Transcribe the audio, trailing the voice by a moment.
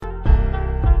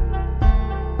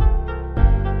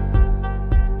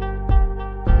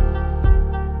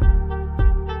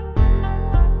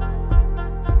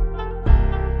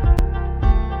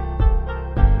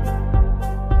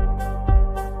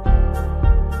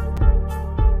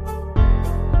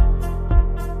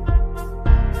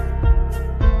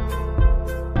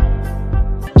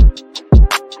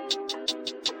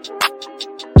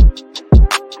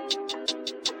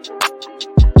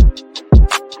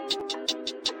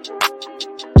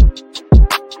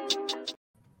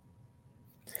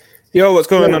Yo, what's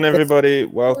going on, everybody?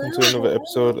 Welcome to another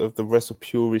episode of the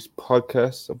WrestlePurists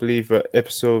podcast. I believe we're at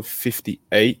episode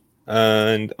 58,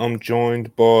 and I'm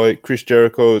joined by Chris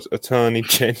Jericho's Attorney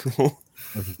General,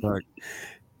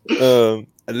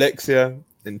 Alexia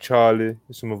and Charlie,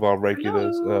 some of our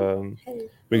regulars. We're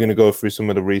going to go through some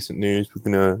of the recent news. We're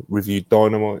going to review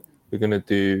Dynamite. We're going to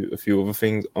do a few other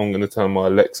things. I'm going to turn my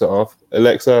Alexa off.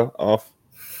 Alexa, off.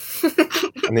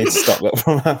 I need to stop that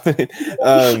from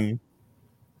happening.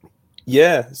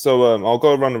 Yeah, so I'll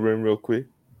go around the room real quick,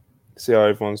 see how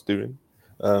everyone's doing.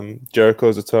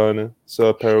 Jericho's Attorney,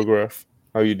 Sir Paragraph,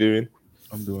 how you doing?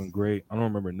 I'm doing great. I don't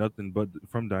remember nothing but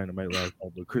from Dynamite last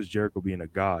night, but Chris Jericho being a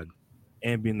god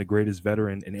and being the greatest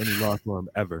veteran in any locker room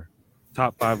ever.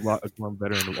 Top 5 locker room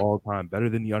veteran of all time. Better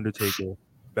than The Undertaker,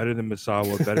 better than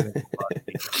Misawa, better than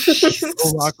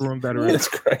no locker room veteran. That's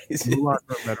crazy. No locker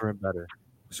room veteran better.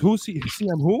 Who's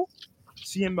CM who?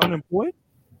 CM unemployed?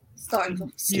 Starting off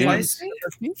spicy.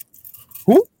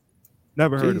 Who?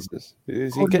 Never heard of him.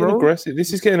 Is he getting aggressive?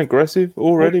 This is getting aggressive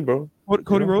already, bro.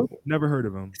 Cody Rhodes? Never heard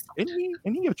of him. Isn't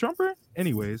he a Trumper?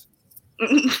 Anyways.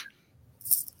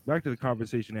 Back to the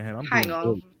conversation at hand.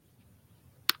 I'm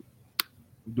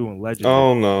doing legend.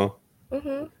 Oh no.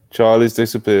 Mm-hmm. Charlie's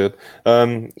disappeared.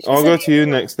 I'll go to you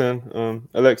next then.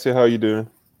 Alexia, how you doing?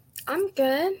 I'm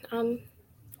good. I'm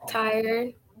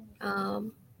tired.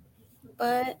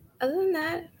 But other than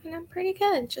that, I'm pretty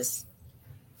good. Just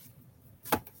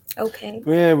okay.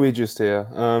 Yeah, we're just here.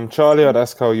 Charlie, I'd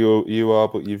ask how you are,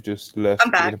 but you've just left.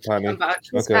 I'm back. In a panic. I'm back.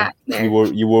 Okay. Back.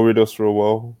 You worried us for a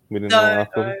while. We didn't know what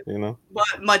happened. You know.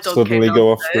 My dog suddenly came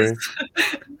go off downstairs.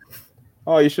 screen.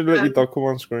 Oh, you should let your dog come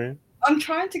on screen. I'm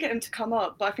trying to get him to come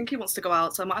up, but I think he wants to go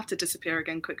out, so I might have to disappear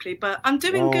again quickly. But I'm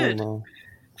doing good. No.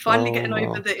 Finally getting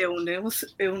over the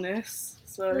illness.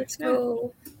 So Let's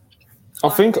go. I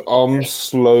think I'm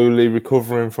slowly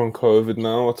recovering from COVID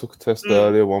now. I took a test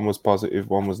earlier. One was positive,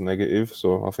 one was negative.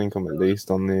 So I think I'm at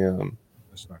least on the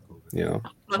That's not COVID. you know,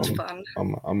 That's fun.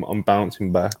 I'm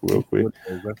bouncing back real quick.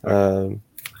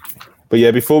 But yeah,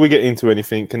 before we get into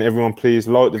anything, can everyone please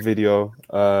like the video,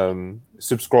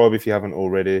 subscribe if you haven't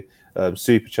already,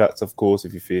 super chats, of course,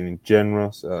 if you're feeling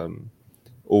generous,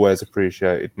 always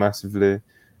appreciated massively.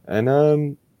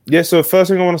 And yeah, so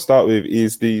first thing I want to start with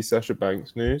is the Sasha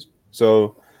Banks news.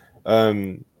 So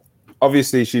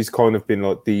obviously she's kind of been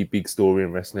like the big story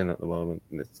in wrestling at the moment.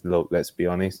 Let's be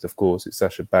honest, of course, it's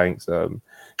Sasha Banks.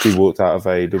 She walked out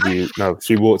of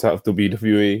she walked out of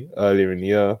WWE earlier in the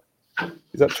year.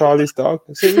 Is that Charlie's dog?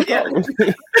 Yeah.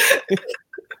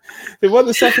 What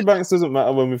the Sasha Banks doesn't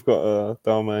matter when we've got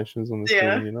Dalmatians on the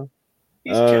screen, you know.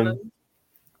 He's chilling.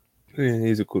 Yeah,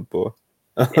 he's a good boy.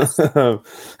 Yes.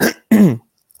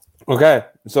 Okay,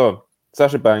 so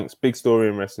Sasha Banks, big story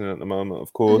in wrestling at the moment,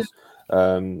 of course.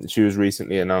 She was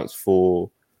recently announced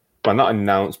not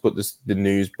announced, but the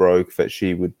news broke that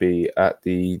she would be at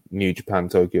the New Japan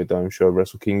Tokyo Dome show,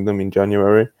 Wrestle Kingdom, in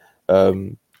January.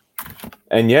 And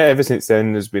yeah, ever since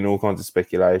then, there's been all kinds of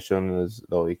speculation. There's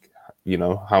like, you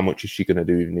know, how much is she going to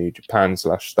do with New Japan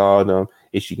 / Stardom?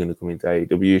 Is she going to come into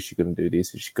AEW? Is she going to do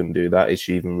this? Is she going to do that? Is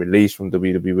she even released from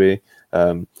WWE?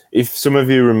 If some of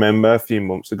you remember, a few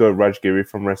months ago, Raj Giri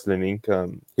from Wrestling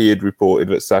Inc., he had reported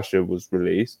that Sasha was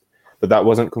released, but that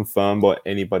wasn't confirmed by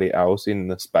anybody else in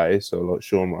the space. So like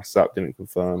Sean Ross Sapp didn't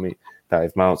confirm it.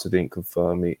 Dave Meltzer didn't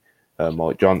confirm it.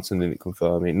 Mike Johnson didn't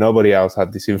confirm it. Nobody else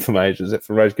had this information except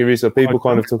for Raj Giri. So people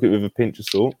kind of took it with a pinch of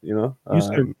salt, you know.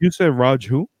 You said Raj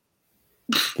who?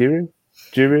 Giri.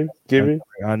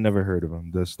 I never heard of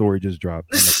him. The story just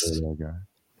dropped. I never heard of that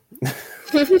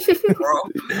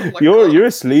guy. You're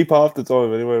asleep half the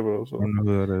time anyway, bro. So. I don't know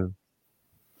who that is.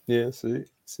 Yeah,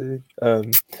 see.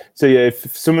 So yeah,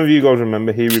 if some of you guys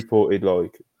remember, he reported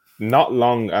like not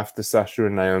long after Sasha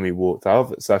and Naomi walked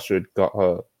out that Sasha had got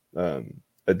her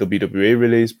a WWE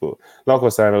release, but like I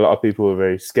was saying, a lot of people were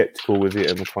very skeptical with it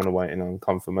and were kind of waiting on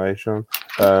confirmation.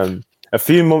 A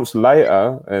few months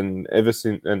later, and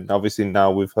obviously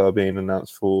now with her being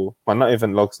announced not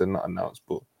even like I said, not announced,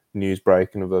 but news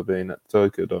breaking of her being at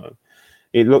Tokyo Dome,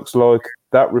 it looks like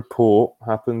that report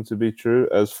happened to be true,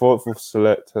 as Fightful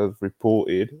Select have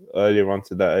reported earlier on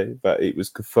today that it was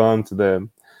confirmed to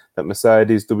them that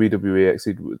Mercedes' WWE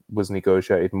exit was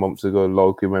negotiated months ago,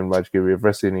 likely when Raj Giri of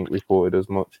Wrestling Inc. reported as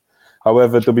much.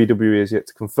 However, WWE has yet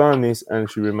to confirm this, and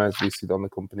she remains listed on the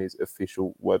company's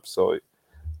official website.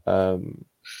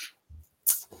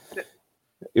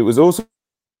 It was also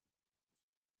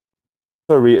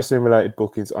wrestling-related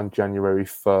bookings on January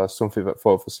 1st, something that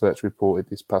Fightful Select reported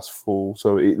this past fall.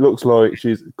 So it looks like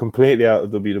she's completely out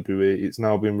of WWE. It's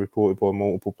now been reported by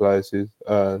multiple places.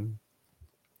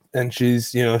 and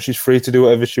she's free to do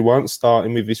whatever she wants,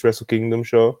 starting with this Wrestle Kingdom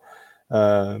show.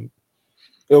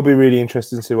 It'll be really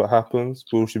interesting to see what happens.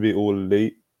 Will she be all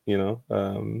elite?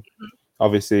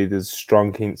 Obviously, there's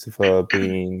strong hints of her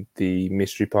being the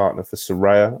mystery partner for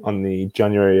Saraya on the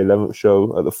January 11th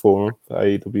show at the Forum for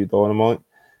AEW Dynamite.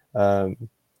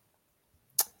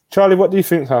 Charlie, what do you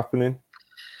think's happening?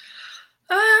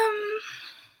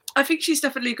 I think she's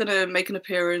definitely going to make an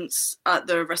appearance at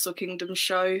the Wrestle Kingdom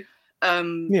show.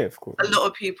 Yeah, of course. A lot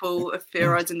of people are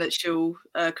theorizing that she'll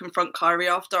confront Kyrie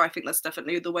after. I think that's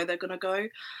definitely the way they're going to go.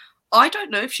 I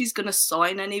don't know if she's going to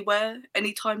sign anywhere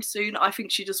anytime soon. I think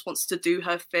she just wants to do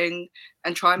her thing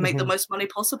and try and make the most money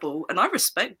possible. And I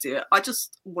respect it. I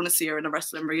just want to see her in a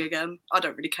wrestling ring again. I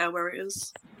don't really care where it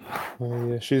is.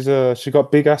 Yeah, she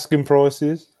got big asking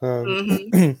prices.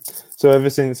 So ever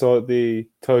since like the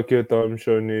Tokyo Dome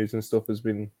show news and stuff has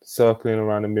been circling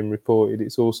around and been reported,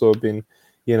 it's also been,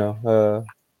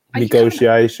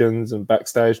 negotiations and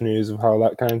backstage news of how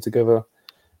that came together.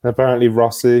 And apparently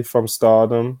Rossi from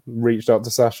Stardom reached out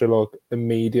to Sasha like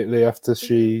immediately after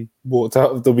she walked out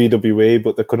of WWE,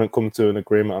 but they couldn't come to an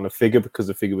agreement on a figure because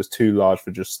the figure was too large for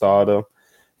just Stardom.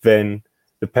 Then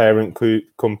the parent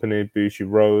company, Bushi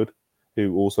Road,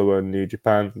 who also owned New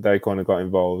Japan, they kind of got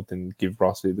involved and give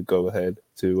Rossi the go-ahead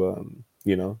to,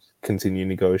 continue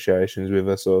negotiations with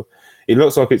her. So it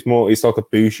looks like it's like a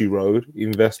Bushi Road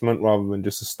investment rather than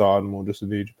just a Stardom or just a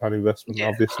New Japan investment,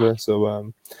 obviously.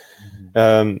 So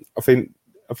I think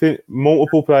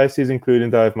multiple places,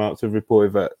 including Dave Meltzer, have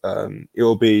reported that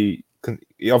it'll be.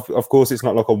 Of course, it's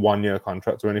not like a 1-year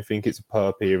contract or anything. It's a per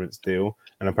appearance deal,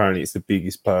 and apparently, it's the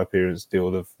biggest per appearance deal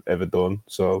they've ever done.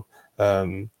 So,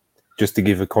 just to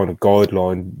give a kind of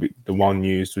guideline, the one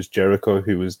used was Jericho,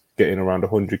 who was getting around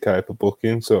 100K per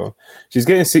booking. So, she's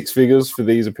getting 6 figures for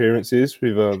these appearances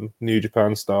with New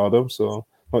Japan Stardom. So,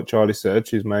 like Charlie said,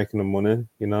 she's making the money.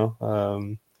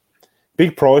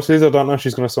 Big prices. I don't know if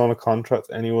she's going to sign a contract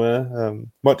anywhere.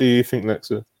 What do you think,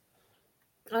 Lexa?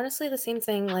 Honestly, the same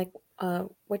thing, like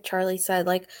what Charlie said.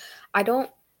 Like,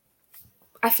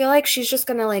 I feel like she's just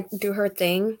gonna like do her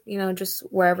thing, just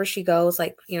wherever she goes.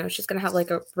 Like, she's gonna have like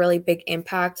a really big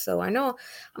impact. So I know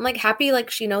I'm like happy, like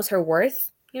she knows her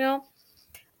worth,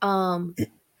 But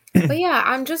yeah,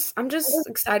 I'm just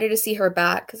excited to see her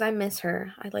back because I miss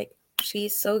her.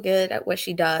 She's so good at what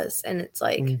she does, and it's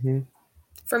like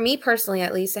for me personally,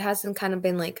 at least, it hasn't kind of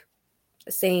been like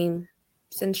the same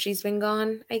since she's been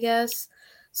gone, I guess.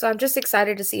 So I'm just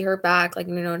excited to see her back. Like,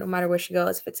 no matter where she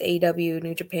goes, if it's AEW,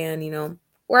 New Japan,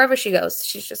 wherever she goes,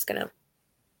 she's just gonna.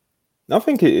 I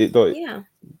think it like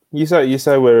you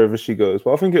say wherever she goes,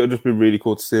 but I think it would just be really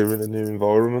cool to see her in a new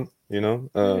environment.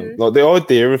 Like the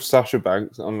idea of Sasha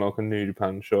Banks on like a New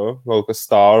Japan show, like a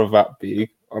star of that big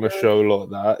on a show like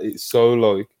that. It's so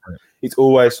like it's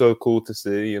always so cool to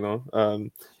see.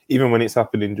 Even when it's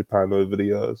happened in Japan over the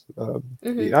years.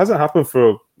 It hasn't happened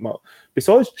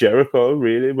besides Jericho,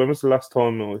 really. When was the last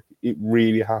time it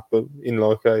really happened in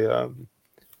like a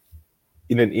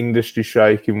in an industry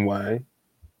shaking way?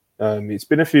 It's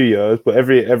been a few years, but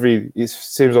it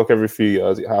seems like every few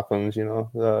years it happens,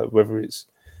 whether it's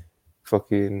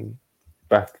fucking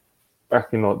back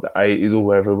in like the 80s or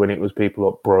whatever, when it was people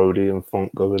like Brody and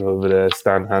Funk going over there,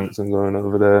 Stan Hansen going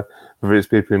over there, whether it's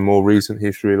people in more recent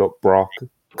history like Brock,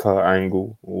 Kurt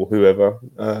Angle, or whoever.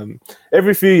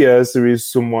 Every few years there is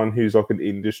someone who's like an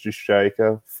industry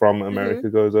shaker from America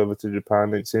goes over to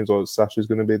Japan. It seems like Sasha's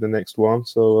going to be the next one.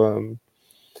 So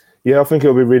I think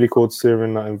it'll be really cool to see her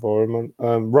in that environment.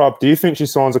 Rob, do you think she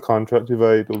signs a contract with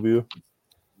AEW?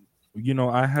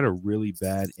 I had a really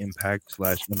bad Impact /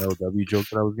 MLW joke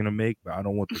that I was gonna make, but I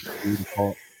don't want the crew to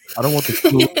call. I don't want the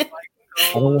crew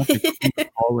to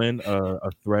call in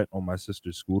a threat on my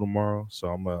sister's school tomorrow. So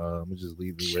I'm gonna just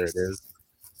leave it where it is.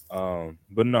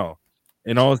 But no,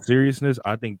 in all seriousness,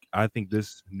 I think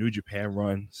this New Japan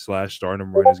run /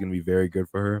 Stardom run is gonna be very good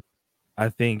for her. I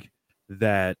think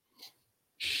that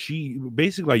she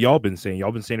basically, like y'all been saying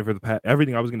it for the past,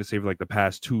 everything I was gonna say for like the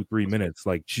past 2-3 minutes.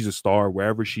 Like, she's a star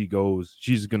wherever she goes.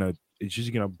 She's gonna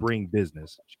bring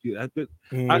business. I think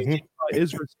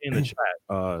Israel in the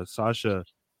chat, Sasha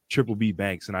Triple B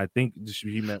Banks, and I think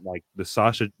she meant like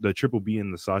the Triple B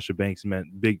and the Sasha Banks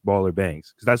meant Big Baller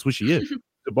Banks, because that's what she is.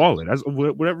 The baller. That's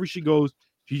whatever she goes,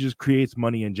 she just creates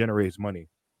money and generates money.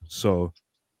 So.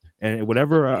 And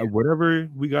whatever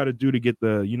we got to do to get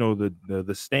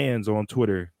the stands on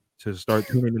Twitter to start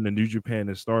tuning into New Japan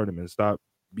and Stardom and stop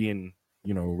being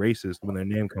racist when their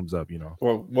name comes up.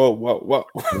 Well.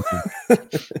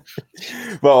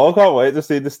 Well, I can't wait to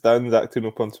see the stands acting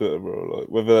up on Twitter, bro. Like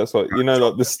whether that's like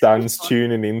like the stands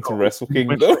tuning into Wrestle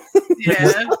Kingdom.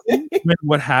 when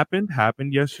what happened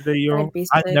yesterday, yo. I'd be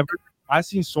sick. I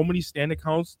seen so many stand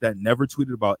accounts that never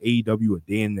tweeted about AEW a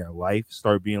day in their life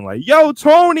start being like, "Yo,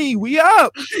 Tony, we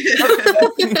up, we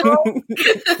up,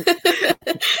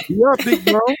 big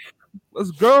bro,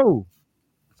 let's go."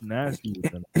 It's nasty.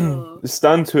 Oh. The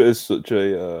Stan Twitter is such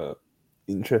a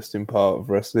interesting part of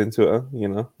wrestling Twitter, you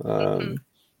know.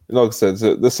 Like I said,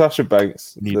 the Sasha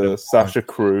Banks, the Sasha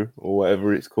crew, or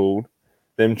whatever it's called,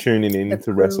 them tuning in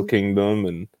to Wrestle Kingdom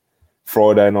and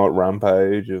Friday Night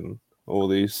Rampage and all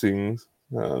these things.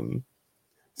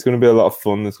 It's going to be a lot of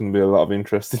fun. There's going to be a lot of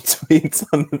interesting tweets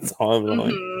on the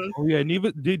timeline. Oh yeah,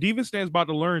 Diva Stan's about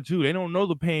to learn too. They don't know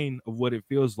the pain of what it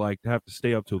feels like to have to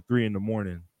stay up till 3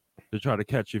 a.m. to try to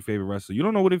catch your favorite wrestler. You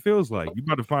don't know what it feels like. You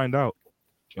about to find out.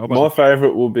 My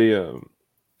favorite will be,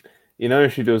 you know,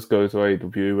 if she does go to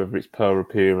AEW, whether it's per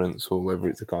appearance or whether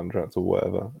it's a contract or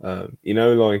whatever. You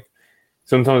know, like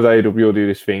sometimes AEW will do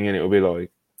this thing and it'll be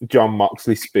like John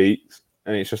Moxley speaks,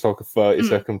 and it's just like a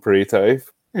 30-second pre-tape.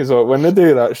 It's like when they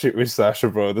do that shit with Sasha,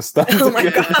 bro, the stands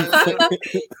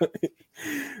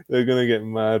they're gonna get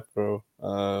mad, bro.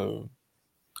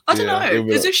 I don't know,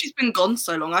 because if she's been gone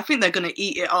so long, I think they're gonna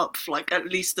eat it up for like at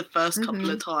least the first couple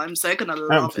of times. They're gonna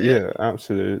love it. Yeah,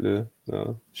 absolutely.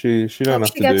 No, she don't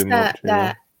have to do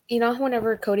much. You know,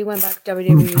 whenever Cody went back to WWE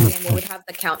and they would have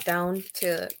the countdown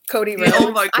to Cody Rhodes.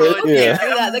 Oh my god!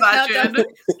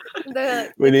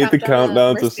 We need the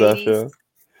countdown to Sasha.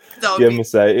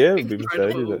 Mercedes. Yeah, it would be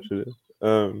Mercedes actually.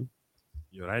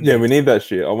 Yeah, we need that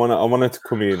shit. I want her to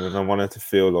come in and I want her to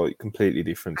feel like completely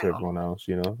different to everyone else.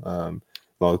 You know,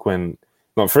 like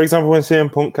for example, when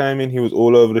CM Punk came in, he was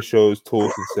all over the show's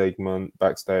talking segment,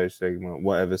 backstage segment,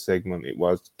 whatever segment it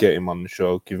was. Get him on the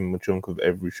show, give him a chunk of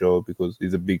every show because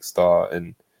he's a big star.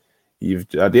 And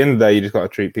at the end of the day, you just got to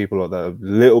treat people like that a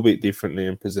little bit differently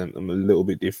and present them a little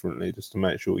bit differently, just to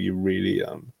make sure you really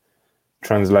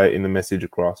translating the message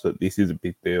across that this is a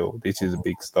big deal, this is a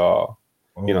big star.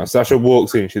 You know, Sasha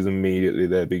walks in, she's immediately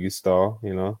their biggest star.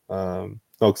 You know,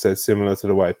 like I said, similar to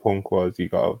the way Punk was, you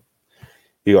gotta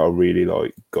really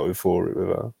like go for it with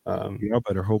her. I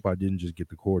better hope I didn't just get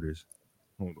the quarters.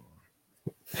 Hold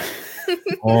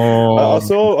on. I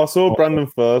saw Brandon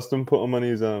Thurston put him on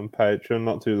his Patreon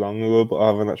not too long ago, but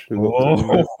I haven't actually looked at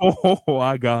him.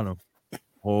 I got him.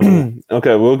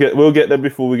 Okay, we'll get there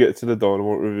before we get to the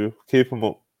Dynamite review. Keep them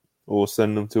up or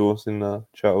send them to us in the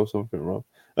chat or something, right?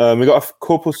 We got a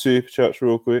couple super chats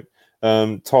real quick.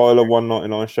 Tyler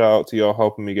 199, shout out to y'all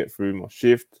helping me get through my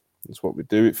shift. That's what we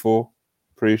do it for.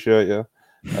 Appreciate you.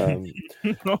 Young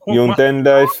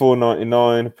Dende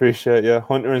 499, appreciate you.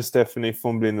 Hunter and Stephanie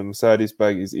fumbling the Mercedes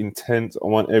bag is intense. I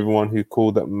want everyone who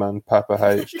called that man Papa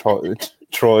H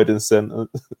tried and sent.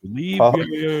 Leave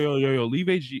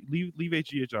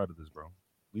HGH out of this, bro.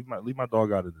 Leave my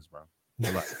dog out of this, bro.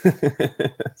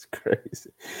 That's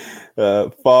crazy.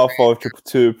 Far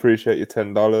 5222, appreciate your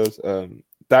 $10.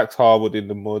 Dax Harwood in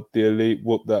the mud. The Elite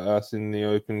whooped that ass in the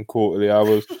open quarterly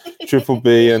hours. Triple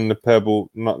B and the Pebble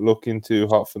not looking too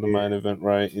hot for the main event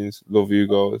ratings. Love you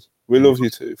guys. We love you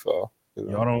too, Far.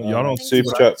 Y'all don't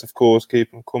super chats, of course.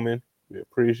 Keep them coming. We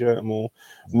appreciate them all.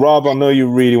 Rob, I know you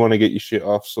really want to get your shit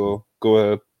off, so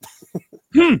go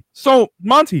ahead. So,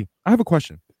 Monty, I have a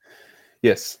question.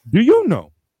 Yes. Do you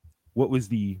know what was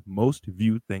the most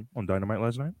viewed thing on Dynamite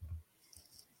last night?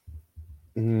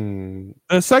 A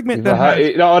segment that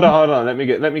hold on. Let me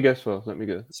guess first. Let me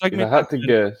guess. Segment I had to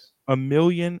guess.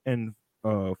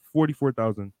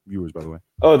 1,044,000 viewers, by the way.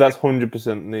 Oh, that's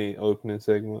 100% the opening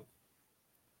segment.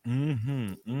 That's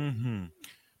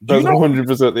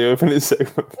 100% the opening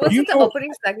segment. Was it the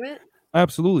opening segment?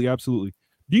 Absolutely.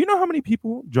 Do you know how many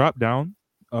people dropped down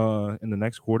in the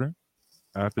next quarter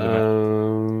after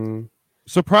that?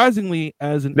 Surprisingly,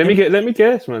 as an let me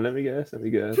guess, man. Let me guess. I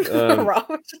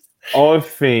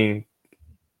think,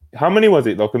 how many was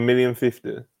it? Like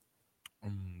 1,050,000?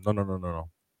 No.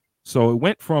 So it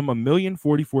went from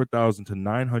 1,044,000 to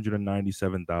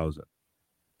 997,000.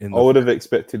 I would have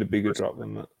expected a bigger drop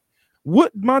than that.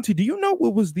 What, Monty? Do you know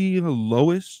what was the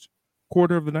lowest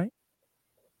quarter of the night?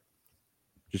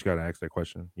 Just gotta ask that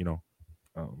question. You know.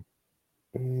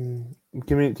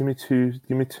 Give me 2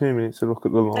 minutes to look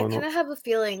at the lineup. I kind of have a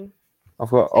feeling. I've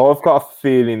got a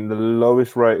feeling the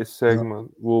lowest rated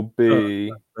segment will be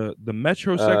the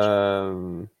Metro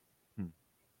section.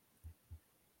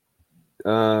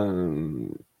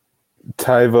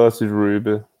 Tay versus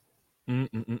Ruby.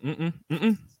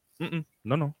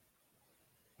 No.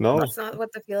 That's not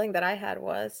what the feeling that I had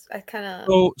was. I kind of.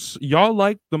 So y'all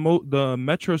like the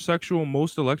metrosexual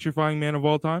most electrifying man of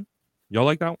all time? Y'all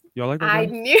like that? I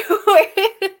knew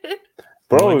it.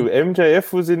 Bro,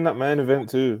 MJF was in that main event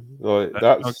too. Like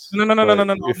that's no.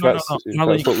 If that's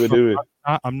what we're doing,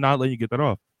 I'm not letting you get that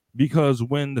off because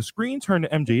when the screen turned to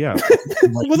MJF,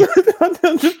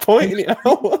 I'm just pointing it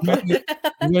out.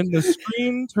 when the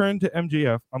screen turned to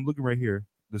MJF, I'm looking right here.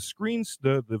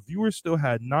 The viewers still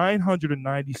had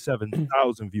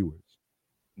 997,000 viewers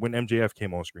when MJF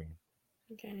came on screen.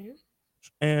 Okay.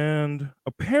 And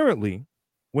apparently,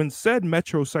 when said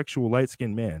metrosexual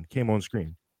light-skinned man came on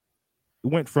screen, it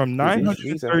went from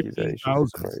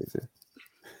 913,000.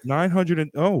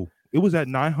 It was at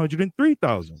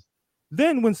 903,000.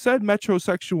 Then when said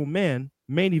metrosexual man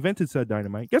main evented said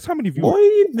Dynamite, guess how many viewers?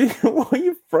 Why are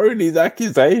you throwing these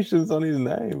accusations on his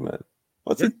name, man?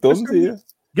 What's it done to you?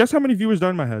 Guess how many viewers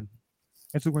Dynamite had?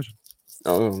 Answer the question.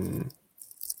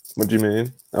 What do you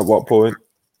mean? At what point?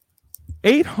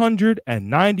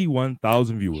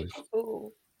 891,000 viewers.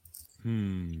 Ooh.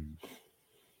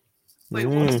 Wait,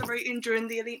 what was the rating during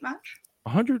the Elite match?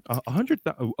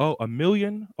 100,000. Oh, a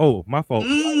million. Oh, my fault.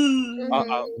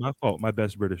 My fault. My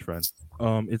best British friend.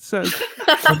 It says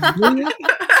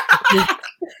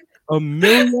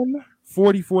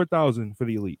 1,044,000 for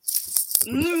the Elite.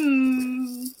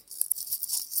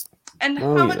 And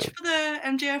how much for the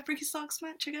MJF Ricky Starks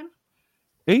match again?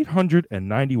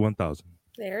 891,000.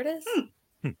 There it is.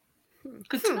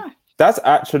 Good to know. That's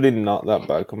actually not that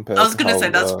bad compared. I was going to say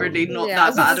that's really not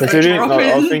that bad.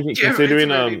 I was thinking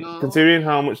considering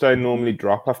how much they normally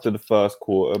drop after the first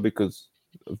quarter because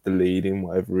of the leading,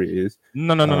 whatever it is.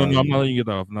 No. I'm not letting you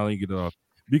get that off.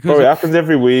 Because it happens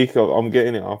every week. I'm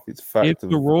getting it off. It's fact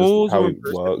of how it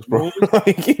works, bro.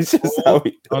 It's just how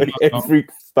every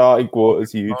starting quarter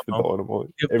is huge for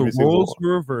Dynamite. If the roles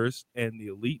were reversed and the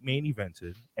Elite main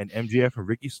evented and MJF and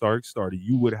Ricky Starks started,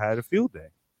 you would have had a field day.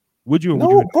 Would you?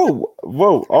 No,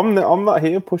 bro. I'm not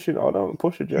here pushing. I don't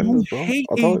push agendas, bro. Hate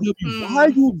AEW. Why are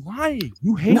you lying?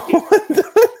 You hate it.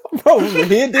 Bro, I'm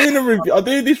here doing a review. I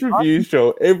do this review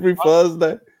show every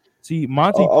Thursday. See,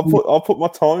 Monty. I'll put my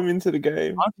time into the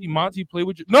game. Monty, play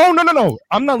with you. No.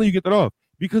 I'm not letting you get that off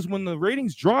because when the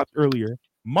ratings dropped earlier,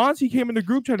 Monty came in the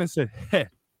group chat and said, "Hey,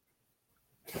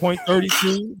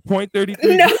 0.32,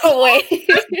 0.33." No way.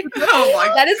 Oh my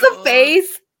that is the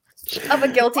face of a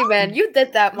guilty man. You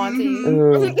did that, Monty.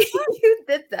 You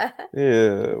did that.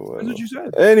 Yeah, That's what you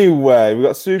said. Anyway, we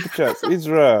got super chats.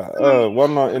 Israel,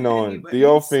 $1.99. Do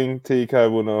y'all think TK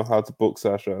will know how to book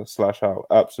Sasha / how?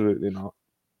 Absolutely not.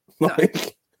 Not in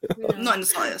the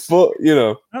slightest. But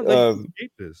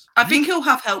I think he'll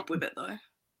have help with it though,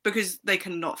 because they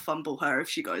cannot fumble her if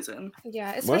she goes in.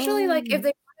 Yeah, especially if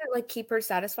they want to keep her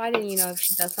satisfied, and if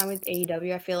she does sign with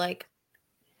AEW, I feel like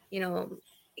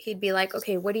he'd be like,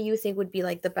 okay, what do you think would be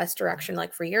the best direction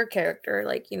for your character?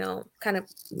 Kind of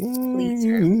leads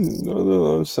her. I don't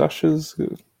know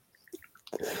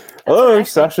if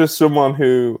Sasha's someone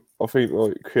who I think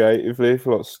creatively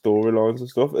for storylines and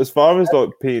stuff. As far as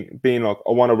being I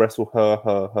want to wrestle her,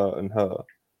 and her.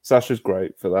 Sasha's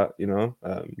great for that,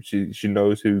 She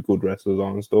knows who good wrestlers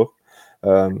are and stuff.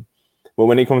 But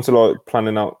when it comes to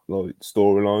planning out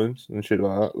storylines and shit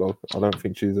like that, I don't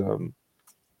think she's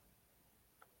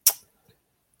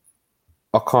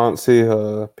I can't see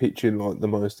her pitching the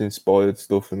most inspired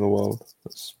stuff in the world.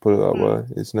 Let's put it that way.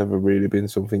 It's never really been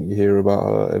something you hear about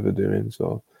her ever doing.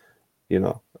 So,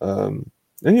 and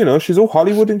she's all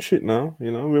Hollywood and shit now.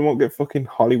 We won't get fucking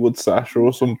Hollywood Sasha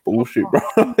or some bullshit, bro.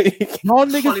 Y'all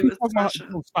niggas keep talking about.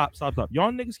 No, stop.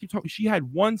 Y'all niggas keep talking. She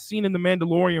had one scene in The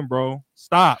Mandalorian, bro.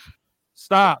 Stop,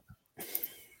 bro.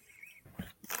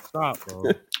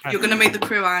 You're gonna make the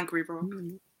crew angry, bro.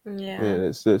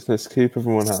 Yeah. Let's keep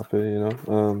everyone happy,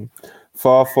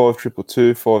 Far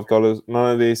 5222, $5.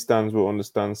 None of these stands will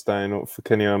understand staying up for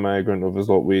Kenny Omega and others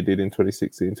like we did in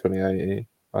 2016, 2018.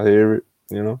 I hear it,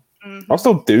 I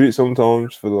still do it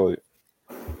sometimes for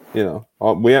me and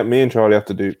Charlie have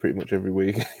to do it pretty much every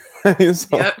week.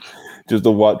 Just to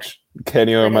watch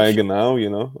Kenny Omega now, I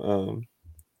don't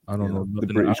know. The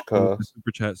British curse. The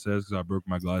super chat says I broke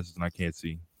my glasses and I can't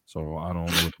see, so I don't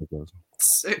know what that does.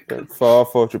 Far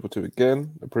 4222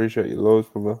 again. Appreciate your loads,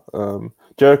 brother.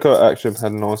 Jericho Action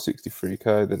had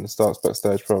 963k. Then the Starts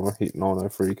Backstage promo hit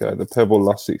 903k. The Pebble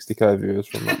lost 60k viewers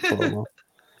from that promo.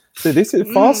 See, this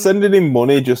is Far sending in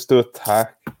money just to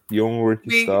attack young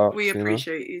Ricky Starks. We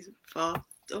appreciate you, Far.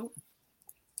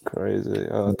 Crazy.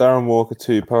 Darren Walker,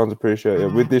 £2. Appreciate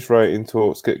it. With this rating,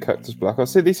 talks get Cactus Black. I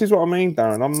said, this is what I mean,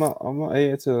 Darren. I'm not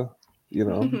here to.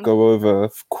 Go over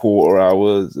quarter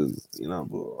hours, and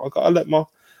but I gotta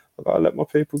let my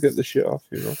people get the shit off.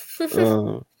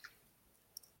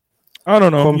 I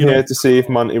don't know. Come here to see if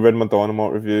Manny read my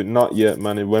Dynamite review. Not yet,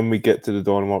 Manny. When we get to the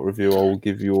Dynamite review, I will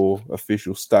give your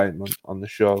official statement on the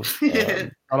show.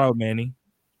 Shout out, Manny.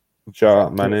 Shout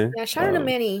out, Manny. Yeah, shout out to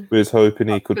Manny. We was hoping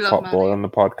he could We love pop by Manny. on the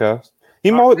podcast.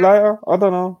 He might later. I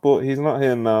don't know, but he's not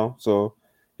here now, so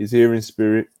he's here in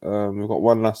spirit. We've got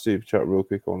one last super chat real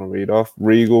quick I want to read off.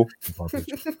 Regal.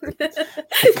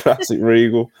 Classic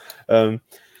Regal.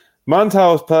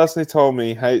 Mantel personally told me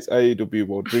he hates AEW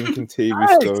while drinking tea with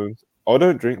Stones. I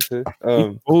don't drink tea.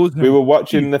 We were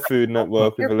watching the Food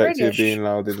Network with You're Alexia British. being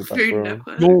loud in the Food background.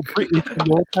 Network. You're British and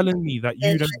you're telling me that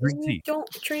you don't drink tea. Don't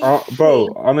drink Bro,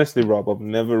 tea. honestly, Rob, I've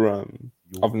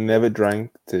never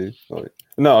drank tea. Like,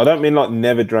 no, I don't mean like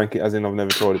never drank it as in I've never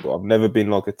tried it, but I've never been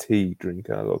like a tea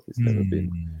drinker. Like it's never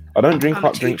been. I don't drink I'm a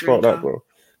hot tea drinks like that, drinker. bro.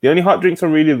 The only hot drinks I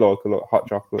really like are like hot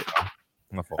chocolate.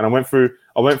 My fault. And I went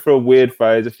through a weird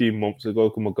phase a few months ago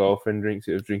because my girlfriend drinks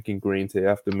it of drinking green tea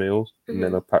after meals, and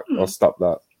then I stopped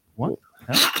that. What?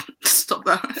 Stop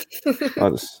that. I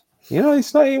just,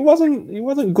 it's not. It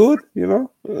wasn't good,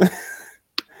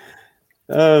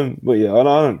 But yeah, I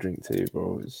don't drink tea,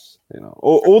 bro. It's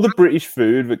all the British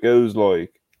food that goes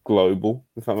like global,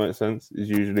 if that makes sense, is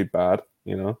usually bad.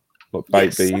 Like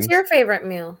baked beans. What's your favorite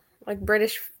meal? Favorite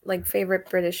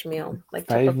British meal? Like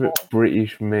Favorite typical.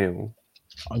 British meal?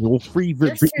 Your favorite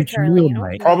Yours too, British Charlie. meal,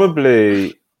 mate.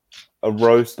 Probably a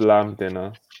roast lamb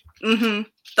dinner.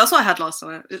 That's what I had last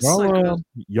night. It's so good.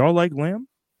 Y'all like lamb?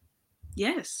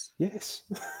 Yes. Yes.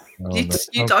 You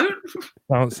don't?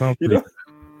 Sounds You pretty. know?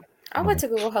 I went to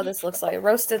Google how this looks like.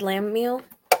 Roasted lamb meal.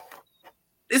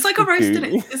 It's like a roast in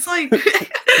it. It's like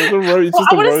It's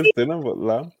just a roast dinner, but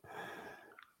lamb.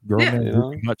 Girl, Yeah. man, You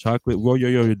know? hot chocolate. Well,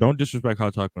 yo, don't disrespect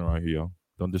hot chocolate around here, yo.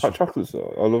 Don't Hot disrespect chocolate's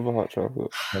though. I love a hot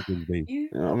chocolate. chocolate's base. You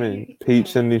know what I mean?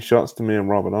 Peach sending shots to me and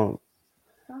Rob. I don't.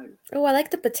 Oh, I like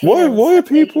the potatoes. Why are Like,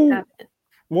 they people? have it.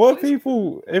 Why are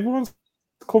people? Everyone's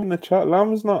coming to chat.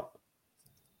 Lamb's not.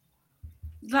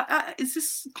 Is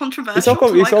this controversial? It's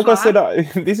like, to I said.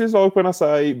 lamb? This is like when I say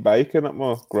I eat bacon at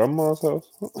my grandma's house.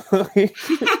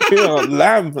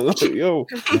 Lamb. Like, yo,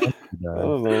 I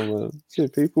don't know, man. See,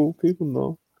 people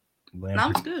know.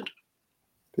 Lamb's good.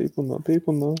 People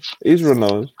know. Israel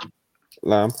knows.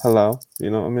 Lamb, halal.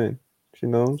 You know what I mean? She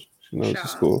knows. She knows the Shout out.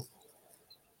 score.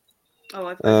 Oh,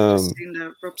 I've just seen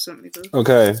that Rob sent me this.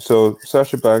 Okay, so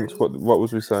Sasha Banks, what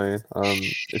was we saying?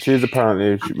 She's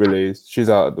apparently released. She's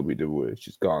out of WWE.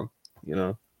 She's gone.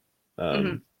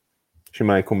 She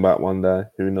may come back one day.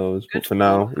 Who knows? But for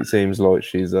now, it seems like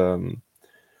she's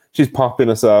popping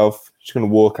herself. She's gonna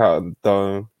walk out of the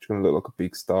dome. She's gonna look like a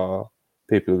big star.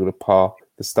 People are gonna pop.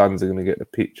 The stands are gonna get the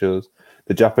pictures.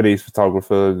 The Japanese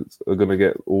photographers are gonna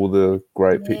get all the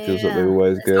great pictures that they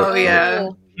always get. Oh yeah,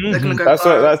 they're gonna go.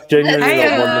 That's genuinely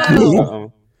Hey, like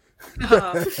one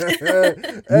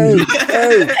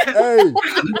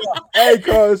Hey,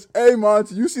 cuz, hey,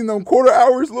 Monty, you seen them quarter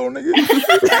hours, little nigga?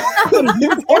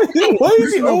 Why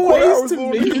is it always to little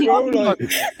me, bro? Like,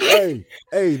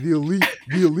 hey, the elite,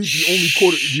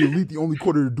 the only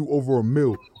quarter to do over a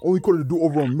mil.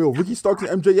 Ricky Starks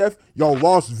and MJF, y'all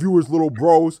lost viewers, little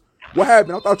bros. What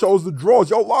happened? I thought y'all was the draws.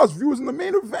 Y'all lost viewers in the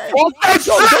main event. Y'all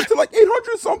jumped to like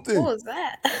 800 something. What was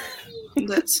that?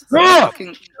 That's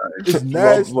fucking. It's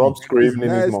nasty. Rob screaming in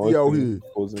his nasty mouth. out here.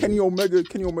 Kenny Omega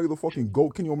the fucking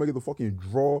GOAT. Kenny Omega the fucking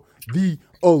draw. The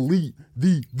elite.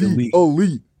 The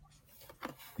elite.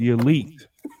 The elite.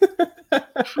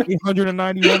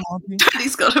 891, Monty.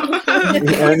 He's got him.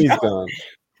 And he's gone.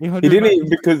 He didn't even,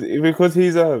 because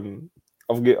he's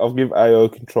I've give AO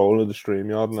control of the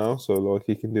StreamYard now, so like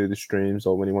he can do the streams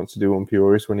or when he wants to do on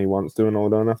Purist when he wants to, and I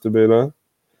don't have to be there.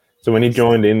 So when he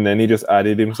joined in, then he just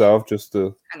added himself just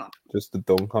to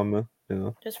dunk on me,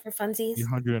 Just for funsies.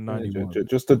 891.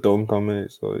 just to dunk on me.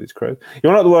 So it's crazy. You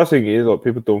know what the worst thing is? Like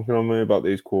people dunking on me about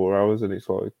these core hours, and it's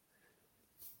like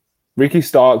Ricky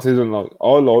Starks isn't like I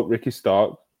like Ricky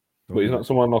Starks, but he's not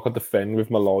someone like I defend with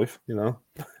my life.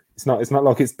 It's not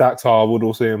like it's Dax Harwood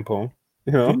or CM Punk.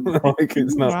 Like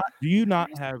it's not. Do you not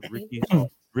have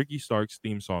Ricky Stark's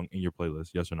theme song in your playlist?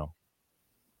 Yes or no?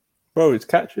 Bro, it's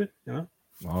catchy.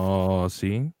 Oh,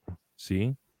 see.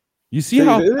 You see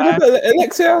how fast,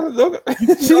 Alexia, look,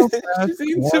 she's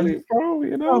one, into it,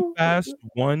 bro. how fast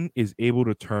one is able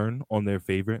to turn on their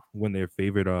favorite when their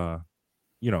favorite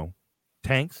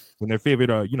tanks, when their favorite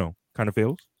kind of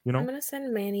fails. I'm gonna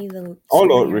send Manny the. I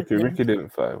like Ricky. Ricky didn't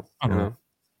fail.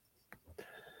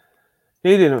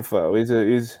 He didn't fail. He's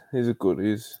a good.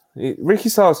 Ricky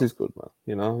Starks is good,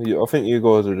 man. I think you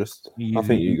guys are just. I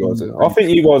think you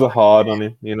guys are hard on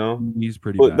him. He's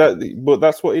pretty. But bad. But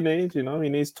that's what he needs. He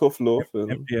needs tough love,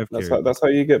 and that's how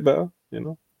you get better.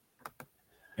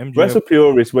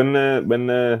 WrestlePurists, when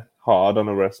they're hard on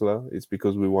a wrestler, it's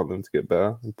because we want them to get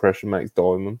better. And pressure makes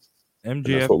diamonds. And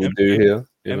that's what we do here.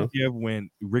 You know? MJF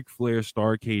went Ric Flair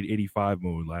Starrcade 85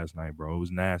 mode last night, bro. It was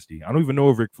nasty. I don't even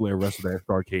know if Ric Flair wrestled at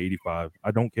Starrcade 85.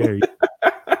 I don't care. It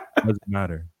doesn't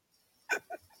matter.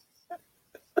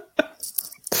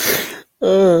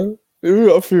 We've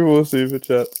got a few more super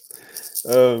chats.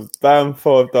 Bam,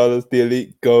 $5. The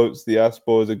Elite Goats, the Ass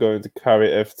Boys are going to carry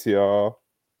FTR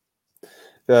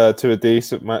to a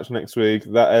decent match next week.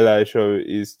 That LA show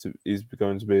is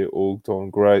going to be all time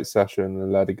great. Sasha and the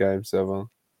Ladder Game 7.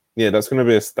 Yeah, that's going to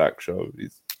be a stack show.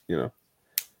 Of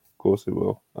course it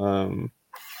will. $5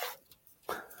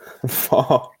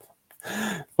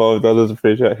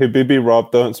 appreciate. Habibi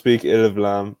Rob, don't speak ill of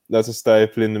lamb. That's a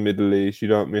staple in the Middle East. You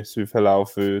don't miss with halal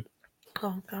food.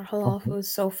 Oh god, halal food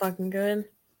is so fucking good.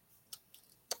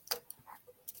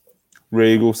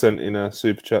 Regal sent in a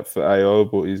super chat for AO,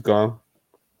 but he's gone.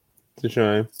 It's a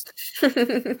shame.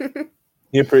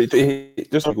 He appreciates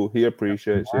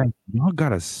it. Y'all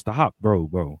gotta stop, bro.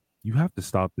 You have to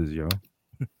stop this, yo.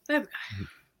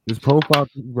 This profile,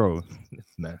 bro,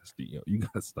 it's nasty, yo. You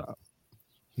gotta stop.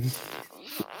 He's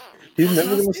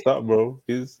never gonna stop, bro.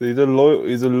 He's a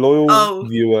loyal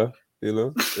viewer, you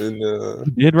know.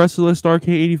 And did wrestle at Starrcade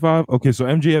 85? Okay, so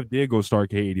MJF did go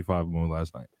Starrcade 85 more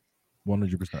last night.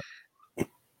 100%. I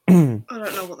don't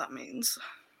know what that means.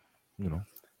 You know.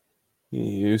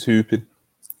 He was hooping.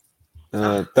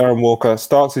 Darren Walker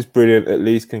starts is brilliant, at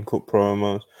least can cut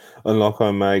promos. Unlike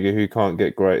Omega, who can't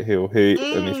get great heel heat,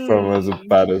 and his promos are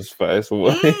bad as face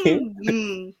away.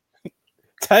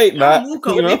 Take that.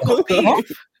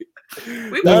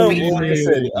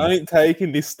 I ain't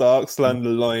taking this Stark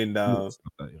slander line down.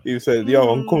 He said, "Yo,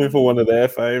 I'm coming for one of their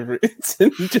favorites,"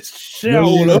 and just shout.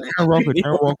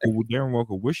 Darren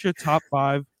Walker, what's your top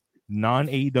 5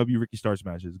 non-AEW Ricky Starks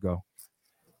matches? Go.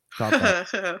 Top 5.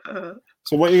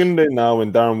 So what are you going to do now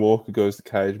when Darren Walker goes to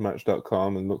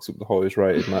cagematch.com and looks up the highest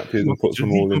rated matches and puts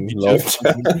them all in live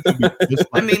chat?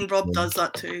 I mean, Rob does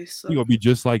that too. So. He's going to be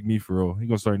just like me for real. He's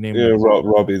going to start naming. Yeah,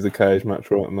 Robbie's a cage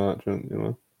match merchant, you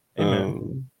know.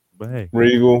 But hey.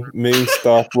 Regal, me,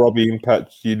 Stark, Robbie,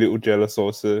 Impact, you little jealous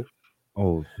also.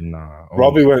 Oh, nah.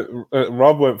 Rob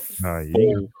went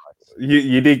full.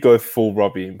 You did go full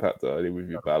Robbie Impact early with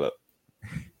your ballot.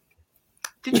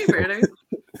 Did you really?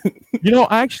 You know,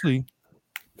 actually,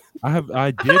 I feel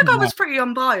like I was pretty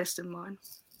unbiased in mine.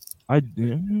 I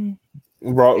did.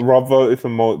 Rob voted for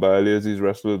Mike Bailey as his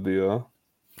wrestler of the year.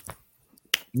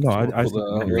 No, I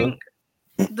think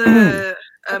the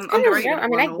underrated. I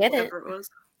mean, I get it.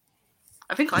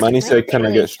 I think Manny said, "Can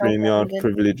I get StreamYard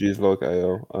privileges like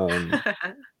AO?"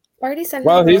 Already sent.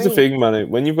 Well, here's the thing, Manny.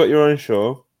 When you've got your own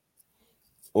show,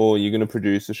 or you're going to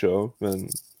produce a show, then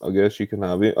I guess you can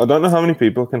have it. I don't know how many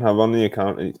people can have on the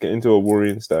account, and it's getting to a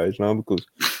worrying stage now because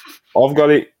I've got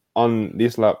it on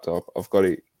this laptop. I've got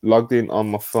it logged in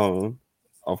on my phone.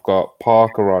 I've got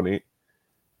Parker on it,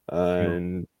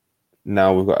 and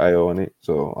now we've got AO on it.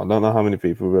 So I don't know how many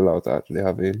people we're allowed to actually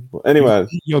have in. But anyway,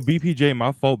 BPJ,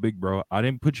 my fault, big bro. I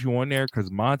didn't put you on there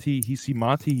because Monty is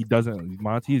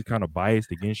kind of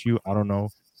biased against you. I don't know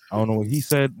what he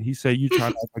said. He said you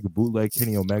trying to act like a bootleg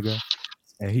Kenny Omega,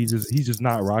 and he's just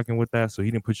not rocking with that. So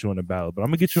he didn't put you on the ballot. But I'm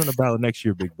gonna get you on the ballot next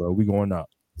year, big bro. We going up.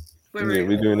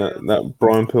 We're doing that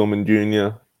Brian Pillman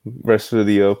Jr. Rest of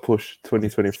the Year push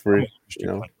 2023. You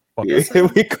know,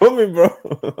 we coming, bro.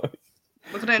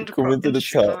 We're gonna coming to the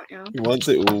top. Yeah. He wants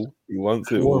it all. He wants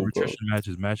it all.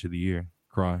 Match of the year.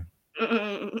 Cry.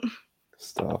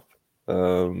 Stop.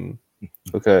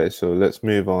 Okay, so let's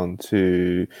move on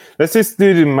to let's just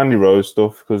do the Mandy Rose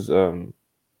stuff because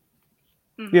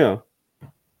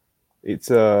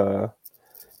it's a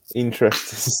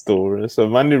interesting story. So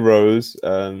Mandy Rose,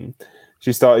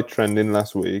 she started trending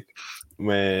last week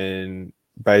when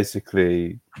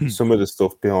basically some of the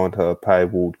stuff behind her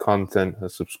paywalled content, her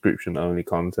subscription only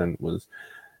content was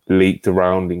leaked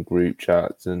around in group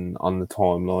chats and on the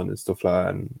timeline and stuff like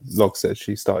that. And like I said,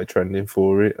 she started trending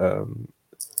for it.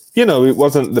 It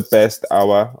wasn't the best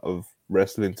hour of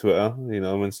wrestling Twitter.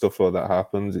 When stuff like that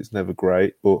happens, it's never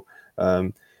great. But,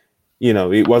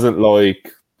 it wasn't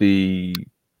like the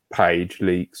page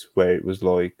leaks where it was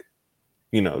like,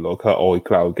 like her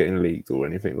iCloud getting leaked or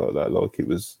anything like that. Like it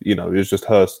was, it was just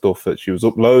her stuff that she was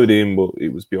uploading, but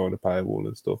it was behind a paywall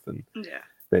and stuff. And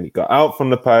then it got out from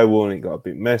the paywall and it got a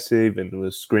bit messy. And there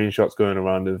was screenshots going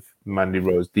around of Mandy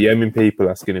Rose DMing people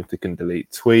asking if they can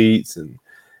delete tweets and,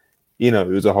 it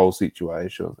was a whole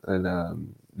situation. And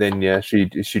then,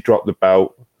 she dropped the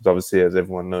belt. Because obviously, as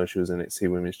everyone knows, she was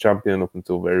NXT Women's Champion up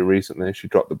until very recently. She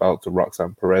dropped the belt to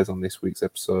Roxanne Perez on this week's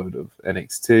episode of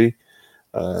NXT.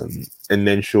 And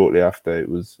then shortly after, it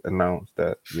was announced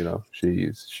that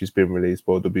she's been released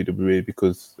by WWE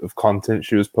because of content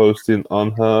she was posting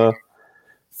on her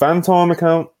fan time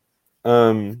account.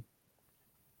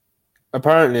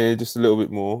 Apparently, just a little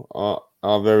bit more.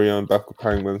 Our very own Backup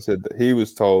Penguin said that he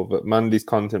was told that Mandy's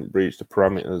content breached the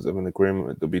parameters of an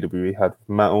agreement that WWE had with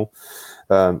Metal.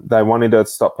 They wanted her to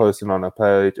stop posting on her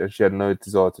page, and she had no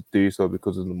desire to do so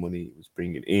because of the money it was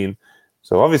bringing in.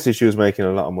 So obviously, she was making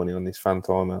a lot of money on this fan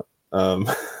time.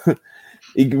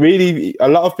 It really, a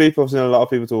lot of people, I've seen a lot of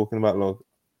people talking about like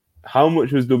how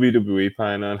much was WWE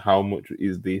paying her and how much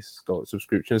is this like,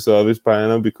 subscription service paying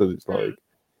her, because it's like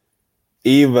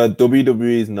either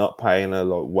WWE is not paying her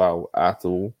like well at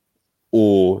all,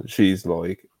 or she's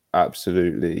like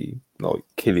absolutely like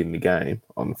killing the game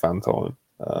on fan time.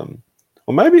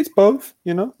 Or maybe it's both,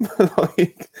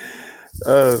 like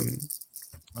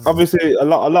obviously a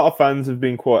lot of fans have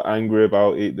been quite angry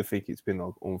about it. They think it's been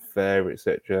like unfair,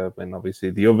 etc. And obviously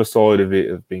the other side of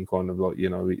it have been kind of like,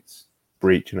 it's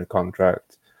breaching a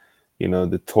contract,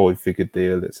 the toy figure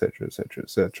deal, etc., etc.,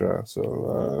 etc.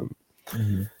 So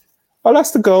I'll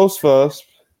ask the girls first.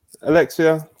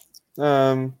 Alexia,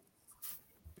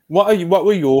 what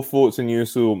were your thoughts when you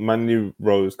saw Mandy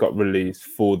Rose got released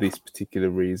for this particular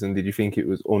reason? Did you think it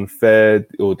was unfair,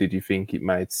 or did you think it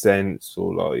made sense,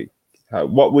 or like,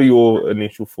 what were your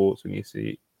initial thoughts when you see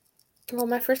it? Well,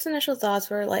 my first initial thoughts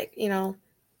were like,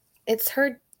 it's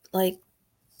her like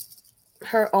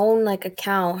her own like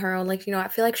account, her own like, I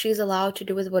feel like she's allowed to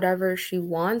do with whatever she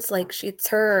wants. Like it's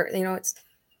her,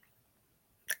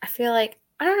 I feel like,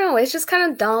 I don't know, it's just kind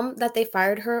of dumb that they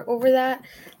fired her over that.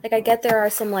 Like, I get there are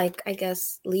some, like, I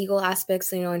guess, legal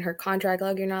aspects, in her contract,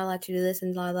 like, you're not allowed to do this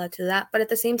and not allowed to do that. But at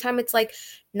the same time, it's, like,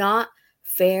 not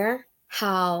fair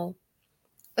how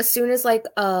as soon as,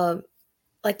 a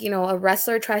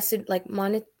wrestler tries to, like, how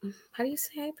do you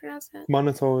say how you pronounce that?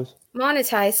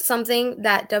 Monetize something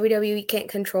that WWE can't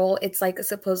control, it's, like,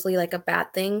 supposedly, like, a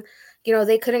bad thing.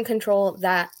 They couldn't control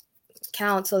that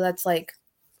account, so that's, like,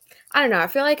 I don't know. I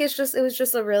feel like it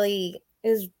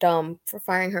was dumb for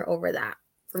firing her over that,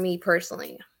 for me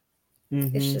personally.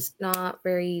 Mm-hmm. It's just not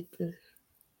very,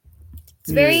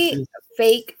 it's very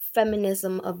fake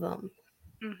feminism of them.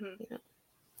 Mm-hmm.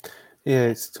 Yeah,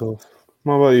 it's tough.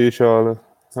 What about you, Charlotte?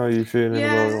 How are you feeling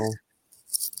about it all?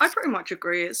 I pretty much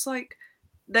agree. It's like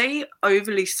they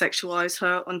overly sexualize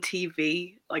her on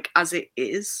TV, like as it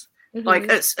is. Mm-hmm. Like,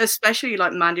 especially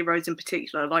like Mandy Rose in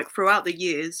particular, like throughout the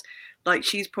years, like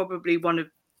she's probably one of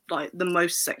like the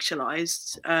most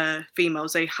sexualized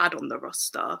females they had on the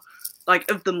roster,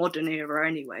 like of the modern era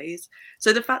anyways.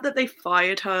 So the fact that they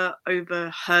fired her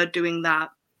over her doing that,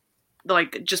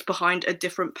 like just behind a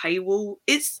different paywall,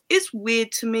 it's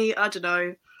weird to me. I don't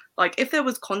know. Like if there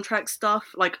was contract stuff,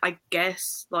 like I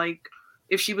guess like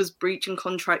if she was breaching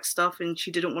contract stuff and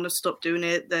she didn't want to stop doing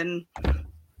it, then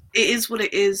it is what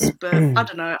it is, but I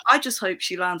don't know. I just hope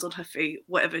she lands on her feet,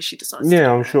 whatever she decides to do.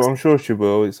 Yeah, I'm sure she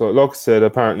will. It's like I said,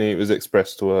 apparently it was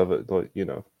expressed to her that, like,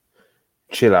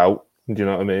 chill out. Do you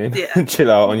know what I mean? Yeah.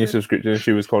 Chill out on your subscription.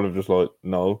 She was kind of just like,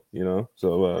 no,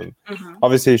 So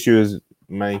obviously she was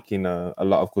making a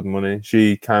lot of good money.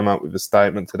 She came out with a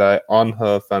statement today on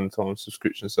her Phantom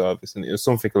subscription service, and it was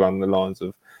something along the lines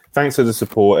of, thanks for the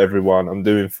support, everyone. I'm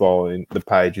doing fine. The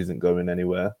page isn't going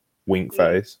anywhere. Wink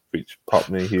face, which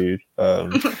popped me huge.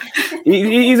 It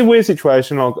is a weird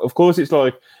situation. Like, of course, it's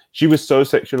like she was so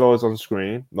sexualized on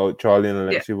screen, like Charlie and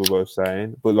Alexia were both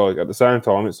saying, but like at the same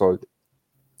time, it's like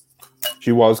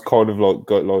she was kind of like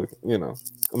got like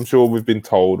I'm sure we've been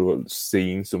told or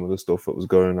seen some of the stuff that was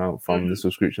going out from the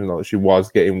subscription. Like she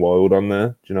was getting wild on there.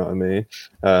 Do you know what I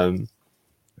mean?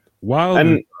 Wild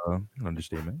and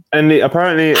understatement. And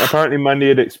apparently Mandy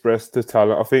had expressed to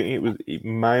talent. I think it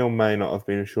may or may not have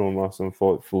been Sean Ross on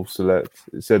Fightful Select.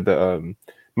 It said that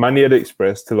Mandy had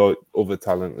expressed to like other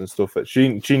talent and stuff that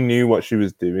she knew what she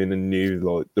was doing and knew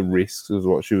like the risks of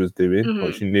what she was doing. Mm-hmm.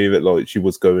 Like she knew that like she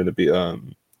was going to be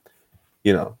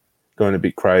going a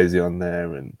bit crazy on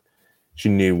there, and she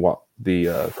knew what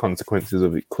the consequences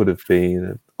of it could have been.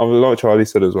 And like Charlie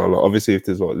said as well, like, obviously if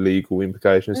there's like legal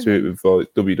implications to it with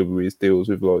like WWE's deals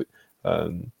with like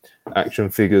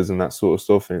action figures and that sort of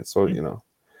stuff, and it's like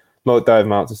like Dave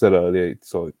Meltzer said earlier,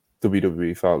 it's like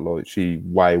WWE felt like she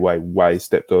way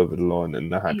stepped over the line,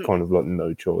 and they had kind of like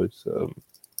no choice.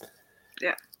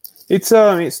 It's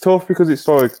tough because it's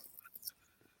like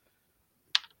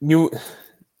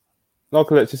like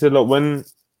Alexia said, like when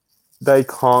they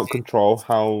can't control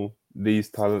how these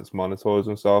talents monetize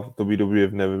themselves, WWE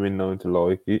have never been known to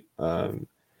like it. But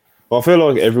I feel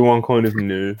like everyone kind of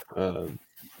knew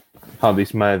how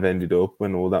this may have ended up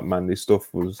when all that Mandy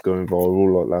stuff was going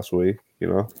viral like last week. You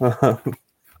know.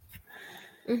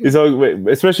 It's like,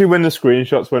 especially when the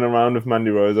screenshots went around of Mandy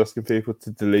Rose asking people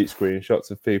to delete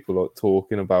screenshots of people like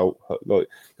talking about her, like,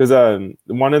 because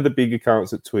one of the big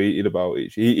accounts that tweeted about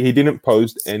it, he didn't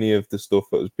post any of the stuff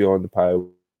that was behind the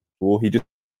paywall. He just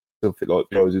something like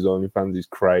Rose's OnlyFans is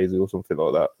crazy or something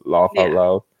like that. Laugh out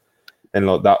loud, and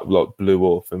like that like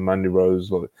blew up. And Mandy Rose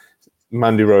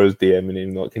DMing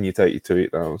him like, "Can you take your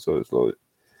tweet down?" So it's like,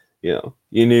 you know,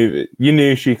 you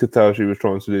knew she could tell she was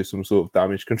trying to do some sort of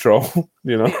damage control,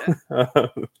 you know.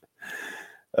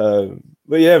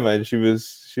 But yeah, man, she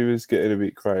was getting a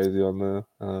bit crazy on the,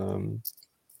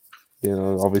 you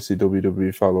know, obviously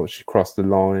WWE felt like she crossed the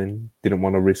line, didn't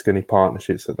want to risk any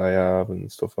partnerships that they have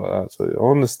and stuff like that. So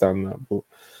I understand that, but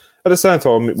at the same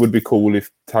time, it would be cool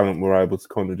if talent were able to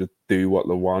kind of just do what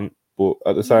they want. But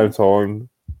at the same time,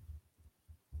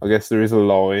 I guess there is a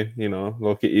line, you know,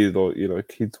 like it is like, you know,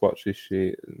 kids watch this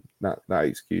shit, and that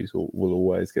excuse will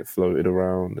always get floated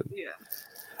around. And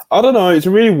I don't know, it's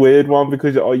a really weird one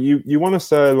because you want to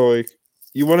say like,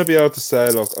 you want to be able to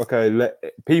say like, okay,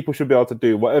 people should be able to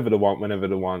do whatever they want, whenever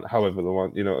they want, however they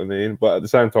want, you know what I mean? But at the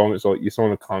same time, it's like you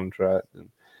sign a contract, and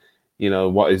you know,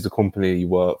 what is the company you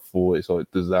work for? It's like,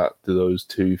 do those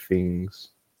two things,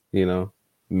 you know,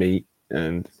 meet?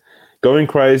 And going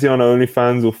crazy on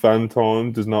OnlyFans or fan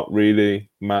time does not really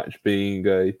match being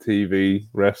a TV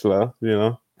wrestler, you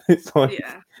know. It's like,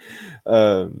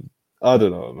 I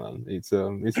don't know, man. It's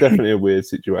definitely a weird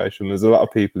situation. There's a lot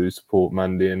of people who support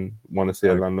Mandy and want to see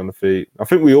her land on her feet. I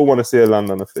think we all want to see her land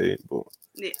on her feet, but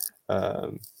yeah,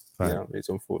 it's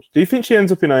unfortunate. Do you think she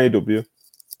ends up in AEW?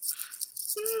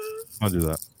 I'll do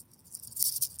that.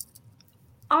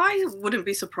 I wouldn't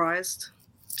be surprised,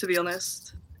 to be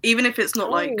honest. Even if it's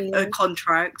not like a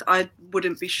contract, I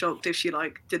wouldn't be shocked if she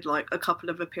like did like a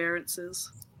couple of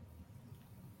appearances.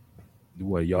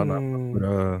 What, y'all not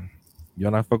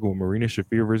fucking with Marina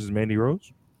Shafir versus Mandy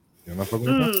Rose? Y'all not fucking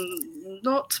with that?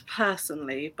 Not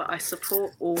personally, but I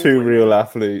support all two women. real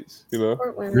athletes, you know.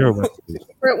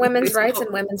 Support women's rights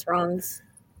and women's wrongs.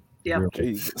 Yeah.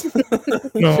 Jesus.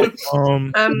 No,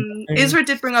 Isra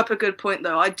did bring up a good point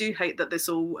though. I do hate that this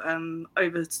all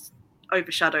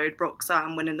overshadowed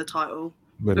Roxanne winning the title.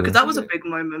 Because that was a big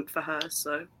moment for her.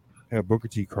 So yeah, Booker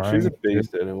T crying. She's a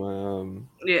beast anyway.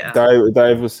 yeah.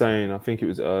 Dave was saying, I think it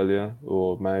was earlier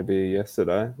or maybe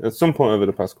yesterday, at some point over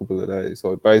the past couple of days.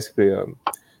 So basically,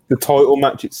 the title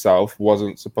match itself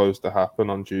wasn't supposed to happen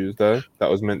on Tuesday. That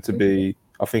was meant to be,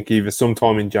 I think, either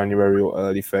sometime in January or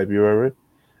early February.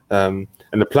 And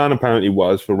the plan apparently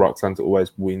was for Roxanne to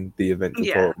always win the eventual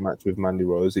title match with Mandy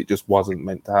Rose. It just wasn't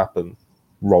meant to happen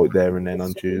right there and then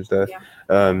on Tuesday.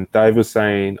 Dave was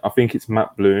saying, I think it's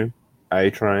Matt Bloom,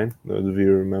 A-Train, those of you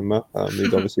who remember.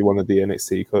 He's obviously one of the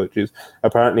NXT coaches.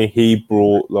 Apparently he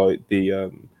brought like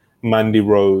the Mandy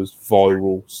Rose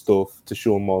viral stuff to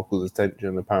Shawn Michaels'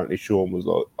 attention. Apparently Shawn was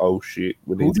like, oh shit,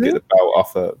 we need to get the belt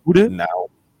off her now.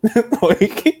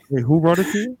 Wait, who brought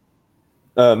it to you?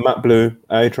 Matt Bloom,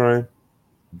 A-Train.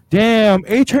 Damn,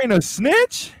 A-Train a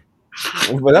snitch?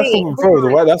 But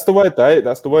that's the way Dave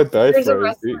There's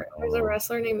a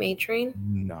wrestler named A-Train.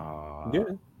 Nah. Yeah.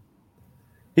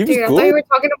 He was Dude, I good. thought you were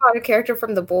talking about a character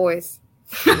from The Boys.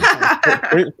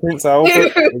 Prince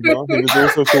Albert. He was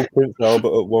also called Prince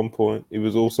Albert at one point. He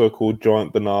was also called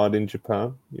Giant Bernard in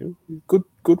Japan. You know,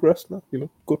 good wrestler. You know,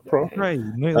 good pro. Right.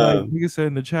 Like nigga said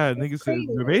in the chat. Nigga said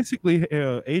basically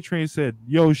A-Train said,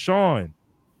 "Yo, Sean,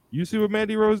 you see what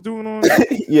Mandy Rose doing on?"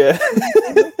 Yeah.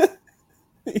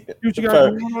 What you got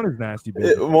going on is nasty,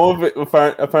 bitch. More of it,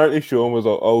 apparently Sean was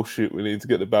like, oh shit, we need to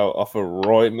get the belt off her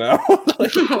right now.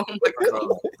 Like, oh my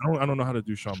god. I don't know how to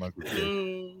do Shawn Michaels.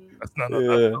 That's not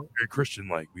very Christian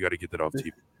like. We got to get that off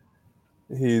TV.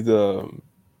 He's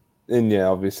and yeah,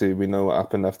 obviously we know what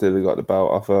happened after they got the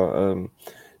belt off her.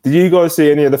 Did you guys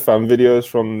see any of the fan videos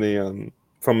from the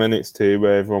from NXT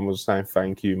where everyone was saying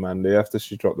thank you, Mandy, after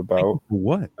she dropped the belt?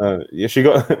 What? Yeah, she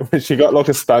got like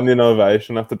a standing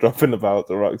ovation after dropping the belt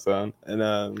to Roxanne,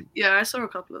 and yeah, I saw a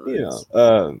couple of those. You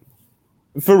know,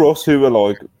 for us who are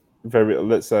like very,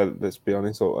 let's be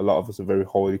honest, a lot of us are very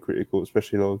highly critical,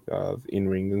 especially like in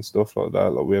ring and stuff like that.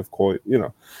 Like we have quite, you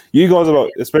know, you guys are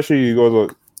like, especially you guys are,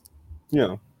 like, you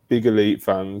know, big elite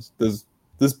fans.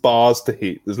 There's bars to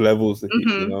hit, there's levels to hit,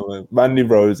 you know. And Mandy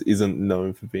Rose isn't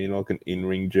known for being like an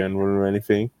in-ring general or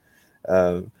anything.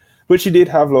 But she did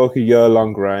have like a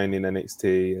year-long reign in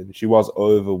NXT, and she was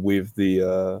over with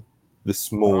the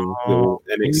small little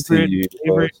NXT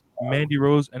favorite Mandy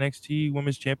Rose NXT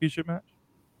Women's Championship match?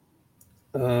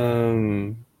 I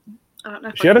don't know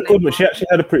if she had a good, she actually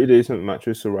had a pretty decent match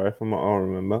with Saraya from what I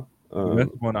remember. The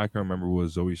best one I can remember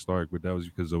was Zoe Stark, but that was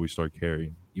because Zoe Stark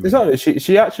carried. Exactly.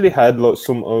 She actually had like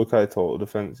some okay title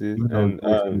defenses, and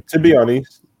to be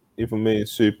honest, if I'm being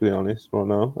super honest right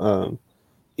now,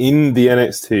 in the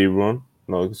NXT run,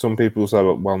 like some people say,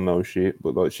 like, well, no shit,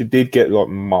 but like she did get like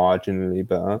marginally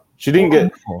better. She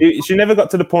didn't she never got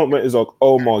to the point where it was like,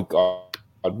 oh my god,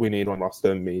 we need on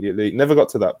roster immediately. It never got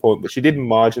to that point, but she did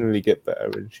marginally get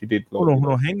better, and she did. Like, hold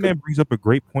on. Hangman brings up a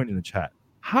great point in the chat.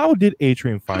 How did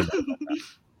A-Train find out?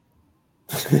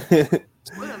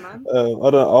 Spoiler, man. I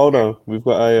don't know. We've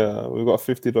got a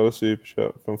 $50 super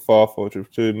chat from Farforge,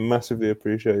 which we massively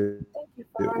appreciate it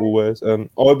always.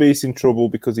 IB's in trouble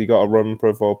because he got a Roman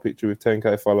profile picture with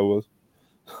 10k followers.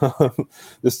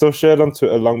 The stuff shared on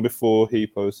Twitter long before he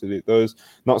posted it. Those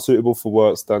not suitable for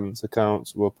work stance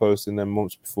accounts were posting them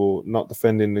months before, not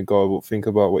defending the guy, but think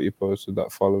about what you posted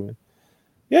that following.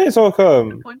 Yeah, it's like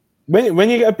when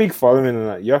you get a big following and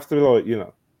that, you have to like, you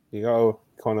gotta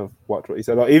kind of watch what you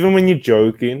say. Like even when you're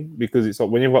joking, because it's like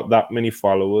when you've got that many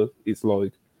followers, it's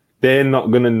like they're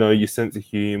not gonna know your sense of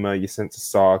humor, your sense of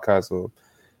sarcasm,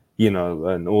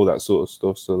 and all that sort of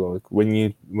stuff. So like when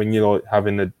you're like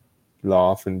having a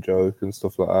laugh and joke and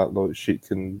stuff like that, like shit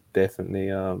can definitely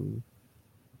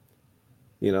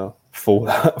fall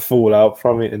out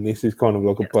from it, and this is kind of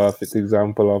like a perfect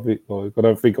example of it. Like I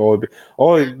don't think I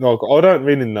don't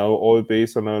really know IB,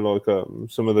 so I know like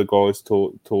some of the guys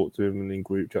talk to him and in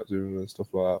group chats with him and stuff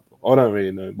like that. But I don't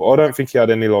really know, but I don't think he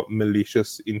had any like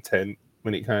malicious intent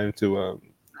when it came to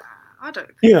I don't.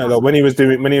 Like when he was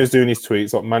doing his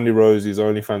tweets, like Mandy Rose's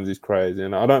OnlyFans is crazy,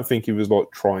 and I don't think he was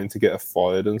like trying to get her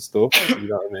fired and stuff. You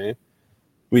know what I mean?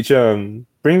 Which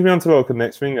brings me on to like the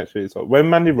next thing actually. It's like when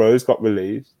Mandy Rose got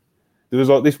released, there was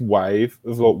like this wave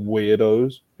of like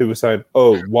weirdos who were saying,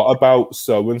 "Oh, what about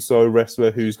so and so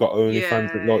wrestler who's got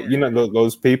OnlyFans?" Like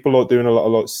those people like doing a lot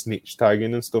of like snitch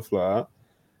tagging and stuff like that.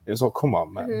 It's like, come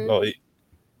on, man, like.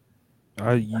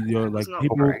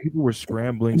 People were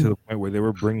scrambling to the point where they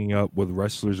were bringing up what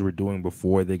wrestlers were doing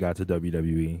before they got to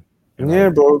WWE. Yeah,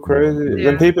 bro, crazy.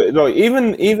 And people like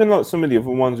even like some of the other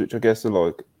ones, which I guess are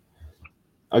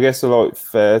like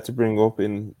fair to bring up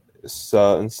in a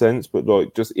certain sense, but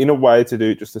like just in a way to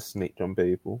do it just to snitch on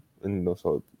people, and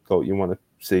also like you want to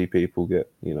see people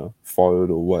get fired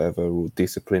or whatever or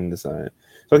disciplined the same.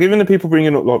 So like even the people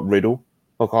bringing up like Riddle.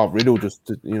 Like, oh, Riddle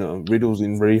just, Riddle's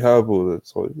in rehab, or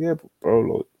it's like, yeah, but bro,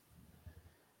 like,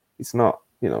 it's not,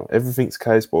 everything's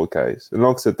case by case. And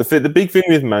like I said, the big thing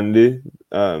with Mandy,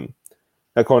 that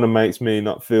kind of makes me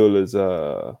not feel as,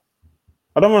 I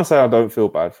don't want to say I don't feel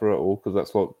bad for her at all, because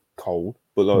that's like cold.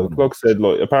 But like I said,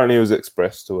 like apparently it was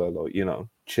expressed to her, like,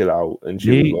 chill out, and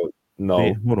she was like,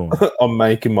 no, I'm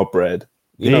making my bread.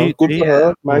 Good for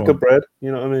her, make her bread.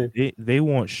 You know what I mean? They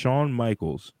want Shawn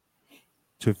Michaels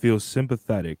to feel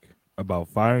sympathetic about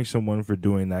firing someone for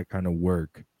doing that kind of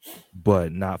work,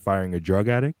 but not firing a drug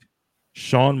addict.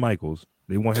 Shawn Michaels,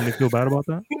 they want him to feel bad about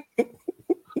that?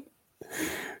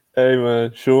 Hey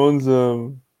man, Shawn's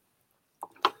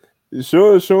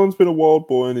been a wild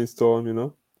boy in his time,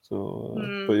 So,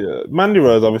 but yeah, Mandy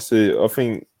Rose, obviously, I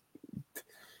think.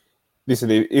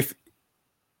 Listen, if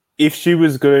she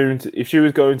was going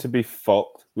to be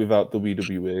fucked without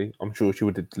WWE, I'm sure she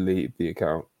would have deleted the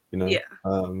account.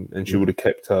 And she would have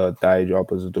kept her day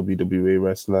job as a WWE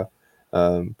wrestler.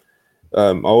 I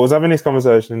was having this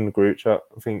conversation in the group chat,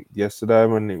 I think yesterday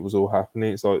when it was all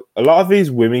happening. It's like a lot of these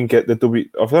women get the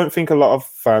I don't think a lot of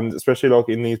fans, especially like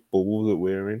in these bubbles that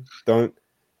we're in, don't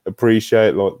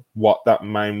appreciate like what that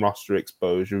main roster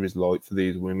exposure is like for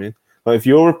these women. Like if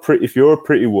you're a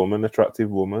pretty woman, attractive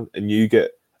woman, and you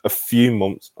get a few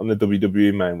months on the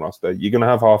WWE main roster, you're gonna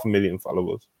have 500,000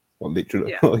 followers. Well,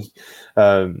 literally.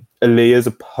 Yeah. Aaliyah's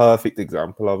a perfect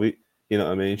example of it. You know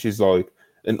what I mean? She's like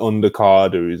an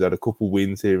undercarder who's had a couple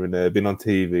wins here and there, been on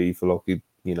TV for like a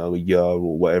year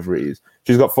or whatever it is.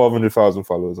 She's got 500,000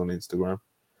 followers on Instagram.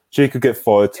 She could get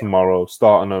fired tomorrow,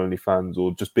 start an OnlyFans,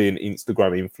 or just be an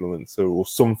Instagram influencer or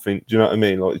something. Do you know what I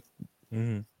mean? Like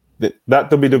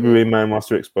that WWE main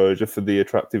roster exposure for the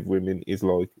attractive women is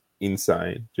like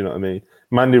insane. Do you know what I mean?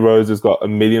 Mandy Rose has got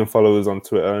 1 million followers on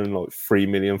Twitter and like 3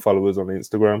 million followers on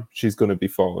Instagram. She's gonna be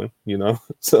fine,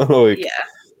 So like,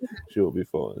 she'll be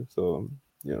fine. So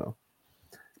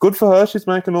good for her. She's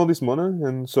making all this money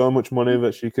and so much money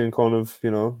that she can kind of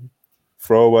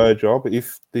throw away a job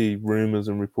if the rumors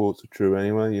and reports are true.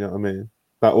 Anyway, you know what I mean?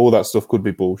 That all that stuff could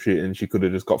be bullshit, and she could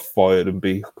have just got fired and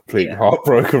be completely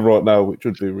heartbroken right now, which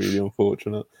would be really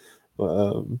unfortunate.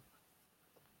 But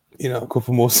a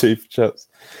couple more super chats.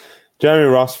 Jeremy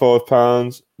Ross,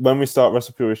 £5. When we start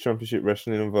WrestlePurists Championship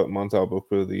Wrestling, and vote Montel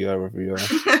Booker of the year every year.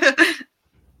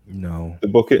 No. The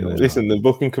booking. No, Listen, the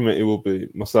booking committee will be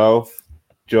myself,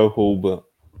 Joe Hulbert,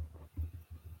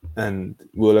 and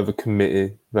we'll have a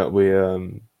committee that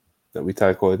we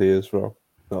take ideas from.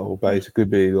 That will basically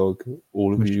be like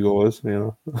all of you guys, you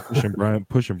know.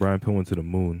 pushing Brian Pillman to the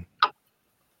moon.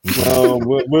 Well,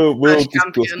 we'll First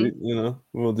discuss champion. it, you know.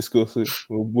 We'll discuss it.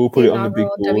 We'll put The it on the big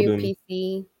inaugural board. And,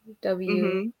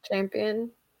 WPCW champion.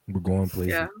 We're going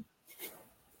places. Yeah.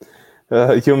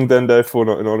 Young Dende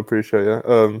 499, appreciate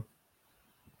you.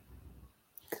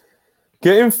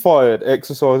 Getting fired,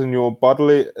 exercising your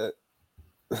bodily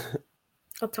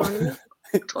Autonomy.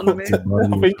 Autonomy. I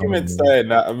think you meant saying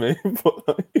that. I mean, No.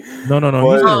 But-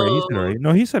 He said it right.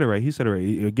 No, he said it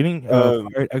right. Getting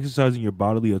fired, exercising your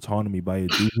bodily autonomy by a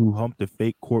dude who humped a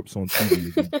fake corpse on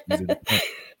TV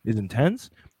is intense.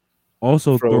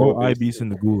 Also, throw IBs in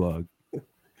the gulag.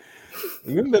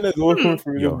 Young Dende's all coming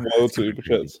through the Yo, wild it's super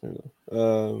crazy. chats. You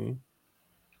know.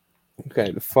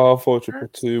 Okay, the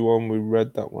 5-4-2-2 one, we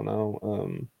read that one out.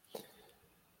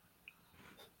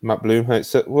 Matt Bloom hates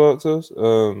set workers.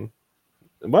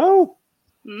 Well,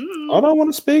 I don't want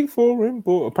to speak for him,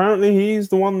 but apparently he's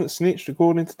the one that snitched,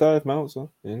 according to Dave Meltzer.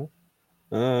 You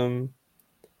know,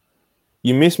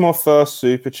 you missed my first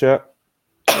super chat.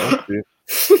 Oh, shit.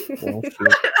 Oh, shit.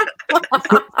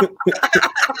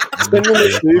 Send me the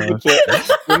super chat.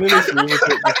 Send me the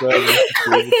super chat.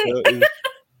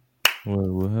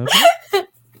 What happened?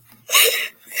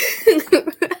 I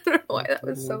don't know why that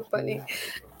was so funny.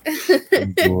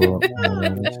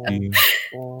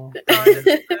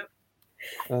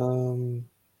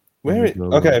 Where it?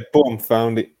 Okay, boom,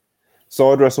 found it.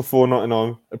 Side Wrestle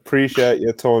 499. Appreciate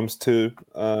your times too.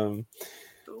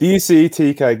 Do you see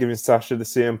TK giving Sasha the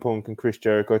CM Punk and Chris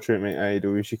Jericho treatment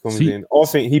AEW when she comes in? I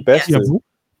think he best Yes. do.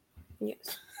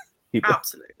 Yes.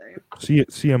 Absolutely.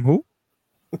 CM who?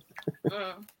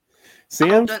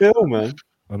 CM Phil, man.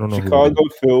 I don't know. Chicago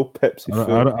Phil, Pepsi Phil.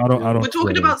 I don't. We're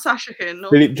talking about Sasha here,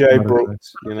 not Philip J. not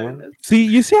Brooks, you know.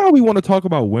 You see how we want to talk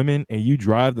about women and you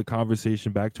drive the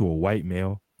conversation back to a white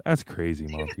male? That's crazy,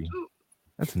 Monty.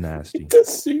 That's nasty. The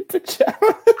super chat.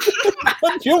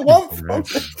 What do you want from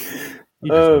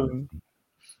me?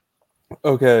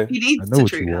 Okay. He needs to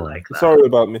treat her like that. Sorry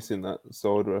about missing that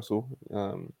side wrestle.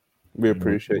 We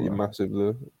appreciate you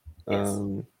massively. Yes.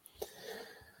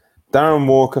 Darren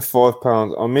Walker,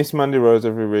 £5. I miss Mandy Rose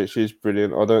every week. She's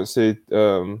brilliant. I don't see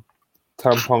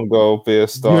Tampon Girl be a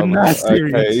star. You're not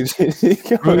serious.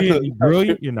 Brilliant.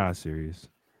 Brilliant. You're not serious.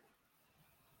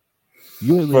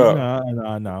 You're nah.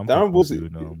 I'm Darren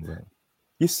Walker.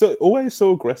 He's always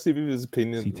so aggressive with his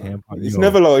opinion. He's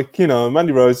never like,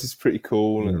 Mandy Rose is pretty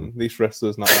cool and these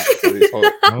wrestlers not that good.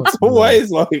 It's always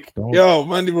like, yo,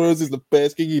 Mandy Rose is the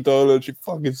best. Kiki Dolan, she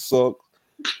fucking sucks.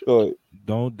 Like,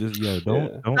 don't.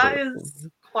 That is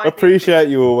quite appreciate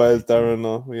you always, Darren.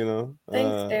 Though,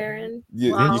 Thanks, Darren.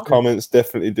 Your comments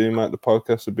definitely do make the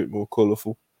podcast a bit more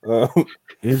colourful.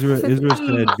 Israel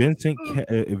said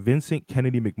Vincent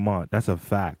Kennedy McMahon. That's a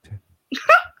fact.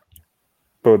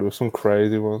 Bro, there were some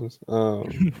crazy ones.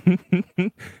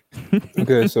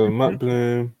 Okay, so Matt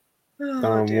Bloom,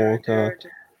 Darren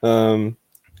Walker,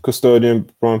 Custodian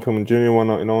Brian Pillman Jr.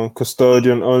 199,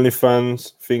 Custodian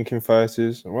OnlyFans, Thinking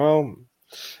Faces. Well,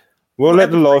 we'll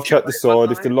let the live chat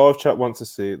decide. If the live chat wants to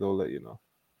see it, they'll let you know.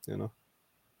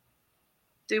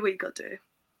 Do what you gotta do.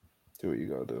 Do what you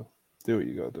gotta do. Do what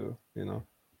you gotta do.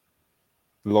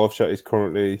 The live chat is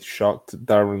currently shocked at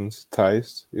Darren's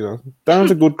taste.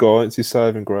 Darren's a good guy. It's his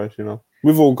saving grace.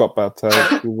 We've all got bad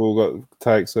takes. We've all got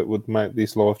takes that would make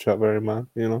this live chat very mad.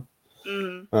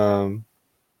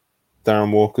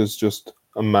 Darren Walker's just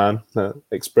a man that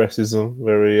expresses them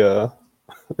very.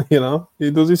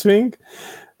 He does his thing.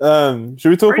 Should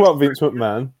we talk about Vince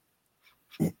McMahon?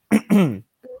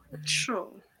 Sure.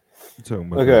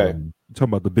 Okay. Talking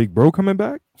about the big bro coming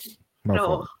back?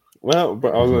 No. Well,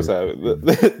 but I was going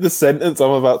to say, the sentence I'm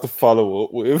about to follow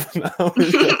up with now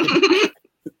is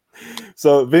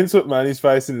so Vince McMahon is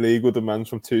facing legal demands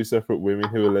from two separate women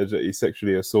who allege that he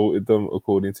sexually assaulted them,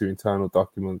 according to internal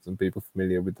documents and people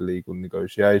familiar with the legal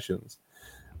negotiations.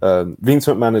 Vince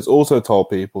McMahon has also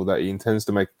told people that he intends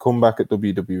to make a comeback at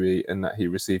WWE and that he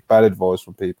received bad advice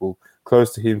from people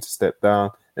close to him to step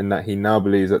down, and that he now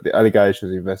believes that the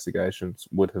allegations and investigations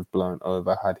would have blown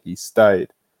over had he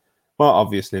stayed. Well,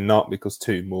 obviously not, because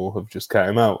two more have just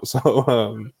came out.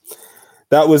 So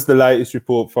that was the latest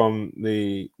report from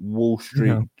the Wall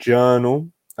Street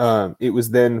Journal. It was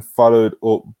then followed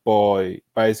up by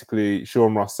basically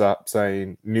Sean Ross Sapp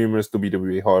saying numerous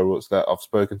WWE higher-ups that I've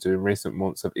spoken to in recent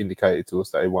months have indicated to us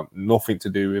that they want nothing to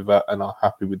do with that and are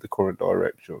happy with the current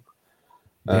direction.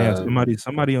 Yeah,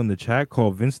 somebody on the chat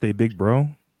called Vince their big bro.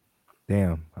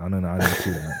 Damn, I don't know. I didn't see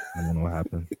that. I don't know what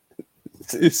happened.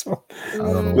 It's fine. I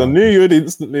don't know. I What knew you would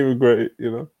instantly regret it,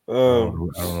 you know. I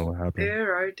don't know what happened.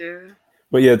 Dear, oh dear.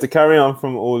 But yeah, to carry on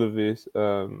from all of this,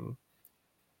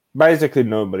 basically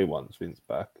nobody wants Vince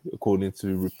back, according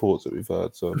to reports that we've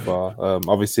heard so far.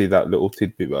 Obviously, that little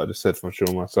tidbit that I just said from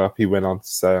Sean myself, he went on to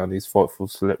say on his Fightful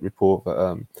Select report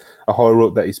that a higher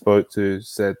up that he spoke to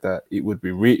said that it would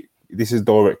be this is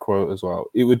direct quote as well.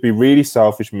 It would be really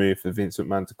selfish move for Vince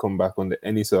McMahon to come back under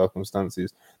any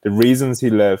circumstances. The reasons he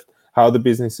left, how the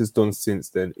business has done since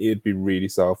then, it'd be really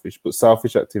selfish. But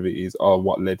selfish activities are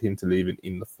what led him to leaving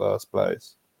in the first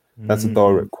place. That's a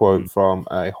direct quote from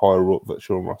a higher up that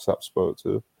Sean Rossap spoke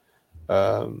to.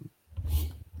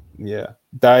 Yeah,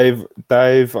 Dave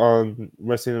on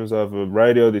Wrestling Observer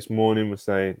Radio this morning was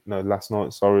saying, no, last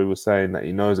night, sorry, was saying that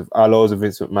he knows of allies of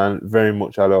Vince McMahon, very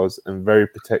much allies and very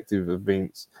protective of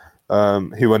Vince,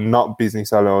 who are not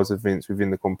business allies of Vince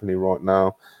within the company right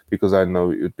now, because I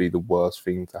know it would be the worst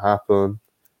thing to happen.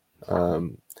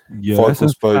 Yeah, that's a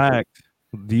fact.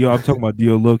 I'm talking about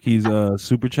Dio Loki's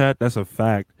super chat. That's a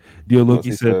fact. Dio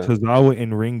Loki said Tozawa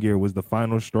in ring gear was the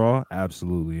final straw.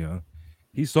 Absolutely, yeah.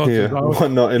 He saw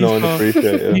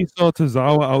Tozawa. He saw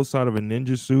Tozawa outside of a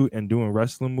ninja suit and doing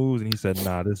wrestling moves, and he said,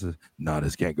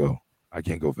 this can't go. I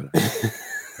can't go for that.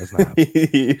 That's not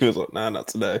happening. He was like, not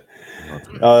today.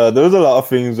 There was a lot of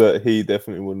things that he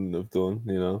definitely wouldn't have done,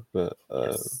 you know, but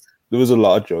there was a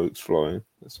lot of jokes flying.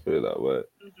 Let's put it that way.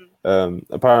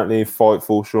 Apparently,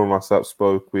 Fightful Sean Rossap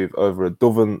spoke with over a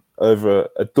dozen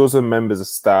members of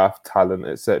staff, talent,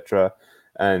 etc.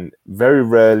 And very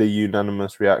rarely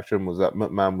unanimous reaction was that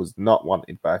McMahon was not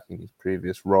wanted back in his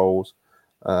previous roles.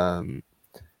 Sean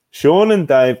and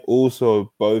Dave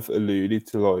also both alluded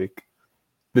to like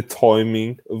the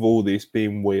timing of all this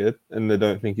being weird, and they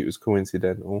don't think it was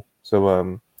coincidental.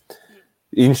 So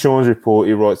in Sean's report,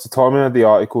 he writes, the timing of the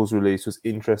article's release was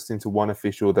interesting to one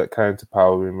official that came to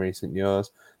power in recent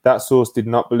years. That source did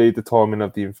not believe the timing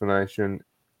of the information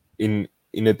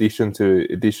in addition to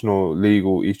additional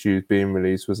legal issues being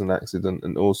released was an accident,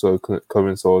 and also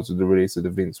coincides with the release of the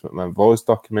Vince McMahon Voice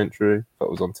documentary that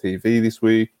was on TV this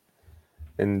week.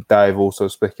 And Dave also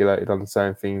speculated on the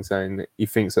same thing, saying that he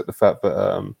thinks that the fact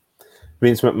that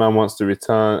Vince McMahon wants to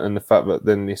return, and the fact that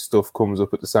then this stuff comes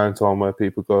up at the same time where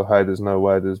people go, hey, there's no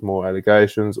way there's more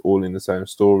allegations, all in the same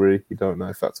story. You don't know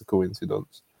if that's a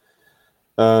coincidence.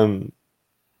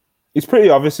 It's pretty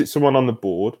obvious it's someone on the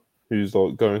board who's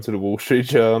like going to the Wall Street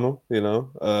Journal, you know.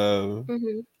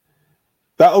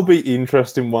 That'll be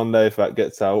interesting one day if that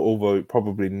gets out, although it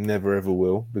probably never ever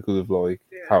will because of like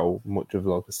how much of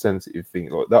like a sensitive thing.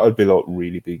 Like that would be like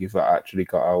really big if that actually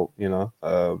got out, you know.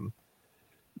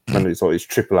 And it's like it's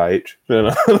Triple H, you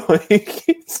know.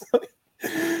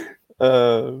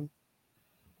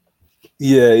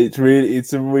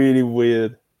 It's a really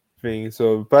weird thing.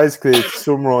 So basically, to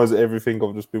summarize everything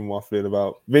I've just been waffling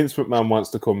about, Vince McMahon wants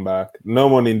to come back. No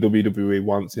one in WWE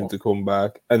wants him to come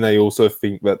back, and they also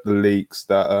think that the leaks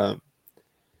that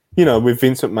with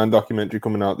Vince McMahon documentary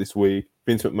coming out this week,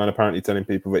 Vince McMahon apparently telling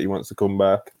people that he wants to come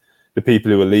back. The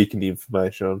people who are leaking the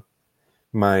information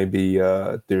may be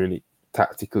doing it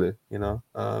tactically, you know.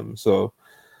 So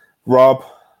Rob,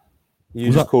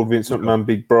 you just called Vince McMahon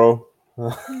big bro.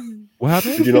 What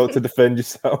happened? Would you like to defend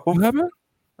yourself? What happened?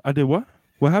 I did what?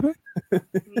 What happened?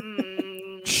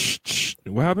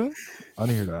 What happened? I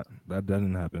didn't hear that. That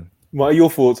didn't happen. What are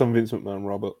your thoughts on Vince McMahon,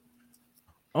 Robert?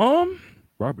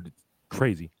 Robert is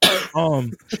crazy.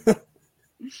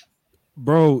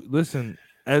 Bro, listen,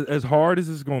 as hard as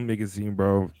it's gonna make it seem,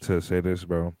 bro, to say this,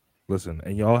 bro. Listen,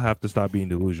 and y'all have to stop being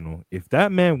delusional. If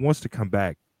that man wants to come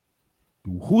back,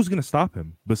 who's gonna stop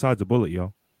him besides a bullet,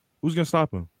 yo? Who's gonna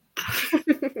stop him?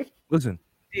 Listen,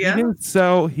 he didn't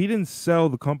sell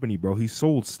the company, bro. He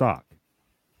sold stock.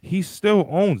 He still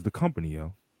owns the company,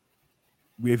 yo.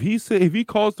 If he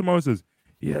calls tomorrow and says,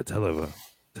 "Yeah, tell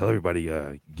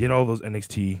everybody, get all those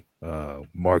NXT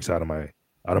marks out of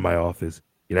my office.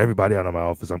 Get everybody out of my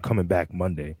office. I'm coming back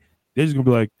Monday." They're just gonna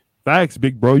be like, "Facts,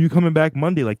 big bro. You coming back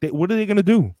Monday?" Like, what are they gonna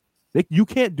do? You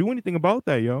can't do anything about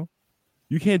that, yo.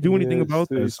 You can't do anything about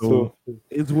that. So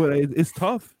it's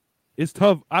tough. It's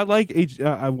tough. I like I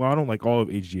don't like all of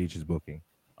HGH's booking.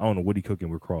 I don't know what he cooking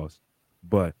with Cross,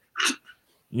 but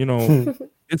you know,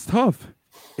 it's tough.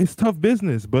 It's tough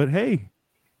business. But hey,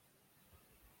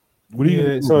 what are you?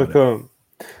 It's like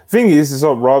thing is, it's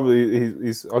like Rob.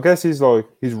 He's I guess he's right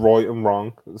and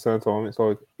wrong at the same time. It's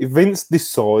like if Vince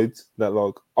decides that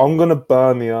like I'm gonna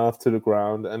burn the earth to the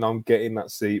ground and I'm getting that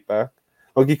seat back.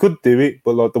 Like he could do it,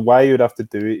 but like the way he would have to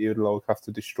do it, he would like have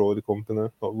to destroy the company,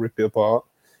 like rip it apart.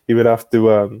 he would have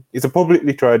to. It's a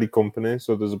publicly traded company,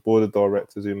 so there's a board of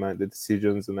directors who make the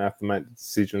decisions, and they have to make the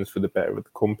decisions for the better of the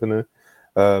company.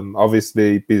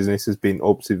 Obviously, business has been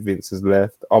up since Vince has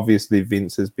left. Obviously,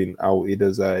 Vince has been outed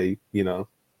as a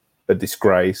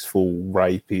disgraceful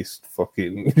rapist.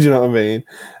 Fucking, you know what I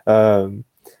mean?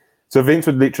 So Vince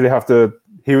would literally have to.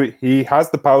 He has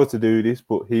the power to do this,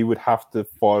 but he would have to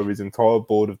fire his entire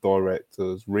board of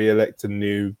directors, re-elect a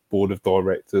new board of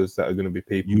directors that are going to be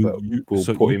people that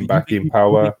will put him back in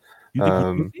power. You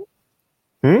think he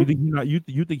pussy? You think he not?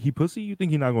 You think he pussy? You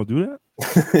think he not gonna do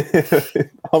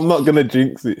that? I'm not gonna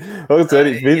jinx it. Like I said,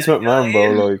 it's Vince McMahon,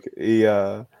 bro. Like he,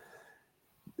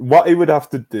 what he would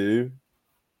have to do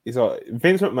is like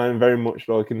Vince McMahon, very much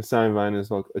like in the same vein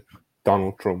as like a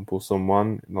Donald Trump or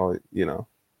someone, like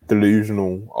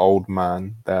delusional old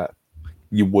man that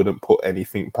you wouldn't put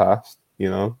anything past,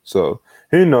 So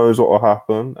who knows what will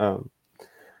happen?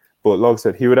 But like I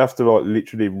said, he would have to like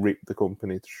literally rip the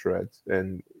company to shreds,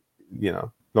 and like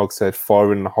I said,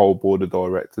 firing the whole board of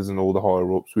directors and all the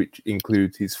higher ups, which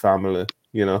includes his family.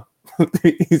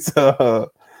 It's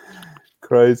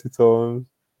crazy times.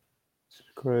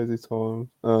 Crazy times.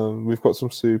 We've got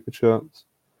some super chats.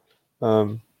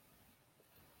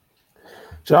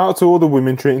 Shout out to all the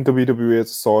women treating WWE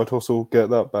as a side hustle. Get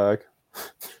that bag.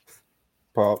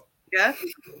 Pop. Yeah,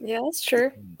 that's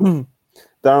true.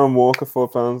 Darren Walker for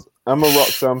fans. I'm a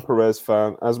Roxanne Perez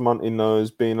fan. As Monty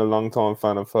knows, being a long-time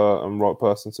fan of her and right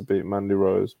person to beat Mandy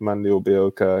Rose. Mandy will be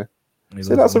okay.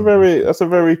 See, that's a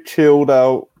very chilled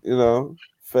out,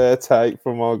 fair take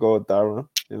from our god Darren.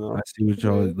 I see what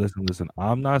y'all listen.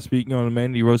 I'm not speaking on the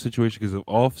Mandy Rose situation because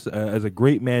of as a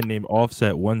great man named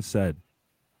Offset once said,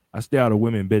 I stay out of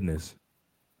women business.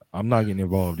 I'm not getting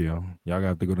involved, yo. Y'all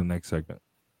got to go to the next segment.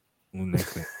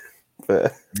 Next thing. Fair.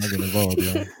 I'm not getting involved,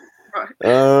 yo.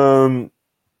 Right.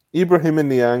 Ibrahim and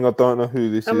Niang, I don't know who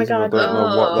this Oh my is. And I God. don't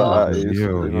know what that is.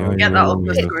 Get that off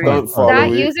the screen. Don't follow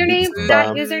That it.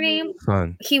 username,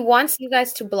 Son. he wants you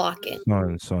guys to block it.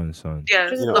 Son. Yeah.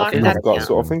 Just I block think that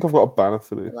I think I've got a banner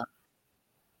for this.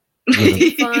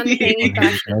 Fun hate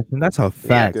fashion. That's a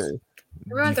fact. Okay.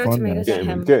 Everyone throw tomatoes at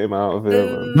him. Get him out of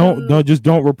here, man.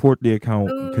 Don't report the account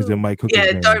because it might cook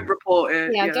his name. Don't report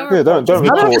it. Yeah, Don't report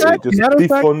it. Just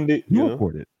defund it. You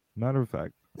report it. Matter of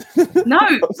fact. No,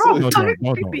 Rob, No, don't.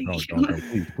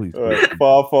 Please. All right,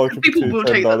 far People will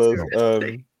take that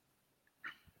seriously.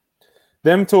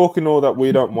 Them talking all that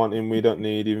we don't want him, we don't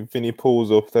need him. If he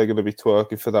pulls up, they're going to be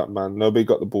twerking for that man. Nobody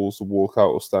got the balls to walk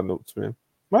out or stand up to him.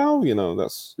 Well,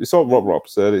 it's like what Rob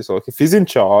said. It's like if he's in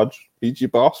charge, he's your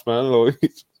boss, man. Like,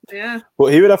 yeah.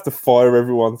 But he would have to fire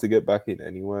everyone to get back in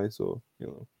anyway. So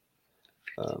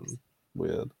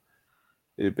weird.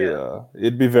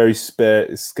 It'd be very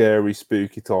scary,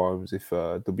 spooky times if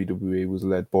WWE was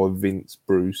led by Vince,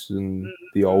 Bruce, and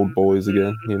the old boys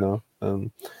again.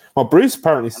 Well, Bruce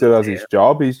apparently still has his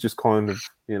job. He's just kind of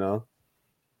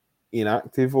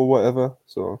inactive or whatever.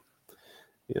 So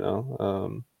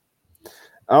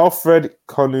Alfred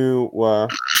Konua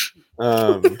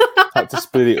had to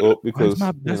split it up because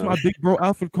that's my big bro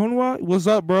Alfred Konua. What's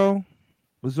up, bro?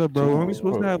 Are we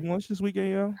supposed to have lunch this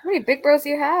weekend, yo? How many big bros do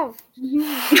you have?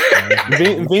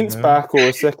 Vince back or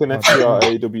a second FTR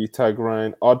AEW tag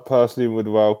reign. I'd personally would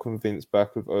welcome Vince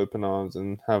back with open arms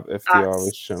and have FTR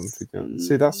as champion.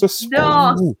 See, that's just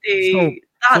nasty.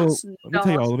 Let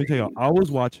me tell y'all. I was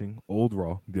watching Old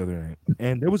Raw the other night,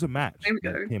 and there was a match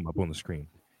that came up on the screen.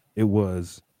 It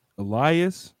was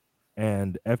Elias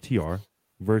and FTR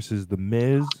versus The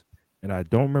Miz, and I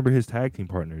don't remember his tag team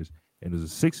partners. And it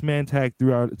was a 6-man tag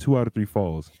throughout 2 out of 3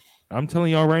 falls. I'm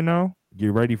telling y'all right now,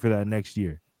 get ready for that next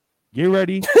year. Get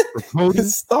ready for Cody.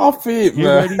 Stop it, get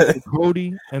man. ready for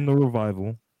Cody and the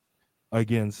Revival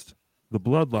against the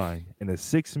Bloodline in a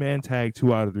 6-man tag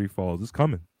 2 out of 3 falls. It's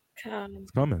coming.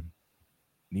 It's coming.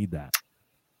 Need that.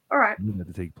 All right. Need that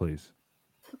to take place.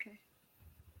 Okay.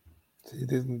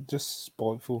 It isn't just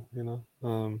spiteful,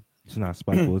 It's not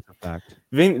spiteful. It's a fact.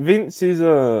 Vince is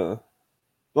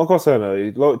like I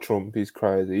said, like Trump, he's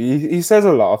crazy. He says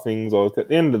a lot of things. Like at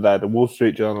the end of the day, the Wall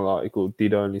Street Journal article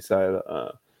did only say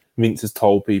that Vince has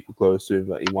told people close to him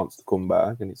that he wants to come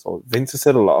back, and it's like Vince has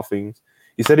said a lot of things.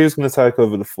 He said he was going to take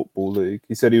over the football league.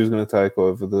 He said he was going to take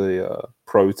over the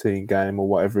protein game or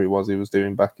whatever it was he was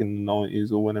doing back in the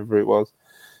 90s or whenever it was.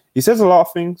 He says a lot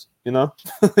of things,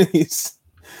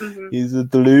 He's a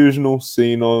delusional,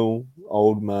 senile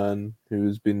old man who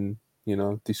has been,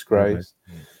 disgraced.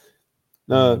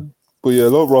 But yeah,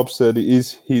 like Rob said, it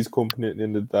is his company at the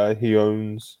end of the day.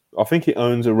 I think he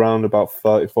owns around about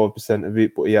 35% of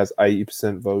it, but he has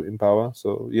 80% voting power.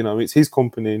 So, it's his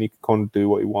company and he can kind of do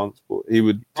what he wants, but he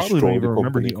would destroy the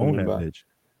company. He owned that bitch.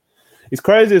 It's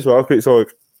crazy as well. 'Cause it's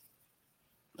like,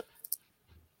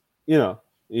 you know,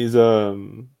 he's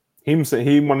him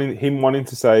wanting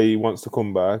to say he wants to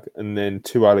come back, and then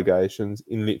 2 allegations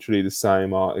in literally the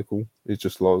same article. It's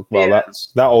just like, well, Yeah.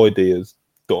 that idea's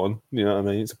done. You know what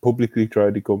I mean? It's a publicly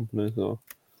traded company, so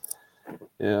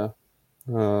yeah.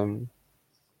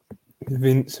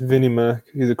 Vinnie Mac,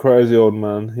 he's a crazy old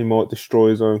man. He might destroy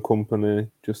his own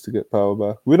company just to get power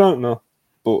back. We don't know,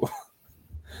 but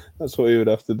that's what he would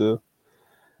have to do.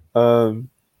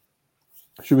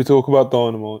 Should we talk about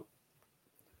Dynamite?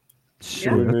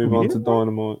 Sure, We that's move what on we to here for.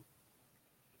 Dynamite.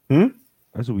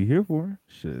 That's what we here for.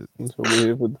 Shit. That's what we're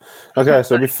here for. Okay,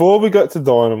 so before we get to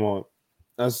Dynamite,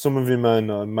 as some of you may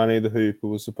know, Manny the Hooper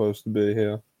was supposed to be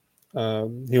here.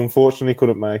 He unfortunately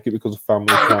couldn't make it because of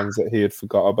family plans that he had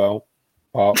forgot about.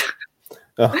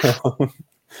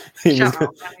 He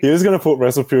was going to put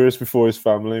WrestlePurists before his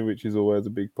family, which is always a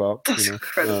big part. That's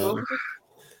incredible.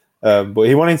 But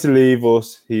he wanted to leave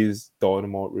us his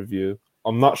Dynamite review.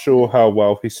 I'm not sure how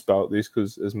well he spelt this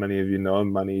because, as many of you know,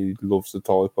 Manny loves the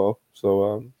typo.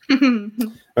 So,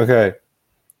 okay.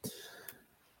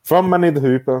 From Manny the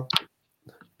Hooper,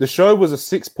 the show was a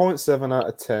 6.7 out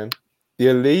of 10. The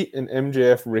Elite and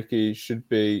MJF Ricky should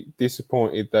be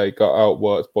disappointed they got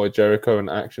outworked by Jericho and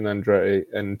Action Andretti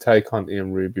and Tay Conti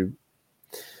and Ruby.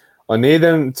 I need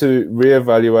them to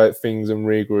reevaluate things and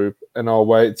regroup, and I'll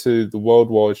wait to the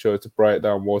worldwide show to break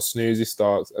down why Snoozy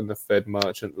Starks and the Fed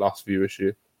Merchant lost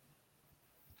viewership.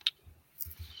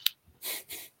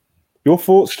 Your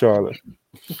thoughts, Charlotte?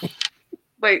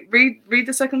 Wait, read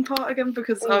the second part again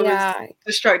because I was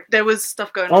distracted. There was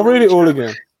stuff going on. I'll read it all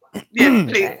again. Yeah,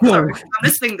 please. Sorry, I'm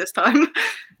listening this time.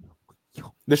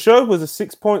 The show was a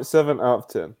 6.7 out of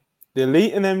 10. The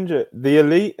Elite and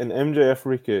MJF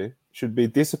Ricky should be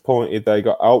disappointed they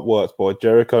got outworked by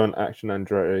Jericho and Action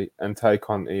Andretti and Tay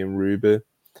Conti and Ruby.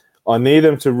 I need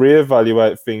them to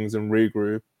reevaluate things and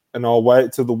regroup, and I'll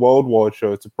wait till the worldwide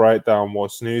show to break down why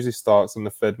Snoozy Starks and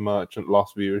the Fed Merchant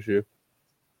lost viewership.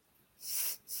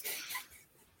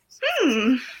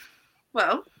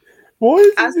 Well,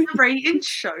 as the ratings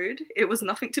showed, it was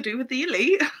nothing to do with the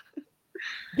Elite.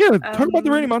 Yeah, talk about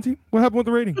the rating, Monty. What happened with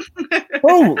the rating?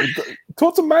 Oh,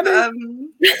 talk to Manny.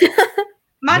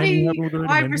 Manny,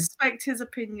 I respect his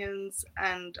opinions,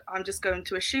 and I'm just going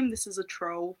to assume this is a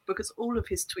troll because all of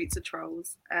his tweets are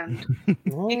trolls, and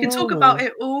he can talk about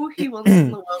it all he wants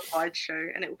on the worldwide show,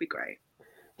 and it will be great.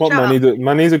 What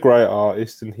Manny's a great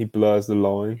artist, and he blurs the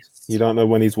lines. You don't know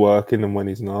when he's working and when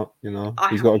he's not. You know,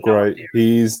 he's got a great.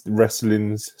 He's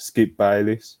wrestling's Skip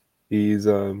Bayless. He's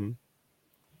a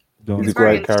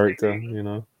great character. You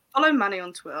know, follow Manny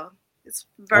on Twitter. It's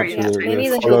very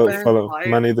entertaining. Follow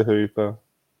Manny the Hooper.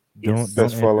 Don't answer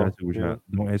that super chat.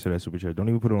 Don't answer that super chat. Don't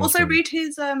even put it on. Also, read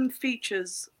his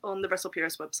features on the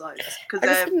WrestlePurists website because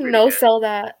they're sell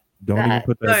that. Don't even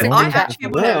put that. No, I actually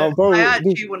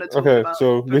want to talk about.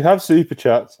 So we have super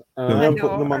chats, and I'm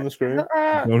putting them on the screen.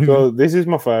 So this is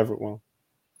my favorite one.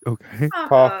 Okay.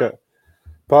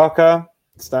 Parker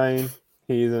Stain.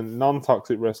 He's a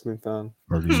non-toxic wrestling fan.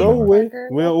 So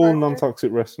we're all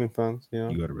non-toxic wrestling fans. You know?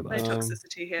 You gotta relax. No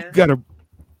toxicity here.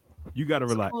 You gotta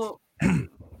relax.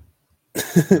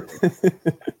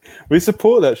 We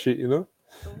support that shit, you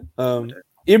know.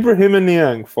 Ibrahim and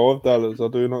Niang, $5. I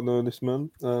do not know this man.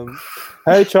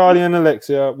 Hey Charlie and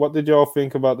Alexia, what did y'all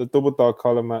think about the double dog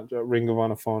collar match at Ring of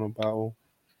Honor Final Battle?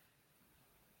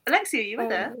 Alexia, you were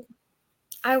there.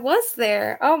 I was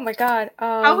there. Oh my god.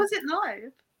 How was it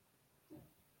live?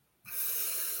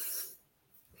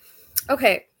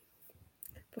 Okay.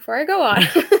 Before I go on.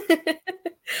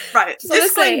 Right.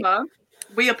 Disclaimer.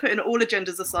 We are putting all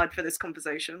agendas aside for this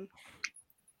conversation.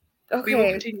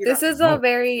 Okay. This is a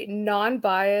very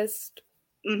non-biased.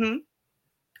 Mm-hmm.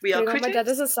 We are critics. My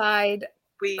agendas aside.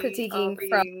 Critiquing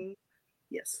from.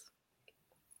 Yes.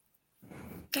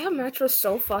 That match was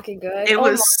so fucking good. It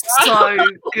was so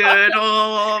good.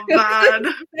 Oh man.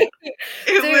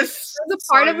 It was a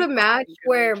part of the match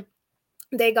where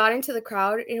they got into the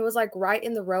crowd and it was like right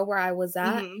in the row where I was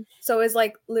at. Mm-hmm. So it was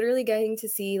like literally getting to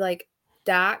see like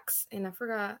Dax and I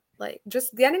forgot, like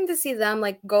just getting to see them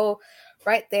like go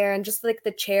right there and just like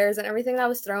the chairs and everything that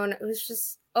was thrown. It was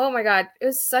just, oh my god, it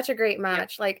was such a great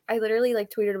match. Yeah. Like I literally like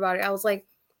tweeted about it. I was like,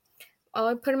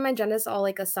 I put my agendas all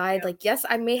like aside. Yeah. Like, yes,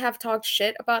 I may have talked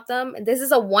shit about them. And this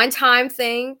is a one-time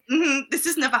thing. Mm-hmm. This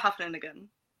is never happening again.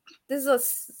 This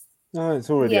is No, it's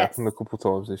already happened a couple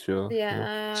times this year.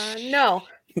 Yeah. No.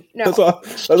 That's what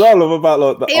I love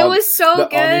about like it was so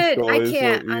good. I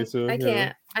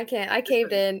can't. I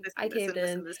caved in.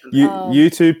 You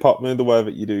two pop me the way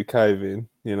that you do cave in,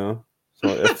 you know.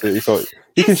 It's like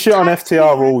you can shit on FTR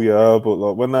all year, but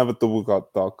like when they have a double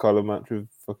dark color match with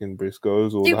fucking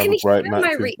Briscoes, or You they have can a great hear my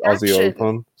match with Aussie reaction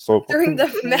Open, so during the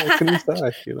what can you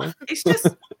say? You know, It's just,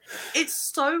 it's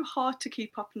so hard to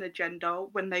keep up an agenda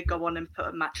when they go on and put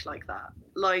a match like that.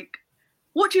 Like,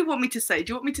 what do you want me to say?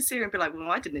 Do you want me to sit here and be like,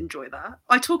 well, I didn't enjoy that?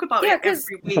 I talk about it because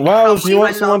every week. Well, how do you much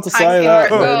want I someone love to Tag say Team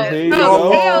that? Wrestling. Then here you No,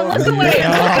 go. Ayo, look away.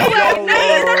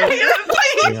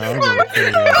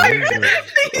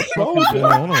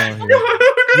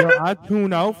 Yo, I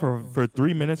tune out for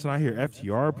 3 minutes and I hear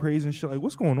FTR praise and shit. Like,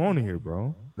 what's going on here,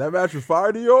 bro? That match was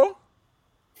fire to y'all.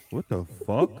 What the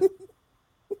fuck?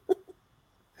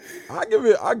 I give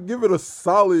it a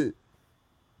solid,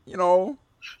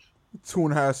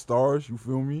 2.5 stars. You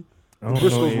feel me? The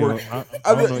Briscoes worked.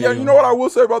 You know what I will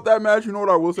say about that match?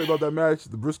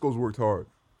 The Briscoes worked hard.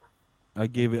 I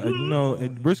gave it,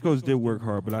 and Briscoes did work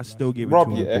hard, but I still gave it Rob,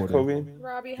 2 you're and a quarter. echoing.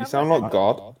 Rob, You sound like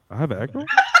God. I have an echo?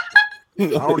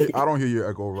 I don't hear your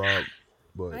echo, Rob.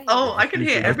 But Oh, I can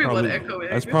hear That's everyone probably- echoing.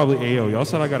 That's probably AO. Y'all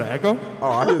said I got an echo? oh,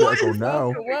 I hear the echo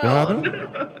now. What happened?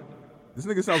 This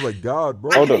nigga sounds like God,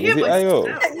 bro. I Hold can on, hear is it AO?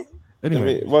 myself.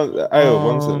 Anyway, One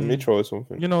second, let me try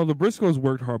something. the Briscoes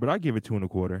worked hard, but I give it 2 and a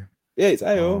quarter. Yeah, it's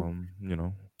AO.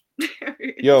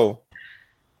 Yo,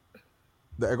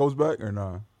 The echo's back or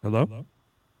nah? Hello?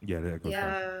 Yeah, the echo's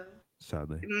back, Yeah.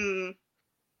 sadly. Mm.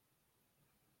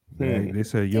 They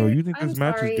said, yo, you think this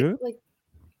match is good? Like,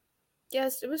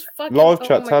 yes, it was fucking. live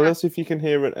chat, my tell God. us if you can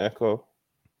hear an echo.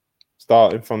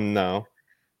 Starting from now.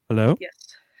 Hello? Yes.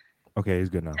 Okay, he's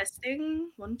good now.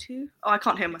 Testing. 1, 2. Oh, I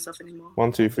can't hear myself anymore.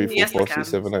 1, 2, 3, 4, Yes, you 5, can. 6,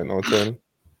 7, 8, 9, 10.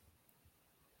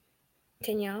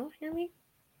 Can y'all hear me?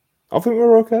 I think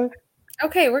we're okay.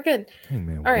 Okay, we're good. Hey,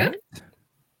 man, All right.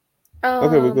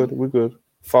 Okay, we're good. We're good.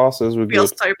 Far says we're We are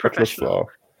good. so professional.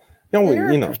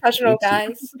 We're professional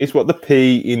guys. It's what the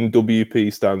P in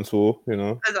WP stands for, you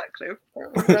know. Exactly.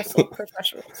 Wrestle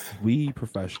professionals. We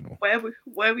professional. Where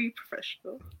we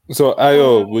professional? So,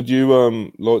 Ayo, would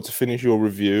you like to finish your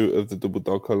review of the double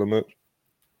dog color match?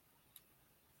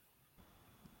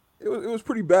 It was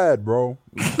pretty bad, bro.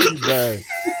 It was pretty bad.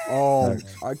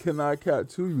 I cannot cat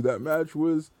to you. That match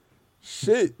was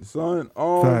shit, son.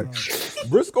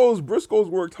 Briscoes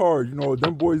worked hard.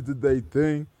 Them boys did their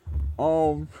thing.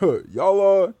 Y'all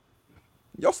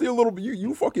see a little bit.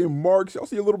 You fucking marks. Y'all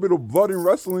see a little bit of blood in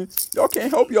wrestling. Y'all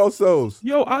can't help yourselves.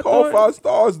 Yo, I Call thought 5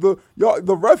 stars. The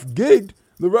ref gigged.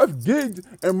 The ref gigged,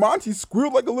 and Monty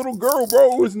squealed like a little girl,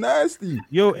 bro. It was nasty.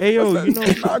 Yo, Ayo,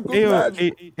 That's not a good match.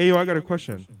 Ayo, I got a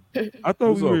question. I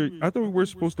thought we were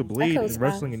supposed to blade in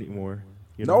wrestling anymore.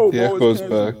 No, Yeah, bro, it goes it's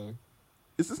back. canceled.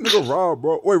 It's this nigga Rob,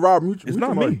 bro. Wait, Rob, mute It's your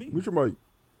not mic. me. Mute your mic.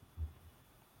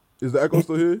 Is the echo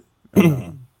still here?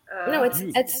 No,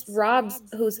 it's Rob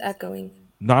who's echoing.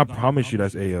 No, I promise you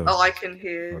that's Ayo. Oh, I can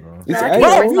hear. It's Rob,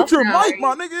 Rob, Ayo. mute your mic,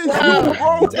 my nigga. It's you,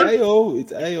 bro. It's Ayo.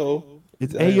 It's Ayo.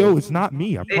 It's Ayo. It's not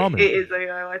me. I promise. It is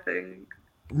AO, I think.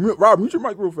 Rob, mute your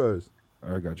mic real fast.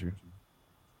 I got you.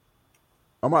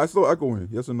 Am I still echoing?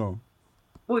 Yes or no?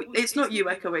 Well, it's not you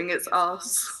echoing, it's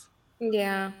us.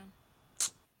 Yeah.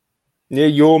 Yeah,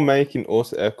 you're making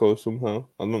us echo somehow.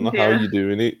 I don't know how Yeah. you're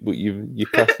doing it, but you're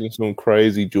casting some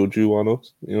crazy juju on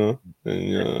us, you know.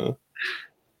 And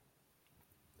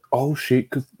oh shit!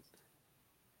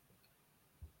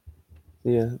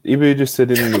 Yeah, Ibu just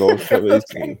said in the live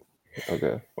chat.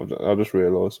 Okay, I just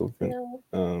realized something. No,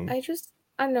 I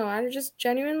don't know. I just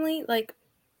genuinely like.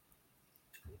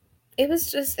 It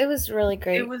was really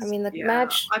great. I mean, the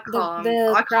match,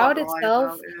 the crowd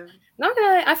itself. Not gonna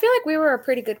lie, I feel like we were a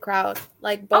pretty good crowd.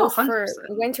 Like both for 100%.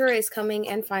 Winter is Coming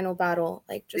and Final Battle.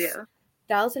 Like just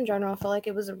Dallas in general, I feel like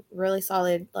it was a really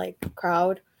solid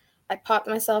crowd. I popped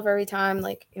myself every time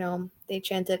they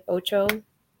chanted Ocho.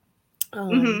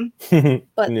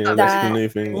 But yeah, that's the new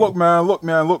thing. Look, man.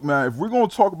 If we're gonna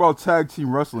talk about tag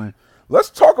team wrestling, let's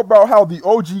talk about how the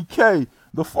OGK,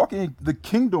 the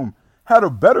Kingdom, had a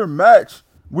better match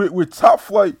with Top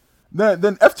Flight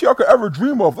than FTR could ever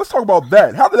dream of. Let's talk about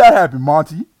that. How did that happen,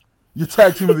 Monty? Your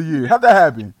tag team of the year. How'd that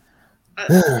happen?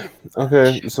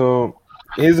 Okay, so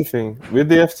here's the thing. With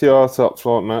the FTR Top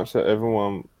Flight match that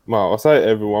everyone, well, I say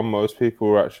everyone, most people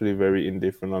were actually very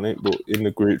indifferent on it, but in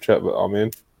the group chat that I'm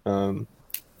in,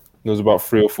 there was about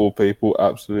 3 or 4 people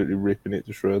absolutely ripping it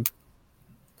to shreds.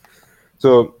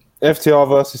 So FTR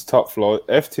versus Top Flight.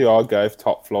 FTR gave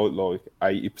Top Flight like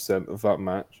 80% of that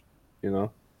match, you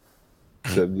know.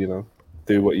 Said,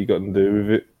 do what you got to do with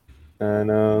it.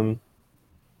 And,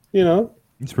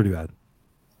 It's pretty bad.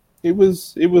 it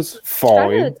was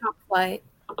fine. Top Flight.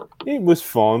 It was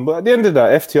fine, but at the end of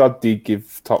that, FTR did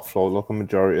give Top Flight like a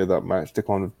majority of that match to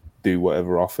kind of do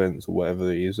whatever offense or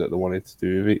whatever it is that they wanted to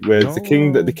do with it. Whereas the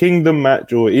No. Kingdom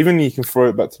match, or even you can throw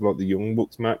it back to like the Young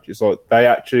Bucks match, it's like they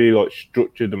actually like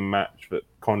structured a match that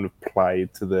kind of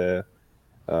played to their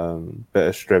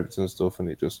better strengths and stuff, and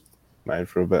it just made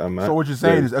for a better match. So what you're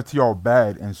saying is FTR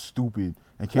bad and stupid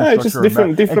and Yeah, can't it's just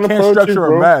structure different can't approaches, structure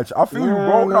bro. a match. I feel you,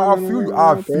 bro. No, I feel you.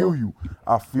 I feel you.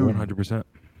 I feel you. 100%.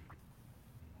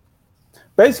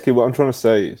 Basically, what I'm trying to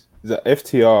say is that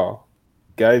FTR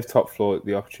gave Top Flight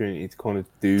the opportunity to kind of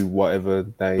do whatever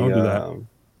they Don't do that.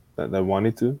 that they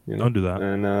wanted to. You know? Don't do that.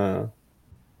 And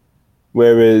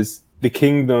whereas the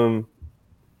Kingdom,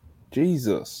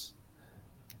 Jesus,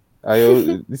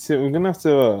 we're gonna have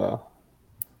to.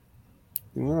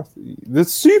 The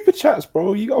super chats,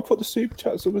 bro. You gotta put the super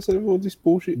chats up instead of all this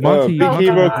bullshit. Monty, Big Monty,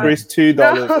 Hero Monty. Chris, $2.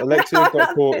 No. Alexia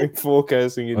got caught in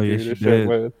 4K singing. Oh, yeah, Judas she did.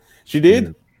 Shotwell. She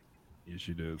did. Yeah,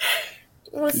 she did.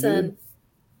 Listen,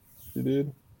 She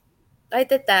did. I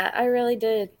did that. I really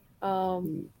did. Oh,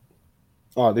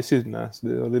 this is nasty.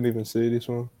 I didn't even see this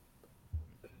one.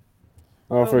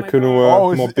 Alfred my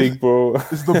Kunawa, God. my big bro.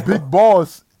 It's the big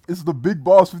boss. It's the big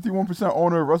boss, 51%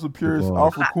 owner of WrestlePurists, Big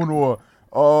Alpha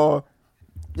Kunawa.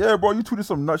 Yeah, bro, you tweeted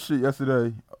some nut shit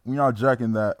yesterday. We're not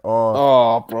jacking that.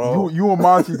 Oh, bro. You and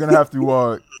Monty are gonna have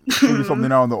to figure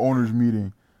something out in the owners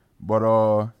meeting. But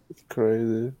It's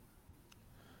crazy.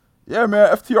 yeah,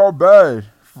 man, FTR bad.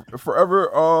 Forever.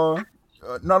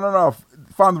 No.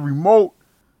 Find the remote.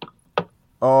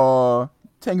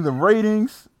 Taking the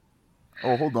ratings.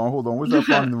 Oh, hold on. Where's that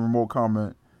finding the remote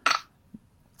comment?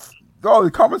 Oh,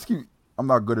 the comments keep. I'm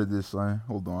not good at this, son.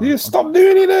 Hold on. You stop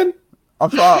doing it then. I'm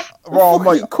trying. Bro, I'm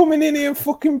like, coming in here and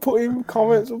fucking putting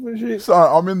comments up and shit. son,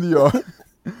 I'm in the.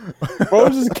 Bro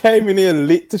just came in here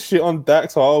lit to shit on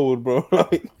Dax Harwood, bro.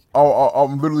 Like,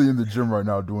 I'm literally in the gym right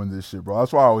now doing this shit, bro.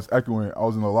 That's why I was echoing. I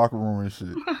was in the locker room and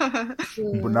shit.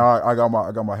 But now I got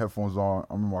my headphones on.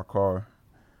 I'm in my car.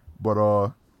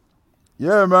 But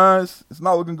yeah, man, it's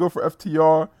not looking good for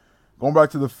FTR. Going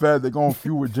back to the Fed, they're going to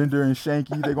feud with Jinder and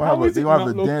Shanky. They're gonna have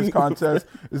the dance contest.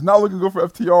 It's not looking good for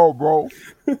FTR, bro.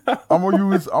 I'm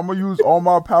gonna use all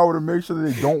my power to make sure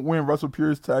that they don't win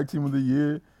WrestlePurists Tag Team of the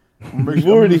Year. you've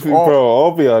already, bro.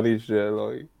 I'll be on this shit.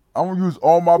 Like, I'm gonna use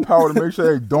all my power to make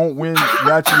sure they don't win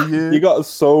Match of the Year. you got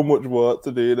so much work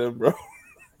to do, then, bro.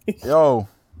 Yo.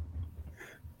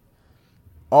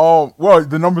 Well,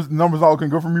 the numbers not looking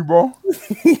good for me, bro.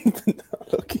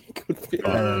 Not looking good for you.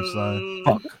 Damn, son.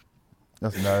 Fuck.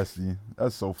 That's nasty.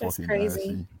 That's so That's fucking crazy.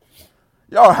 nasty.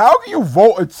 Yo, how can you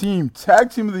vote a team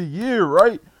Tag Team of the Year,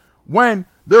 right? When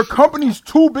their company's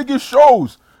two biggest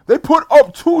shows, they put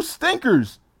up two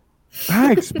stinkers.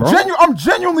 Thanks, bro. I'm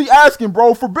genuinely asking,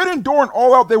 bro. Forbidden Door and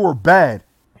All Out, they were bad.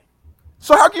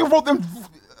 So how can you vote them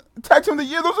Tag Team of the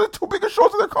Year? Those are the two biggest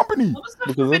shows of their company.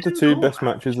 Because they're the two best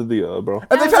matches of the year, bro.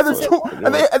 And they've had the two,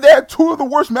 and they had two of the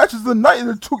worst matches of the night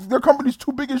in their company's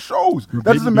two biggest shows. That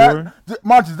doesn't matter.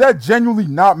 Does that genuinely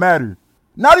not matter?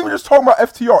 Not even just talking about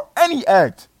FTR. Any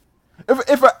act. If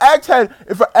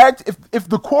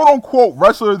the quote unquote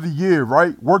wrestler of the year,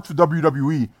 right, worked for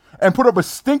WWE and put up a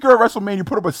stinker at WrestleMania,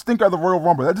 put up a stinker at the Royal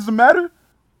Rumble, that doesn't matter.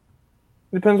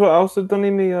 Depends what else they've done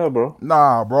in the year, bro.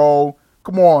 Nah, bro.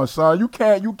 Come on, son. You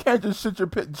can't just shit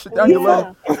down your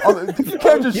leg. You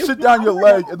can't just sit down your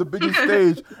leg at the biggest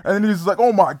stage and then he's like,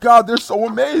 oh my God, they're so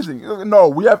amazing. No,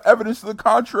 we have evidence to the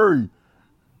contrary.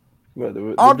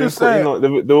 I'm just saying.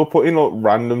 They were putting like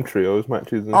random trios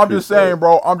matches. And I'm just saying,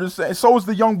 bro. I'm just saying. So is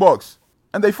the Young Bucks.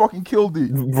 And they fucking killed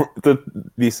it.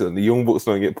 Listen, the Young Bucks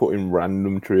don't get put in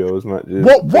random trios matches.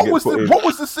 What was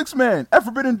the 6-man at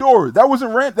Forbidden Door? That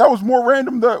was more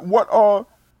random than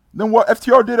what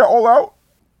FTR did at All Out.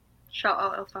 Shout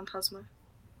out El Fantasma.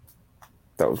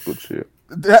 That was good shit.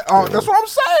 That's what I'm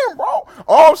saying, bro.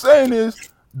 All I'm saying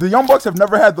is the Young Bucks have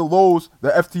never had the lows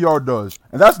that FTR does,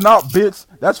 and that's not bits.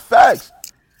 That's facts.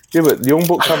 Yeah, but the Young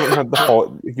Bucks haven't had the high.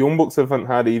 Young Bucks haven't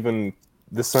had even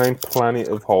the same planet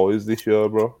of highs this year,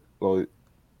 bro. Like,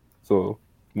 so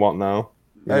what now?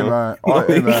 Hey man,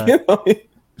 hey man.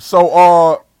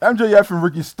 So MJF and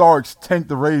Ricky Starks tanked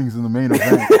the ratings in the main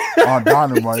event on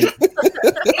Dynamite.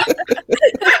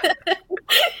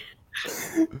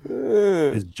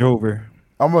 It's Jover.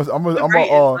 I'm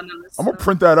gonna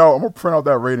print that out. I'm gonna print out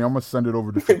that rating. I'm gonna send it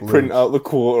over to Triple H. Print out the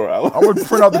quarter hour. I'm gonna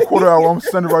print out the quarter hour. I'm gonna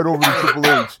send it right over to Triple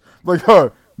H. Like,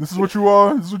 this is what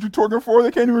you talking for?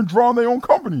 They can't even draw on their own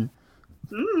company.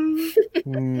 Hey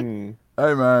man,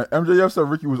 MJF said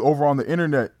Ricky was over on the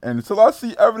internet, and until I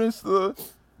see evidence to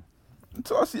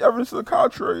the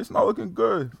contrary, it's not looking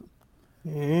good.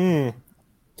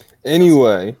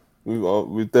 Anyway,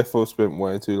 we've definitely spent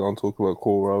way too long talking about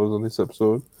core hours on this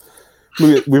episode.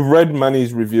 We've read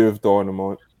Manny's review of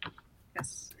Dynamite.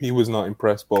 he was not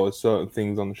impressed by certain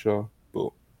things on the show,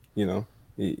 but you know,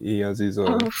 he has his.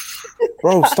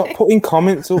 Bro, stop putting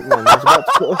comments up, man. I was about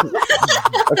to put...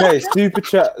 Okay, super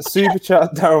chat,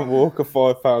 Darren Walker,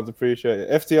 £5. Appreciate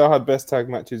it. FTR had best tag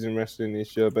matches in wrestling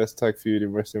this year. Best tag feud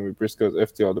in wrestling with Briscoes.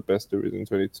 FTR the best there is in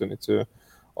 2022.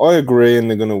 I agree, and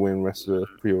they're gonna win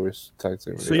WrestlePurists tag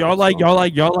team. So y'all like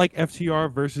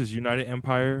FTR versus United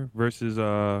Empire versus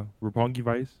Roppongi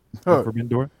Vice Forbidden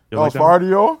Door. That was fire to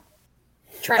y'all.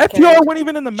 FTR wasn't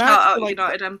even in the match. Shout out for like,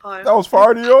 United Empire. That was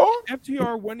fire to y'all.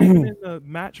 FTR wasn't even in the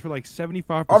match for like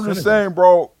 75%. I'm just saying,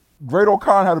 bro. Great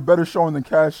O'Con had a better showing than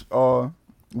Cash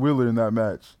Wheeler in that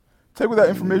match. Take with that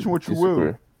information what you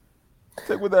will.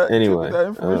 Take with that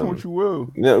information what you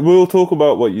will. Yeah, we'll talk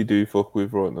about what you do fuck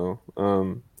with right now.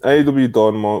 AEW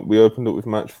Dynamite, we opened up with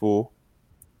match 4.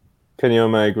 Kenny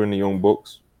Omega and the Young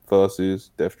Bucks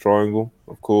versus Death Triangle,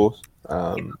 of course.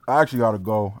 I actually gotta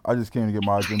go. I just came to get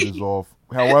my agendas off.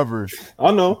 However,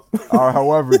 I know.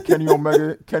 However, Kenny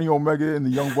Omega and the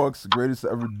Young Bucks, the greatest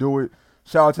to ever do it.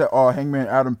 Shout out to Hangman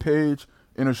Adam Page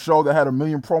in a show that had 1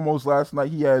 million promos last night.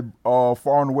 He had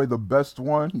far and away the best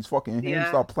one. He's fucking him. Yeah.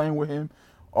 Stop playing with him.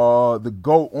 The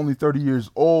GOAT, only 30 years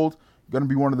old, gonna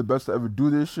be one of the best to ever do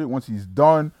this shit once he's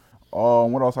done.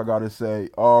 What else I gotta say?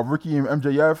 Ricky and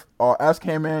MJF, ask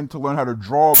Hangman to learn how to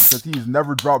draw because he's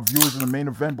never dropped viewers in the main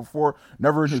event before.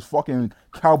 Never in his fucking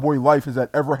cowboy life has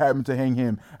that ever happened to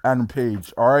Hangman Adam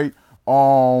Page. All right.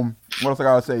 What else I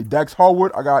gotta say? Dax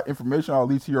Harwood, I got information. I'll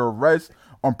lead to your arrest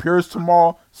on Pierce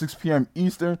tomorrow, 6 p.m.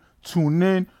 Eastern. Tune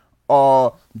in.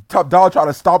 Top Dollar tried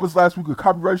to stop us last week with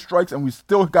copyright strikes, and we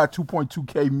still got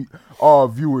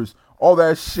 2.2k viewers. All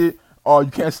that shit. You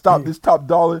can't stop this Top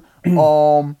Dollar.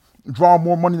 Draw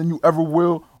more money than you ever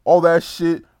will. All that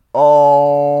shit.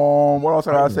 What else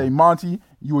I gotta say? Monty,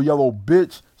 you a yellow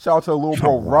bitch. Shout out to little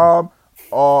bro Rob.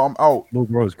 I'm out. Little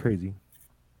bro is crazy.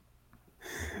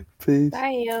 Peace.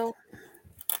 Bye, yo.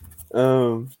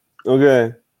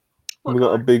 Okay. We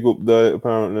got a big update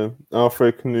apparently.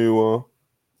 Alfred Canua.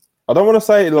 I don't want to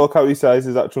say it like how he says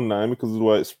his actual name because of the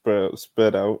way it's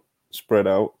spread out.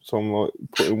 So I'm like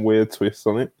putting weird twists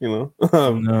on it, you know.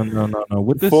 No.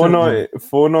 With this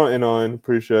 $4.99.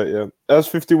 Appreciate you. As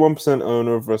 51%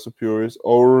 owner of WrestlePurists, I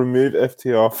will remove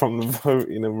FTR from the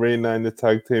voting and rename the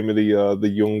tag team of the year the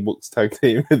Young Bucks Tag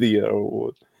Team of the Year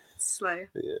award. Slay.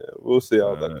 Yeah, we'll see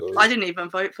how that goes. I didn't even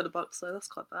vote for the Bucks, so that's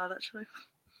quite bad actually.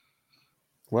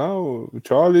 Well,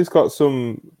 Charlie's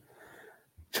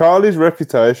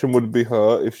reputation would be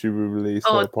hurt if she released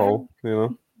her poll, you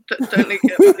know. Don't leak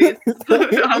it,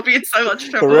 please. I'll be in so much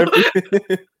trouble.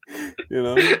 You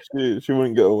know, she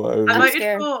wouldn't get away with it. I voted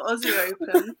for Aussie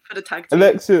Open for the tag team.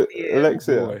 Alexia, get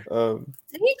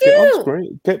on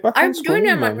screen. Get back on screen.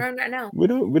 I'm doing it right now. We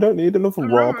don't need another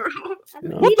Rob. You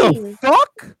know? What the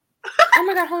fuck? Oh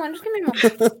my god, hold on, just give me a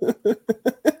moment.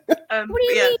 What do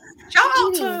you mean? Shout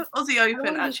out to Aussie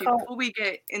Open actually. Before we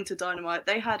get into Dynamite,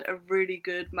 they had a really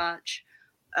good match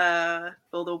for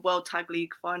the World Tag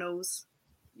League Finals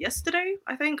yesterday,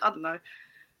 I think. I don't know.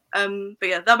 But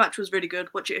yeah, that match was really good.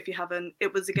 Watch it if you haven't.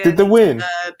 It was against Did they win?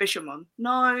 Bishamon.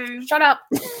 No. Shut up.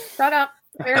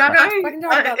 You're not going to fucking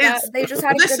talk about that. They just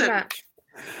had a good match.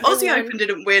 Aussie Open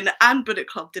didn't win and Bullet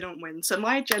Club didn't win. So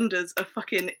my agendas are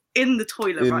fucking in the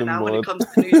toilet right now when it comes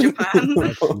to New Japan.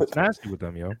 It's nasty with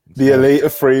them, yo. The Elite are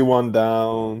 3-1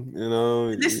 down, you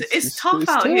know. It's tough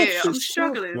out here. I'm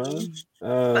struggling.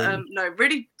 But no,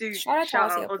 really do shout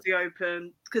out Aussie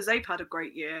Open because they've had a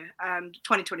great year and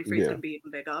 2023 is going to be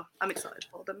even bigger. I'm excited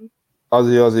for them.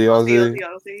 Aussie.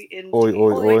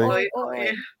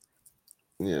 Oi.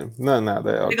 Yeah, no,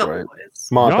 they are great.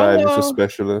 Mark Davis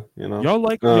especially, you know. Y'all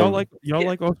like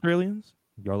Australians?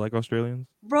 Y'all like Australians?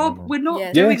 Rob, we're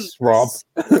not doing this. Rob.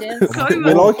 Yes.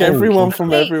 We like everyone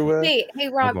from everywhere. Hey,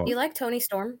 Rob, you like Tony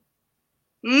Storm?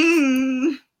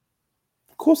 Of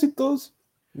course it does.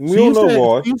 We all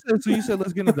know why. So you said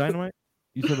let's get into Dynamite?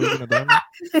 You said let's get into Dynamite?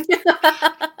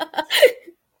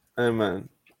 Hey man.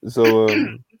 So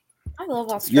I love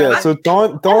Australia. Yeah, so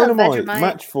Dynamite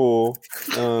match 4,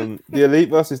 the Elite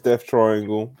versus Death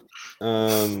Triangle.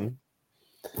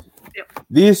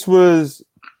 This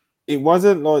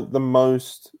wasn't like the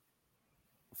most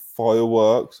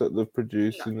fireworks that they've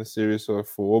produced in the series so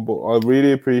far, but I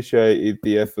really appreciated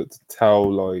the effort to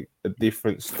tell like a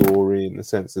different story in the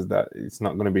sense of that it's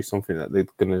not going to be something that they're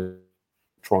going to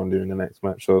try and do in the next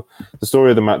match. So the story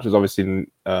of the match was obviously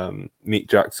Nick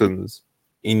Jackson's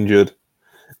injured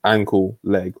ankle,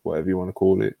 leg, whatever you want to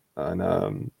call it, and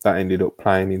that ended up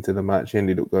playing into the match. He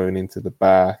ended up going into the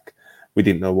back, we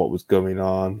didn't know what was going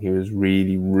on. He was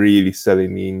really, really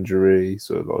selling the injury.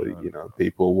 So, like, you know,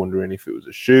 people were wondering if it was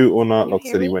a shoot or not. Can you Like I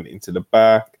hear said, he me? went into the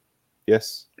back.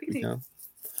 Yes, we Really? can.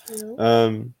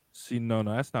 No. See, no,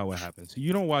 that's not what happens.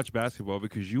 You don't watch basketball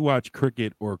because you watch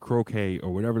cricket or croquet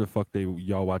or whatever the fuck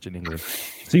y'all watch in England.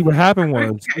 See, what happened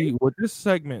was,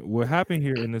 what happened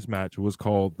here in this match was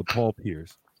called the Paul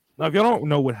Pierce. Now, if y'all don't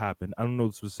know what happened, I don't know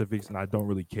the specifics and I don't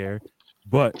really care,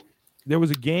 but there was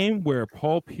a game where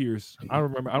Paul Pierce, I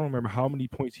don't remember how many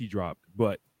points he dropped,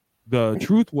 but the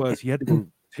truth was he had to go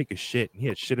take a shit. He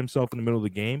had shit himself in the middle of the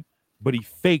game, but he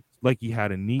faked like he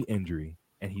had a knee injury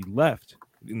and he left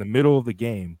in the middle of the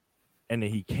game. And then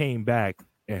he came back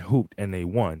and hooped, and they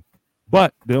won.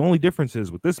 But the only difference is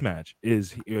with this match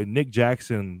is Nick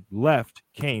Jackson left,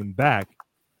 came back,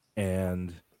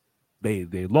 and they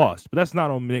lost. But that's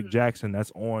not on Nick Jackson. That's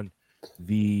on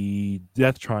the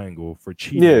Death Triangle for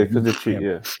cheating. Yeah, because they cheat.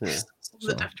 Yeah.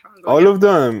 The Death Triangle, I loved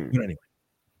But anyway,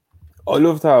 I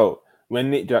loved how when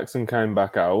Nick Jackson came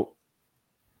back out,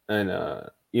 and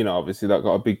you know, obviously that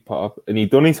got a big pop, and he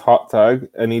done his hot tag,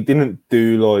 and he didn't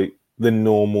do like the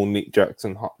normal Nick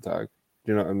Jackson hot tag.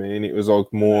 Do you know what I mean? It was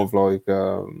like more of like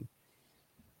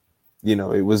you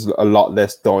know, it was a lot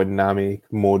less dynamic,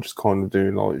 more just kind of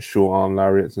doing like short arm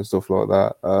lariats and stuff like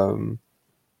that.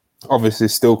 Obviously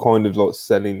still kind of like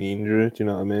selling the injury, do you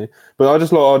know what I mean? But I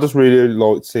just really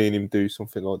liked seeing him do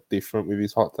something like different with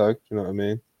his hot tag, do you know what I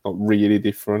mean? Like really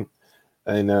different.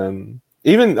 And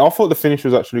even I thought the finish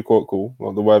was actually quite cool,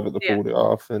 like the way that they pulled it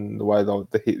off and the way that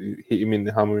they hit him in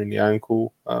the hammer in the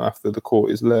ankle after they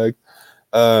caught his leg.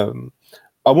 I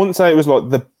wouldn't say it was like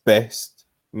the best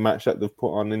match that they've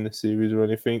put on in the series or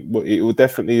anything, but it will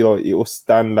definitely like it will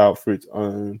stand out for its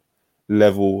own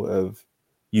level of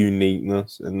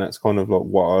uniqueness, and that's kind of like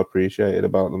what I appreciated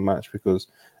about the match because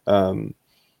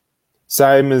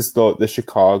same as like the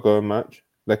Chicago match.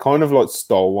 They kind of like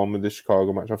stole one with the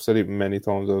Chicago match. I've said it many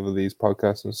times over these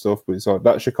podcasts and stuff, but it's like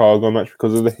that Chicago match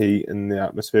because of the heat and the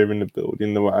atmosphere in the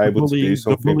building, they were able to do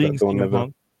something that they'll never.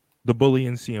 The bully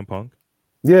in CM Punk.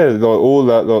 Yeah, like all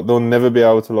that, like they'll never be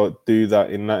able to like do that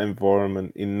in that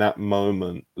environment, in that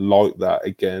moment, like that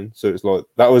again. So it's like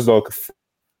that was like a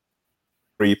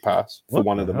free pass for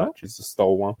one of the matches, the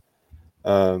stole one.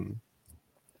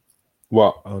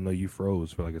 What? Oh no, you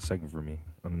froze for like a second for me.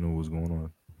 I don't know what was going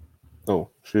on. Oh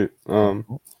shit. But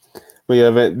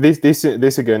yeah, but this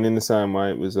again in the same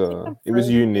way, it was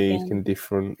unique and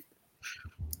different.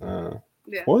 Why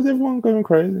is everyone going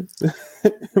crazy?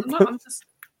 No, I'm just.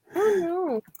 I don't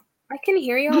know. I can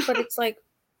hear y'all, but it's like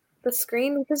the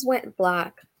screen just went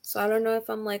black. So I don't know if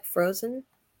I'm like frozen.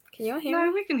 Can y'all hear me?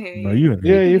 No, we can hear you. No, you.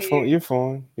 Yeah, you're fine. You're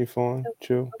fine. You're fine.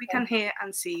 Chill. We can hear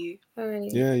and see you. All right.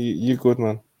 Yeah, you're good,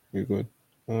 man. You're good.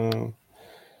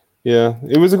 Yeah,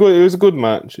 it was a good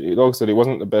match. Like I said, it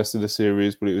wasn't the best of the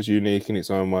series, but it was unique in its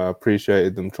own way. I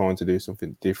appreciated them trying to do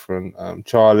something different.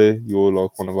 Charlie, you're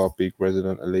like one of our big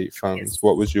Resident Elite fans. Yes.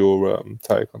 What was your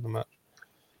take on the match?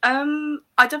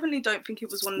 I definitely don't think it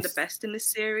was one of the best in this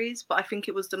series, but I think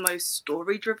it was the most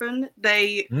story driven.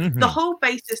 The whole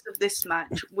basis of this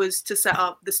match was to set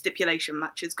up the stipulation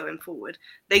matches going forward.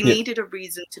 They needed a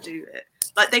reason to do it.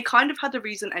 Like they kind of had a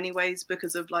reason anyways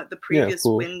because of like the previous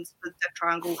wins that Death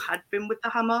Triangle had been with the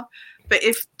hammer. But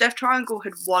if Death Triangle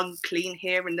had won clean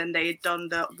here and then they had done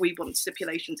the we want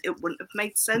stipulations, it wouldn't have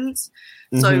made sense.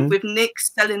 So with Nick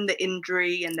selling the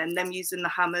injury and then them using the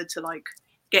hammer to like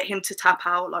get him to tap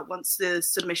out, like once the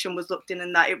submission was locked in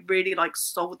and that, it really like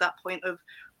sold that point of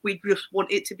we just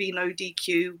want it to be no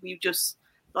DQ. We just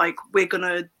like, we're going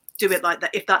to do it like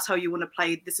that. If that's how you want to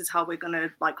play, this is how we're going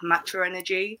to like match your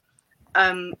energy.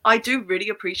 I do really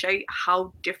appreciate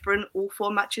how different all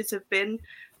four matches have been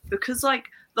because like,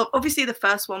 look, obviously the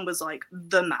first one was like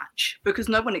the match because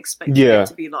no one expected it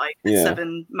to be like a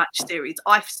 7-match series.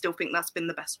 I still think that's been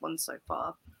the best one so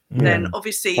far. Then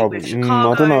obviously with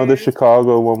Chicago, I don't know. The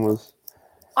Chicago one was.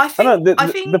 I think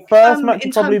the first match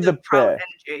is probably the best.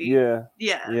 Yeah.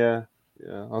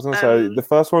 I was gonna say the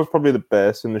first one was probably the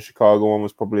best, and the Chicago one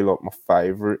was probably like my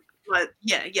favorite. Like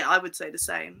I would say the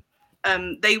same.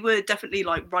 They were definitely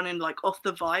like running like off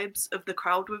the vibes of the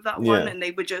crowd with that one, and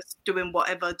they were just doing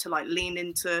whatever to like lean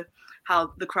into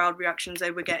how the crowd reactions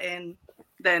they were getting.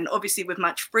 Then obviously with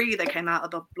match 3, they came out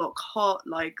of the block hot.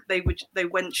 Like they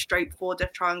went straight for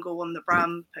Death Triangle on the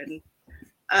ramp,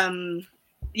 and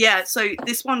so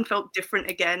this one felt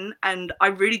different again. And I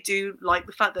really do like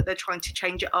the fact that they're trying to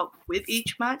change it up with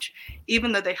each match,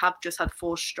 even though they have just had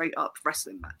 4 straight up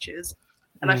wrestling matches.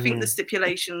 And I think the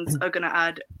stipulations are going to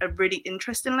add a really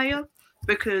interesting layer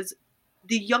because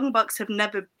the Young Bucks have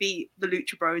never beat the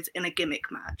Lucha Bros in a gimmick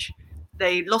match.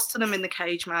 They lost to them in the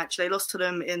cage match. They lost to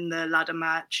them in the ladder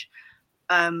match.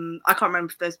 I can't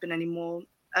remember if there's been any more.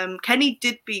 Kenny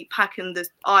did beat Pac in the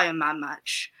Iron Man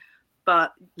match,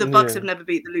 but the Bucks have never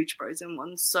beat the Lucha Bros in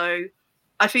one. So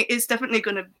I think it's definitely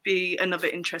going to be another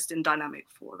interesting dynamic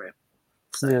for it.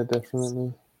 So, yeah,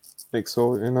 definitely.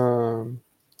 Exciting.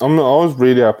 I was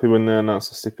really happy when they announced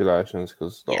the stipulations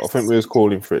because I think we was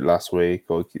calling for it last week.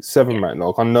 Like it's 7-match.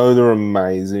 Like I know they're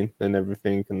amazing and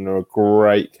everything, and they're a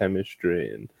great chemistry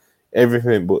and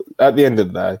everything. But at the end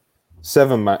of the day,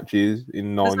 7 matches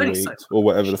in 9 weeks or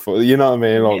whatever the fuck. You know what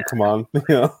I mean? Like, come on. You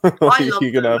know? I love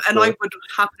them, and I would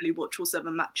happily watch all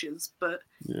 7 matches, but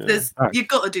you've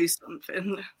got to do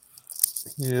something.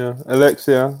 Yeah,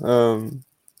 Alexia,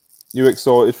 you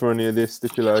excited for any of these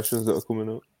stipulations that are coming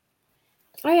up?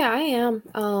 Oh yeah, I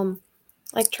am.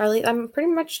 Like Charlie, I'm pretty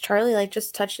much Charlie. Like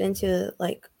just touched into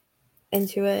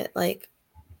it. Like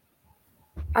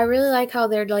I really like how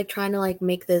they're like trying to like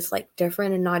make this like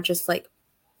different and not just like,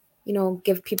 you know,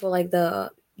 give people like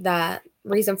that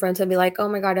reason for them to be like, oh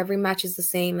my god, every match is the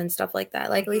same and stuff like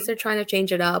that. Like at least they're trying to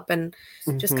change it up and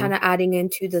just kind of adding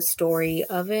into the story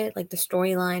of it, like the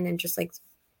storyline, and just like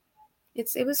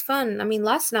it was fun. I mean,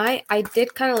 last night I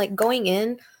did kind of like going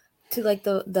in to like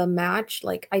the match,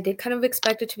 like I did kind of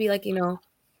expect it to be like, you know,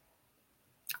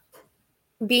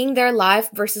 being there live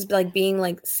versus like being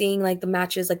like seeing like the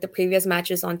matches, like the previous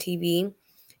matches on TV.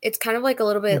 It's kind of like a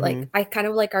little bit like I kind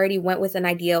of like already went with an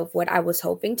idea of what I was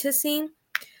hoping to see.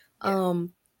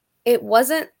 It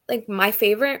wasn't like my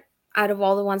favorite out of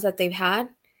all the ones that they've had.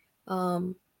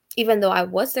 Even though I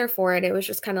was there for it, it was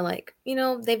just kind of like, you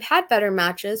know, they've had better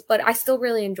matches, but I still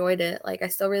really enjoyed it. Like I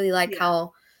still really like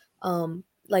how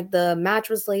like the match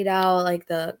was laid out, like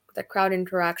the crowd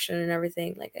interaction and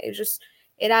everything. Like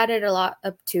it added a lot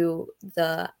up to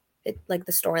like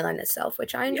the storyline itself,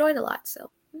 which I enjoyed a lot.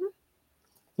 So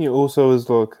you also as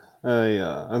like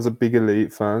as a big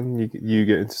Elite fan, you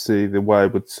getting to see the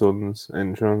Wayward Sons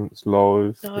entrance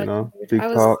live. You know, big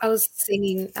part. I was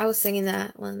singing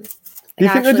that one. Do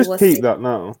you think they just keep that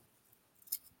now?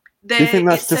 Do you think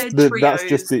that's just the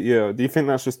Do you think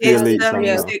that's just the Elite song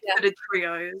now? The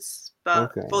trios,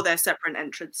 but for their separate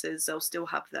entrances, they'll still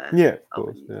have their of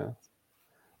course, yeah.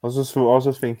 I was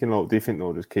just thinking, like, do you think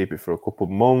they'll just keep it for a couple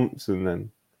of months and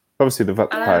then obviously they've had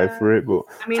to pay for it, but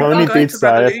I mean, Tony did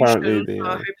say apparently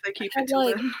I hope they keep it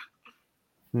till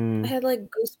then. I had like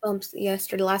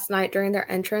goosebumps last night during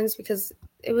their entrance because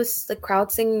it was the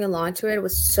crowd singing along to it. It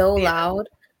was so loud.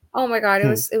 Oh my god, it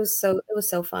was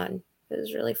so fun. It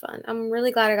was really fun. I'm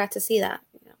really glad I got to see that.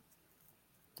 Yeah,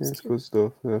 it's good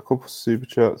stuff. Yeah, a couple of super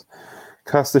chats.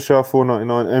 Cast the Shah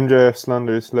 4.99. MJF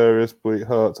slander is hilarious, but it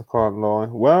hurts. I can't lie.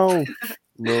 Well,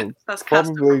 that's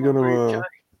probably gonna.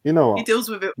 You know what? He deals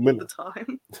with it all the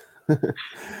time.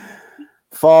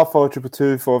 Far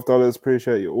 222, $5.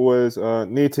 Appreciate you always.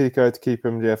 Need TK to keep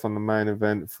MJF on the main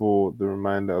event for the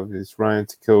remainder of his reign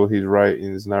to kill his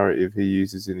ratings narrative he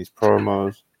uses in his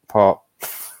promos.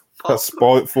 That's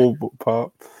spiteful, but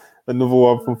part. Another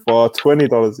one from Far,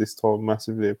 $20 this time.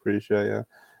 Massively appreciate you.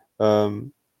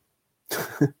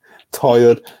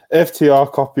 Tired.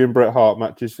 FTR copying Bret Hart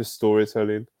matches for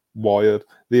storytelling. Wired.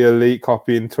 The Elite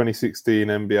copying 2016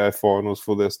 NBA Finals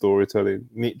for their storytelling.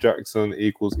 Nick Jackson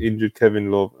equals injured Kevin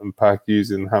Love, and Pac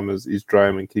using hammers is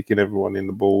dream and kicking everyone in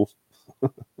the balls. I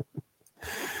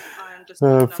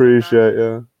appreciate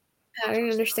you. I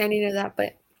didn't understand any of that,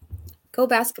 but go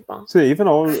basketball. See, even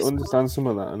I understand some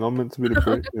of that, and I'm meant to be the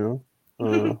prick, you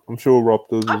know. I'm sure Rob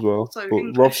does as well.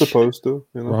 But Rob's supposed to,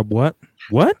 you know. Rob, what?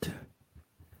 What?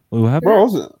 What happened?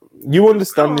 Bro, you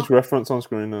understand this reference on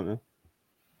screen, don't you?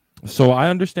 So I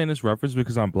understand this reference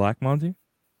because I'm black, Monty.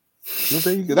 Well,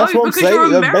 there you go. That's what I'm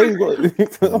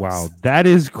saying. Wow, that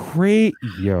is crazy.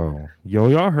 Yo,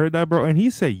 y'all heard that, bro? And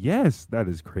he said yes. That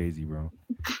is crazy, bro.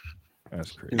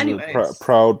 That's crazy. He's a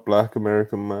proud black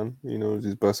American man. You know,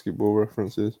 his basketball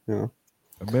references. You know,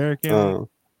 American,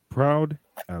 proud,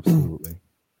 absolutely.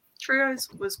 Trios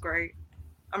was great.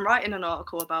 I'm writing an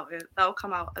article about it. That'll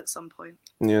come out at some point.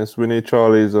 Yes, we need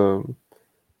Charlie's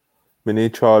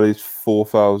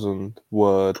 4,000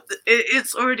 word.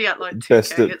 It's already at like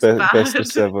 2K. Best of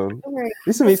 7.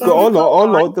 Listen, I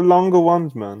like the longer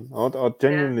ones, man. I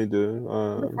genuinely do.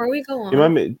 Before we go on, you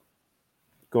might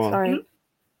go on. Sorry,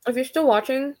 if you're still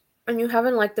watching and you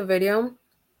haven't liked the video,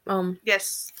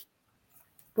 yes.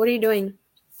 What are you doing?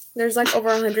 There's like over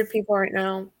 100 people right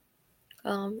now.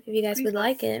 If you guys would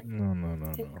like it. No.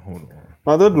 Hold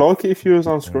on. I'd like it if you was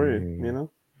on screen, you know?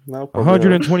 No problem.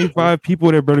 125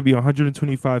 people. There better be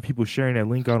 125 people sharing that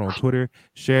link out on Twitter,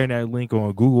 sharing that link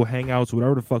on Google Hangouts,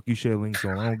 whatever the fuck you share links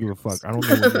on. I don't give a fuck. I don't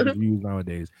know what niggas use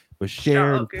nowadays, but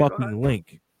share the Google fucking Hangouts.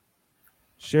 link.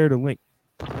 Share the link.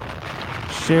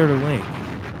 Share the link.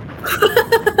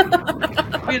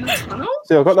 We in the tunnel?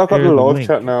 See, I got the Share the live link.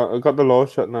 chat now. I got the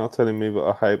live chat now telling me that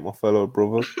I hate my fellow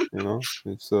brothers. You know,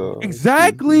 it's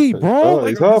Exactly, bro.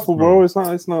 It's Like, hurtful, bro. It's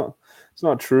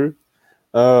not true.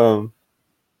 Where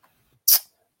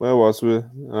was we?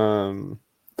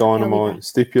 Dynamite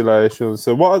stipulations.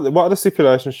 So what are the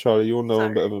stipulations, Charlie? You'll know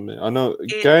them better than me. I know.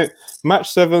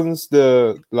 Match 7's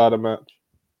the ladder match.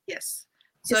 Yes.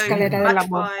 So Escalera de la match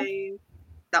Muerte. 5,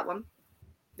 that one.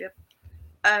 Yep.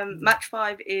 Match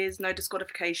 5 is no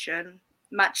disqualification.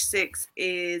 Match 6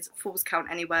 is Falls Count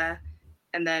Anywhere,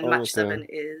 and then match 7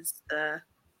 is the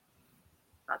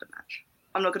ladder match.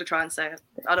 I'm not going to try and say it.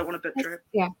 I don't want to butcher it.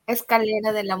 Yeah,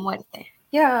 Escalera de la Muerte.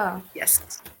 Yeah.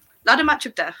 Yes. Ladder match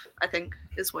of death, I think,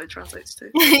 is what it translates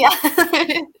to. Yeah.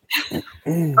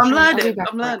 I'm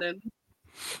learning.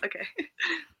 Okay.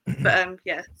 But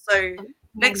yeah, so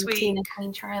next week. Tina,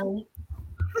 Queen Charlie.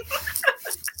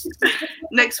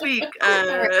 Next week,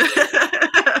 the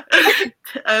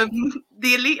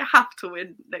Elite have to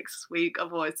win next week,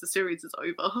 otherwise the series is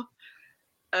over.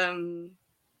 And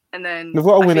then they've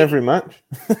got to win every match.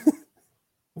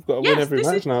 They've got to win every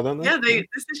match now, don't they? Yeah,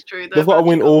 this is true. They've got to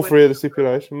win all 3 of the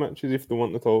stipulation matches if they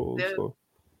want the title. Yeah. So.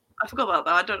 I forgot about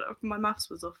that. I don't know. My maths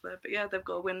was off there, but yeah, they've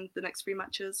got to win the next 3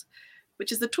 matches,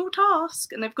 which is the tall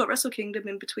task. And they've got Wrestle Kingdom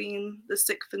in between the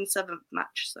 6th and 7th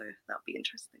match, so that'll be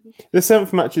interesting. The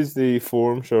 7th match is the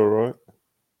Forum show, right?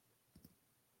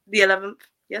 The 11th,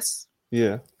 yes.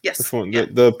 Yeah. Yes.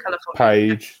 The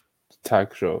Page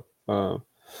tag show.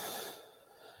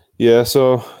 Yeah,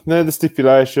 so they're the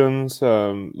stipulations.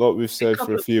 Like we've said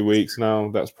for a few weeks now,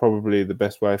 that's probably the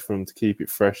best way for them to keep it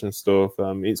fresh and stuff.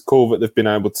 It's cool that they've been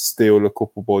able to steal a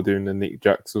couple by doing the Nick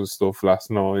Jackson stuff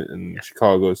last night and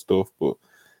Chicago stuff. But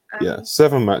yeah,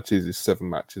 7 matches is 7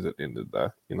 matches at the end of the day.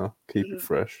 You know, keep it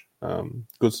fresh.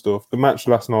 Good stuff. The match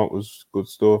last night was good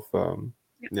stuff.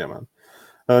 Yeah, man.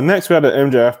 Next, we had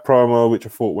an MJF promo, which I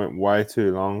thought went way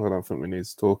too long. I don't think we need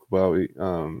to talk about it.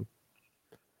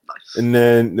 And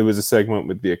then there was a segment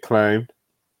with the Acclaimed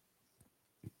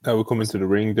that were coming to the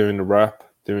ring doing the rap,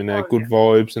 doing their good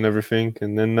vibes and everything.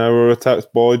 And then they were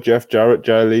attacked by Jeff Jarrett,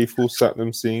 Jay Lethal,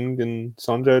 Satnam Singh, and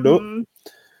Sanjay Dutt.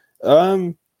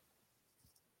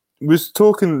 We was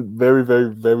talking very,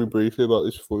 very, very briefly about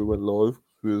this before we went live.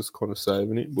 We was kind of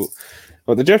saving it, but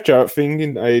like the Jeff Jarrett thing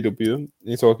in AEW,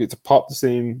 it's like it's a pop the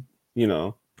scene, you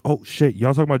know. Oh shit,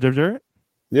 y'all talking about Jeff Jarrett?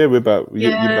 Yeah, we're back.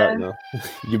 You're back now.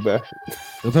 You're back.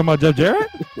 You're talking about Jeff Jarrett?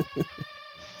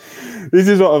 This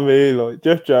is what I mean. Like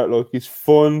Jeff Jarrett, like he's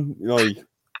fun. Like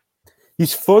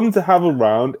he's fun to have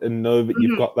around and know that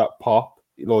you've got that pop,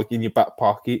 like in your back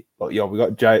pocket. Like we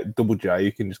got Double J.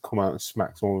 You can just come out and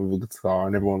smack someone with a guitar,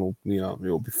 and everyone will,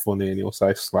 it'll be funny, and he'll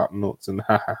say slap nuts and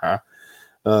ha ha ha.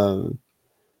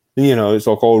 It's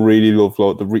like I really love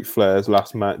like the Ric Flair's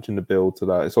last match and the build to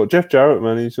that. It's like Jeff Jarrett,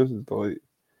 man. He's just like.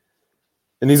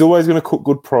 And he's always going to cut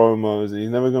good promos, and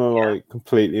he's never going to like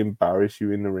completely embarrass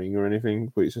you in the ring or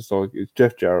anything. But it's just like it's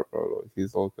Jeff Jarrett, bro. Like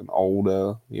he's like an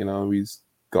older, he's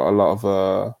got a lot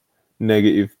of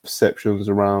negative perceptions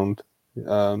around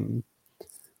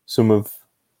some of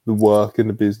the work in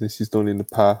the business he's done in the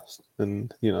past,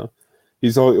 and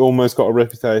he's like almost got a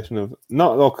reputation of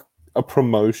not like a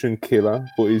promotion killer,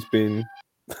 but he's been,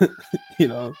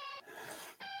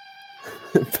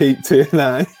 Pete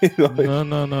TNA. No. I'm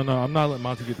not letting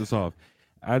Monty get this off.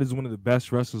 That is one of the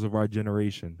best wrestlers of our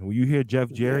generation. When you hear Jeff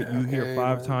Jarrett, you hear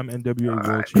 5-time NWA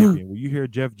World Champion. When you hear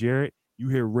Jeff Jarrett, you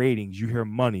hear ratings, you hear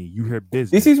money, you hear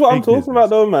business. This is what I'm talking about,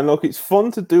 though, man. Like, it's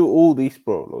fun to do all this,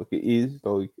 bro. Like, it is,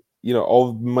 like,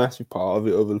 a massive part of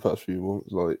it over the past few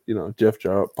months. Like, Jeff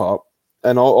Jarrett pop.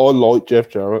 And I like Jeff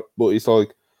Jarrett, but it's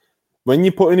like, when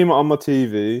you're putting him on my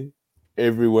TV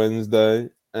every Wednesday,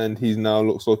 and he now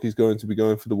looks like he's going to be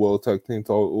going for the World Tag Team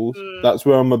titles. That's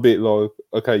where I'm a bit like,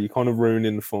 okay, you're kind of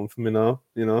ruining the fun for me now,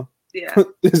 Yeah.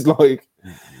 It's like,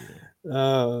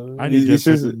 I need Jeff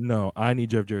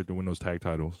Jarrett to win those tag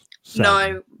titles.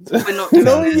 Sadly. No, we're not doing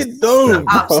no, this. You don't.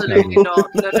 Absolutely not.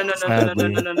 No.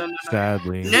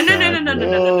 Sadly.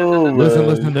 No.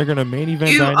 Listen, they're going to main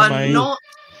event Dynamite. You are not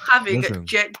having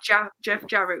Jeff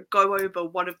Jarrett go over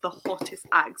one of the hottest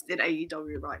acts in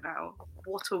AEW right now.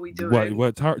 What are we doing?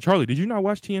 What? Charlie, did you not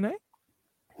watch TNA?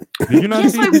 Did you not?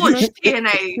 Yes, I watched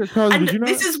TNA. Charlie, and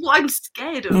this is what I'm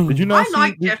scared of. Did you not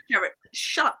Jeff Jarrett.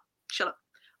 Shut up.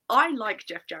 I like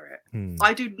Jeff Jarrett.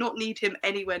 I do not need him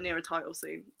anywhere near a title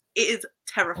scene. it is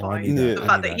terrifying. need The that.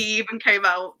 fact that he even came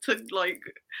out to like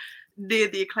near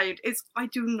the Acclaimed is. I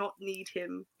do not need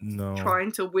him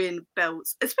trying to win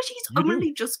belts, especially he's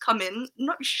only just come in.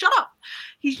 No, shut up.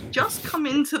 He's just come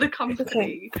into the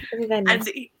company, and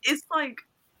it's like.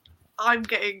 I'm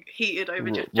getting heated over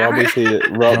Jeff Jarrett.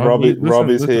 Rob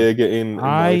is here getting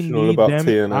emotional about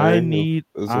TNA. I need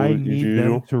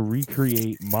them to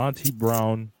recreate Monty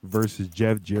Brown versus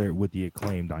Jeff Jarrett with the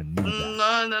Acclaimed. I need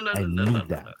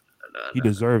that. No. He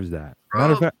deserves that.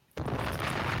 Matter of fact,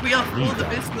 we are for the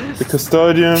business. The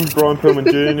Custodian, Brian Pillman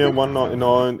Jr.,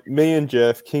 199. Me and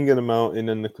Jeff, King of the Mountain,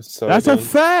 and the Custodian. That's a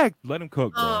fact. Let him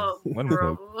cook, bro. Let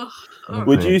him cook.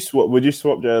 Would you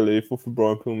swap Jay Lethal for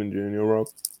Brian Pillman Jr., Rob?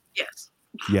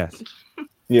 Yes.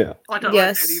 Yeah. I don't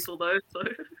like Jay Lethal though, so.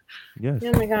 Yes.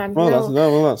 Oh my god.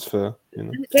 Well, that's fair. You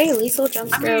know. Jay Lethal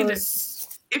jump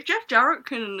if Jeff Jarrett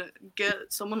can get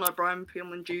someone like Brian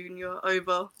Pillman Jr.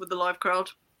 over with the live crowd,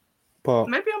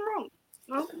 maybe I'm wrong.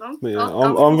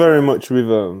 I'm very much with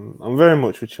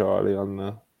Charlie on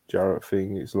the Jarrett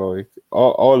thing. It's like I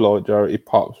like Jarrett. He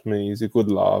pops me. He's a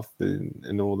good laugh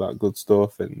and all that good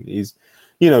stuff. And he's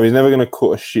never gonna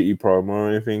cut a shitty promo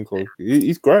or anything. Like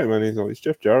he's great, man. It's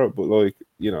Jeff Jarrett, but like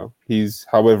he's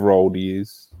however old he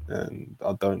is, and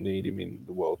I don't need him in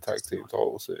the World Tag Team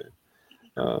title scene.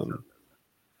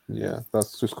 Yeah,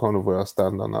 that's just kind of where I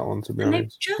stand on that one. To be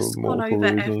honest, they've just gone over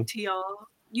FTR.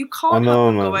 You can't go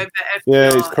over FTR. Yeah,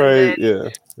 it's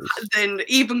crazy. Then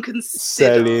even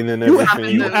consider selling and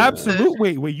everything. You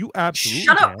absolutely wait. You absolutely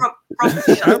shut up, Rob.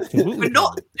 Shut up. We're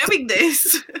not doing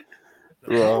this.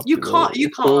 Rob, you can't.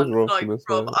 Like,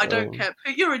 Rob, I don't say, care.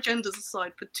 Put your agendas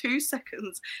aside for 2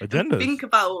 seconds. Agendas. And think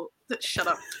about that. Shut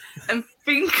up. And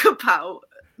think about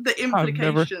the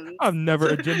implications. I've never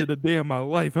agendaed a day in my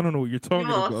life. I don't know what you're talking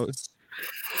about.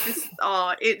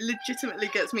 It legitimately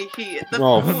gets me heated.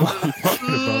 I've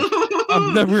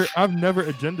never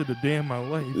agendaed a day in my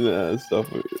life. Yeah,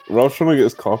 stop it. Rob's trying to get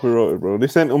us copyrighted, bro. They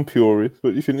sent on Purists,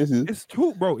 but you think this is? It's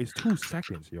 2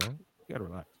 seconds, yo. You gotta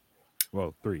relax.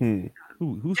 Well, 3.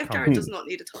 Who's Jeff counting? Jarrett does not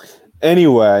need a title.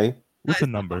 Anyway, what's the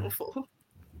number?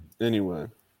 Anyway.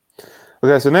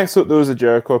 Okay, so next up there was a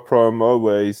Jericho promo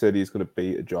where he said he's going to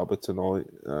beat a jobber tonight,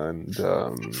 and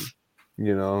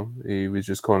he was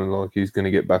just kind of like he's going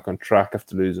to get back on track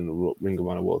after losing the Ring of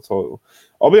Honor World Title.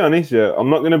 I'll be honest, I'm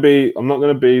not going to be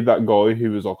that guy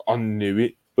who was like I knew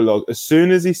it, but like as soon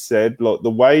as he said like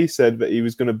the way he said that he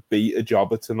was going to beat a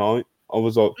jobber tonight, I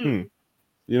was like, you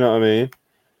know what I mean?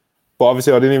 But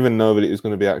obviously, I didn't even know that it was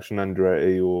going to be Action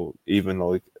Andretti or even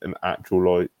like an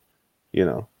actual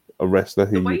a wrestler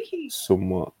who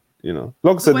somewhat,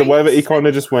 like I said, the way that he kind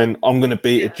of just went, I'm going to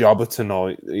beat a jobber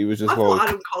tonight. He was just I thought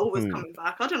Adam Cole was coming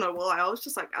back. I don't know why. I was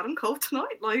just like, Adam Cole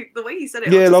tonight? Like, the way he said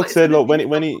it. Yeah, like I said, like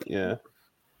when he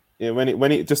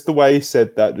just the way he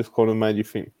said that just kind of made you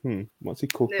think, what's he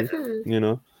cooking?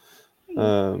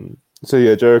 So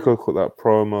yeah, Jericho cut that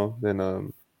promo.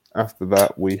 Then after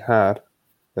that, we had,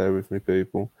 bear with me,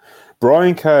 people,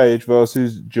 Brian Cage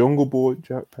versus Jungle Boy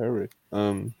Jack Perry.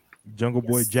 Jungle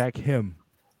Boy Jack him.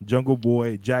 Jungle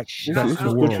Boy Jack. This is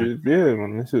good shit. Yeah,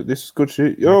 man. This is good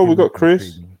shit. Yo, we got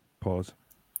Chris. Pause.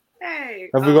 Hey.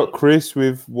 Have we got Chris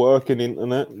with working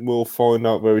internet? We'll find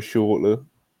out very shortly.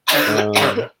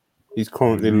 He's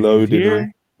currently loading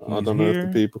in. I don't know if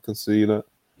the people can see that.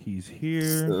 He's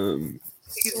here.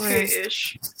 He's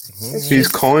here-ish. He's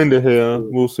kind of here.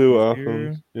 We'll see what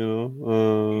happens.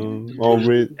 I'll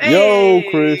read. Yo,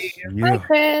 Chris. Hi,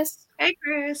 Chris. Hey,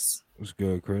 Chris. What's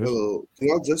good, Chris? Hello. Can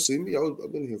y'all just see me? I've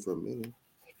been here for a minute.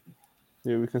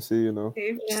 Yeah, we can see you now.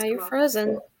 Yeah, you're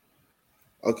frozen.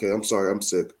 Okay, I'm sorry. I'm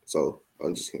sick, so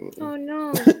I'm just kidding. Oh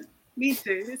no. Me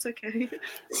too. It's okay.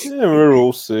 Yeah, we're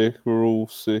all sick. We're all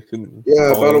sick. And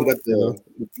if I don't get the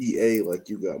EA like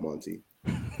you got, Monty.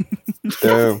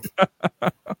 Damn.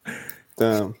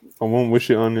 I won't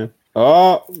wish it on you.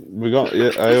 We got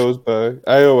Ayo's back.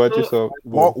 Ayo, at yourself.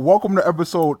 Welcome to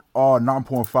episode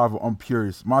 9.5 of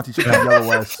WrestlePurists. Monty, check that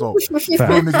yellow ass soap. Real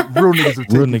niggas are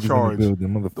taking charge.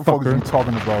 What the fuck is you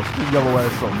talking about? This yellow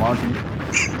ass soap, Monty.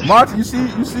 Monty, you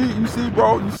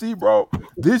see, bro.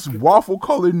 This waffle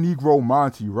colored Negro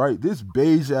Monty, right? This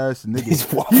beige ass nigga.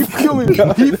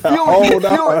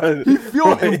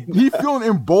 He feeling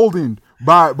emboldened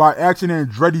by Action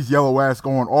Andretti's yellow ass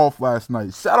going off last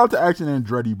night. Shout out to Action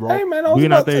Andretti, bro. Hey man, I was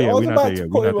about to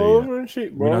put him over and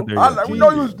shit, bro. We know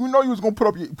you was gonna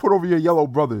put over your yellow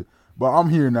brother, but I'm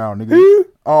here now, nigga.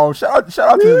 Shout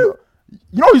out to him.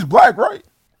 He's black, right?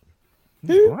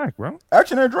 He's black, bro.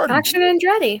 Action Andretti. Action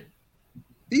Andretti.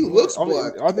 He looks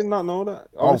black. I did not know that.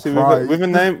 Oh, Obviously, pride. with a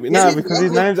name, Is he because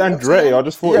his black? name's Andretti. I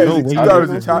just thought Yeah, he was he Italian.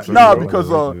 does Italian. Nah, Because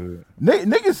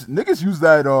niggas use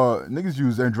that niggas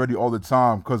use Andretti all the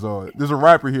time because there's a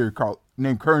rapper here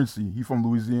named Currency. He from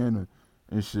Louisiana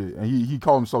and shit, and he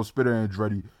called himself Spitter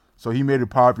Andretti. So he made it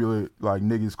popular, like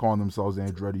niggas calling themselves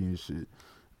Andretti and shit.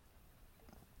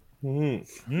 Nah,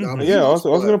 but he Yeah, I looks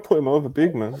was black. gonna put him over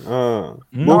big man. Nah,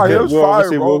 he was fire,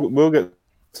 bro. We'll get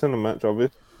to the match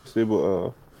obviously,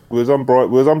 but we was on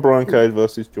Brian Cage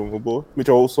versus Jungle Boy, which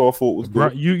also I thought was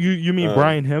good. You mean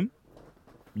Brian him?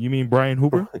 You mean Brian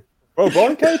Hooper? Bro,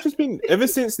 Brian Cage has been ever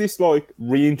since this like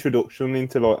reintroduction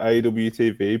into like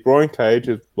AWTV. Brian Cage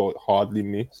has like hardly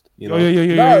missed. You know, He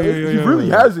really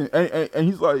hasn't, and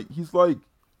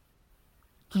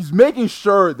he's making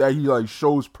sure that he like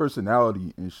shows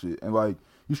personality and shit, and like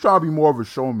he's trying to be more of a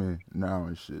showman now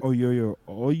and shit. Oh, yo,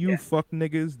 all you fuck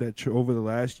niggas that over the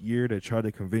last year that tried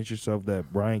to convince yourself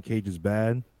that Brian Cage is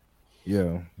bad,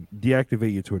 yo,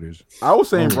 deactivate your Twitters. I was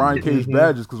saying Brian Cage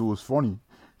bad just because it was funny.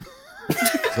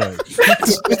 No,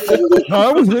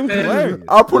 it was hilarious.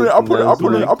 I put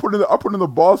in the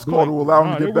boss call to allow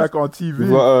him to get back on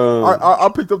TV. I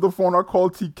picked up the phone. I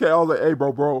called TK. I was like, "Hey,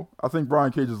 bro, I think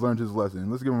Brian Cage has learned his lesson.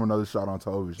 Let's give him another shot on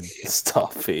television."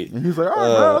 Stop it. And he's like, "All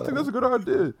right, man, I think that's a good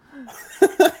idea."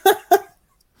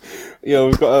 Yeah,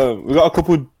 we've got a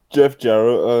couple Jeff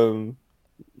Jarrett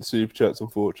super chats.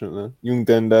 Unfortunately, Young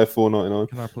Dende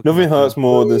 4.99. Nothing hurts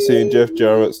more than seeing Jeff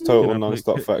Jarrett's total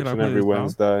non-stop faction every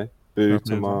Wednesday. Boo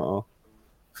tomato.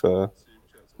 Fair.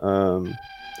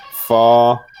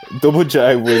 Far. Double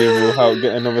J winning will help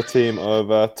get another team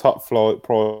over. Top flight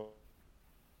private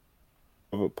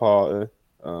party.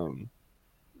 Yeah.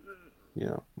 I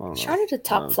don't know. Shout out to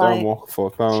Top Flight. Shout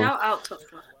out Top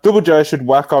Flight. Double J should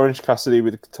whack Orange Cassidy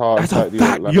with a guitar. That's a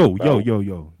fact. Yo.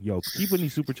 Keep putting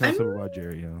these super chats up about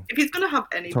Jerry, yo. If he's gonna have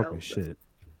any Talking belt, shit.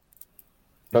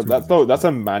 That's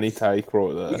a Manny take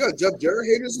right there. You got Jeff Jarrett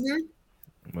haters in here?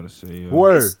 I'm gonna say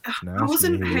Word. I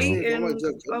wasn't hating.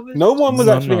 No one was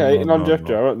actually hating on Jeff no.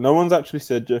 Jarrett. No one's actually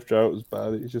said Jeff Jarrett was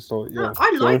bad. It's just like, yeah. No,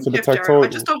 I like Jeff Jarrett. I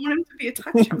just don't want him to be a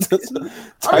tag champion.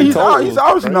 He's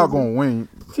obviously not going to win.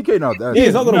 TK not that. Yeah,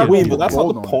 he's not going to win, but that's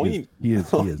not the on point. He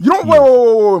is. You don't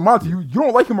wait, Monty. You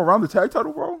don't like him around the tag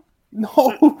title, bro?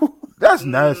 No, that's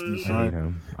nasty, I son. hate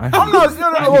him. I'm not.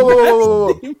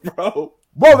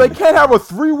 Bro, they can't have a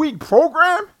 3-week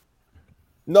program.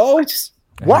 No.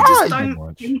 Why? I just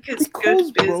don't think it's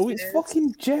Because, good bro, business. it's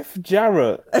fucking Jeff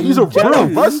Jarrett. And he's a real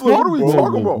wrestler. What are we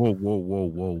talking about?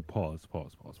 Whoa. Pause.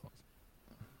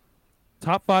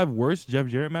 Top 5 worst Jeff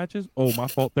Jarrett matches? Oh, my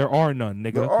fault. There are none,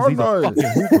 nigga. There are He's none. a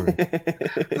fucking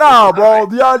hooper. Nah, bro.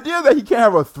 The idea that he can't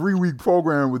have a 3-week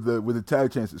program with the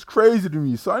tag champs is crazy to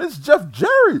me, son. It's Jeff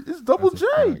Jarrett. It's Double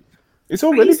J. It's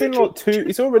already been like 2.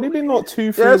 It's already been like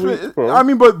 2-3 weeks, bro. I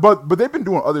mean, but they've been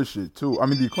doing other shit too. I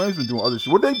mean, the Acclaim's been doing other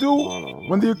shit. What they do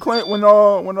when the Acclaim we're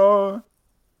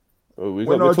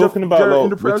talking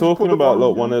about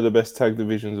like one of the best tag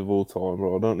divisions of all time,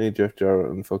 bro. I don't need Jeff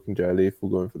Jarrett and fucking Jay Lethal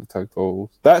going for the tag titles.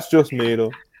 That's just me,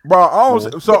 though. Bro,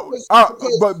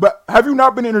 but have you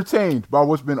not been entertained by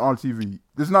what's been on TV?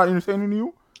 This is not entertaining to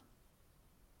you?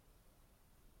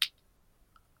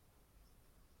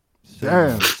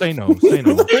 Damn. Say no. Wait,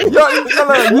 hold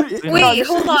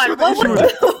on. What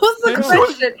was the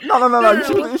question? No. You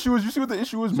see what the issue is? You see what the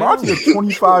issue is? Monty a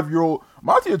 25-year-old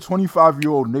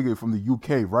nigga from the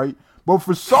UK, right? But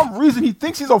for some reason, he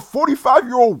thinks he's a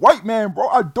 45-year-old white man, bro.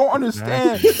 I don't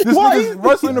understand this nigga's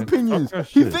wrestling opinions.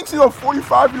 He thinks he's a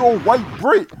 45-year-old white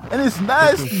Brit, and it's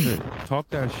nasty. Talk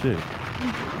that shit.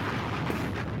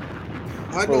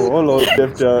 I like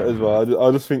Jeff Jarrett as well.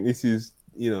 I just think this is,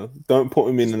 don't put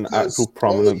him in an actual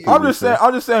prominent position.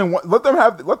 I'm just saying. Let them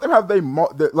have their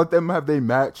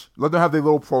match. Let them have their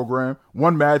little program.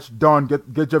 One match done.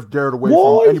 Get Jeff Jarrett away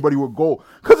from anybody with gold.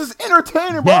 Because it's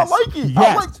entertaining, bro. Yes. I like it.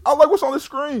 Yes. I like what's on the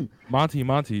screen. Monty.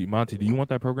 Do you want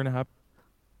that program to happen?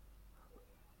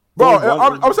 Bro,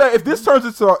 I'm saying if this turns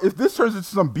into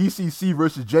some BCC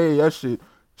versus JAS shit,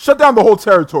 shut down the whole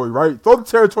territory, right? Throw the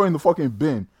territory in the fucking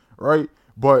bin, right?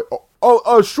 But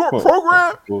a short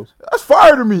program, that's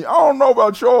fire to me. I don't know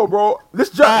about y'all, bro.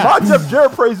 My Jeff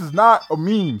Jarrett praise is not a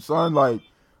meme, son. Like,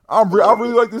 I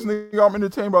really like this nigga. I'm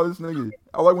entertained by this nigga.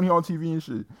 I like when he on TV and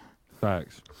shit.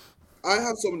 Facts. I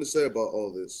have something to say about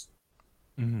all this.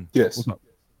 Mm-hmm. Yes. What's up?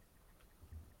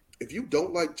 If you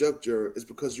don't like Jeff Jarrett, it's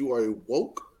because you are a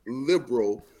woke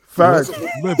liberal. Facts.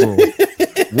 Liberal.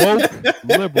 Woke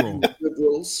liberal.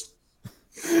 Liberals.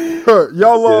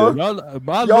 Y'all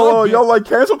like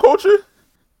cancel culture?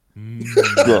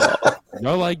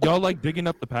 Y'all like digging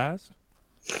up the past?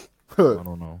 I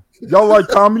don't know. Y'all like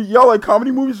comedy? Y'all like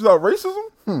comedy movies without racism?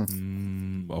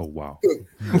 Oh wow.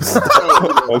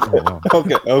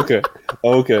 Okay.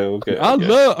 I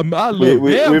love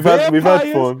we've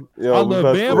had fun. Yeah, I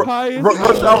love vampires.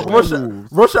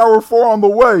 Rush Hour 4 on the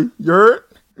way. You heard?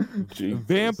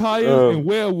 Vampires and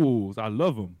werewolves. I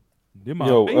love them. They're my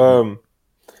favorite.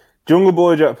 Jungle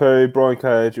Boy, Jack Perry, Brian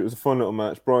Cage. It was a fun little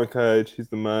match. Brian Cage, he's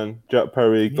the man. Jack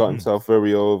Perry got himself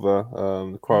very over.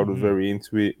 The crowd was very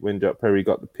into it when Jack Perry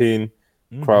got the pin.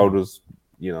 Crowd was,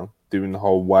 doing the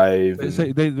whole wave.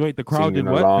 The crowd did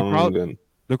what?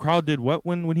 The crowd did what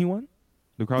when he won?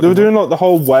 They were doing like the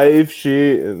whole wave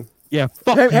shit. And... Yeah,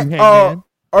 fuck you, Hangman.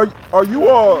 Are you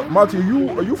Monty?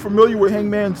 Are you familiar with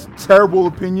Hangman's terrible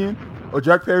opinion of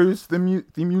Jack Perry's theme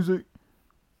music?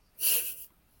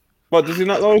 But does he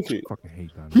not like it? Fucking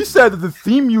hate that. He said that the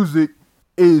theme music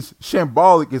is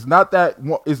shambolic. It's not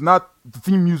the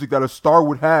theme music that a star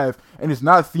would have, and it's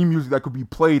not theme music that could be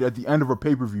played at the end of a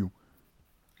pay-per-view.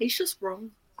 He's just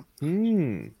wrong.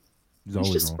 He's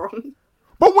always wrong.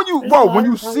 But when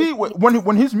you see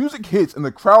when his music hits and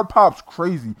the crowd pops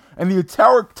crazy and the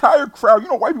entire crowd,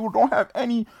 white people don't have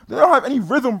any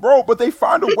rhythm, bro, but they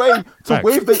find a way to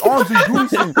wave their arms in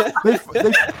unison. They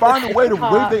find a way to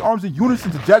wave their arms in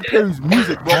unison to Jack Perry's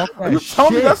music, bro. You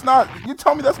tell me that's not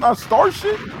star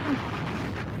shit?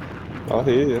 I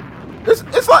hear you. It's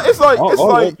like I like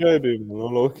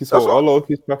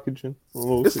his packaging.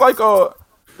 It's like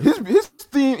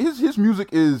his music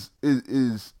is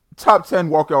top 10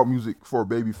 walkout music for a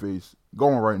babyface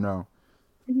going right now.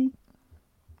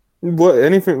 What?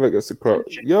 Anything like that's a crowd.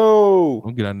 Yo,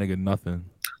 don't get that nigga nothing.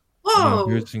 Whoa.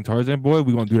 You're sing Tarzan boy.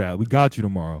 We gonna do that. We got you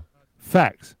tomorrow.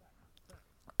 Facts.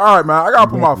 All right, man. I gotta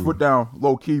put my foot down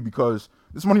low key because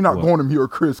this money not going to me or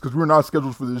Chris because we're not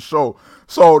scheduled for this show.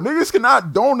 So niggas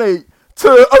cannot donate to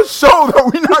a show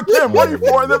that we not getting money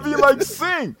for and then be like,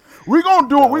 sing. We gonna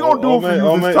do it. We gonna do it for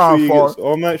you this time, Far.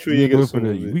 I'll make sure you get some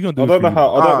of it. I don't know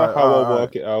how I'll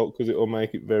work it out because it will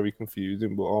make it very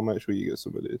confusing. But I'll make sure you get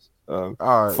some of this. All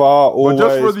right. Far always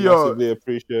just for the massively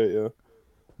appreciate you.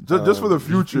 Just for the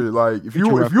future, like if you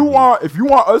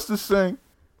want us to sing,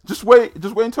 just wait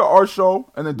until our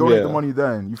show and then donate the money.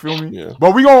 Then you feel me? Yeah.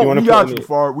 But we got you,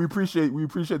 Far. We appreciate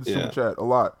the super chat a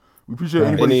lot. We appreciate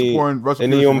anybody supporting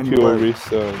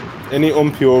WrestlePurists. Any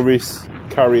unpurist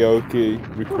karaoke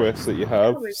requests that you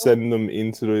have, send them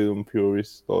into the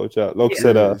unpurist chat. Like I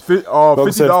said, $50. $50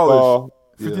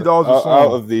 a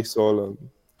song.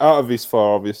 Out of this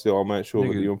Far, obviously, I'll make sure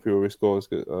that the unpurist guys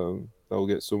they'll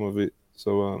get some of it.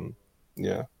 So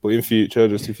but in future,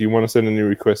 just if you want to send any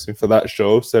requests in for that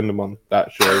show, send them on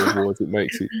that show. Otherwise, it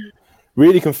makes it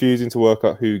really confusing to work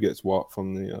out who gets what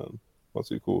from the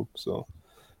what's it called. So.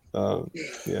 Far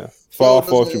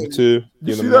 422.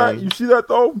 You see that? You see that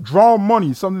though? Draw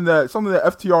money, something that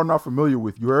FTR not familiar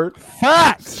with. You heard?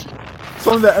 Facts.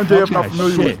 Something that MJF not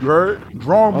familiar with. You heard?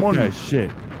 Draw money.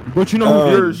 Shit. But you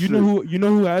know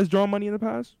who has drawn money in the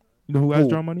past? You know who has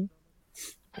drawn money?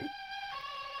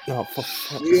 No, fuck.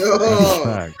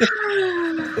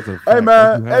 Hey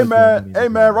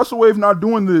man, Russell Wave not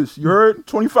doing this. You heard?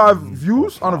 25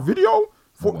 views on a video?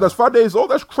 That's 5 days old.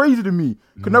 That's crazy to me.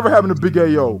 Could never happen to Big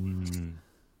AO.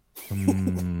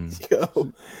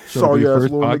 Sorry, ass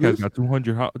little podcast got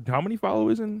 200. How many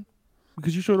followers in?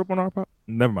 Because you showed up on our podcast.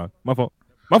 Never mind. My fault.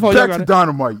 Back to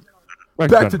Dynamite.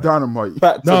 Back to Dynamite.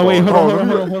 No, wait.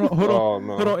 Hold on,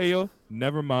 AO.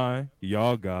 Never mind.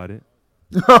 Y'all got it.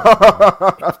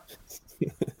 But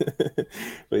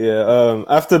yeah,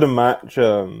 after the match,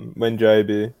 when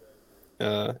JB,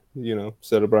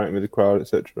 celebrating with the crowd,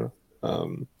 etc.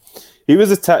 He was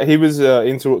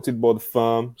interrupted by the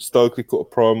Firm. Stokely cut a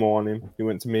promo on him. He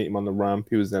went to meet him on the ramp.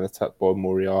 He was then attacked by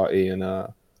Moriarty and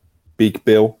Big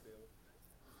Bill.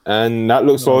 And that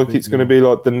looks like it's going to be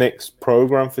like the next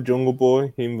program for Jungle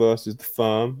Boy, him versus the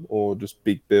Firm, or just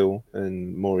Big Bill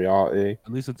and Moriarty.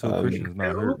 At least until Christian's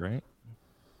not hurt, right?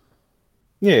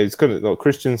 Yeah, it's kind of like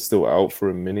Christian's still out for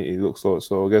a minute. He looks like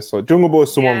so. I guess like Jungle Boy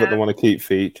is someone that they want to keep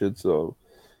featured. So.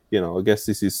 I guess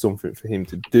this is something for him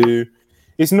to do.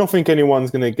 It's nothing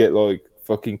anyone's going to get, like,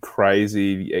 fucking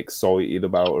crazy excited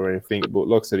about or anything. But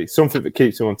like I said, it's something that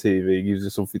keeps him on TV, gives you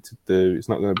something to do. It's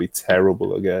not going to be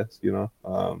terrible, I guess,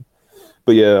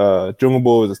 But yeah, Jungle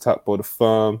Boy was attacked by the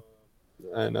Firm.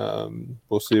 And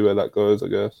we'll see where that goes, I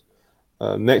guess.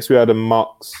 Next, we had a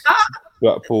Mox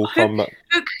Blackpool comeback.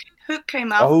 Hook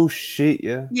came out. Oh, shit,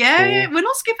 yeah. Yeah, we're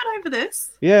not skipping over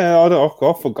this. Yeah, I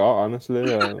forgot,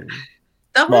 honestly.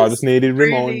 I just needed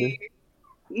reminding.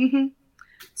 Mm-hmm.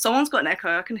 Someone's got an echo.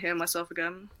 I can hear myself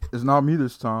again. It's not me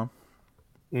this time.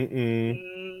 Is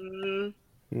it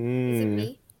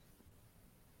me?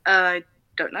 I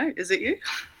don't know. Is it you?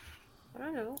 I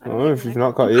don't know. Oh, if you've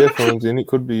not got earphones in, it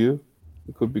could be you.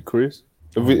 It could be Chris.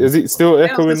 Is it still Yeah, I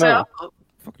was echoing gonna say, now?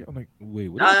 Fuck you. I'm like, wait,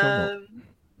 what are you talking about?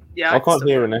 Yeah, I can't still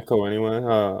hear an echo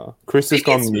anyway. Chris has It's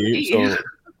gone mute, me. so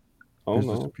oh Chris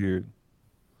no. disappeared.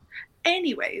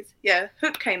 Anyways, yeah,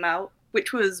 Hook came out,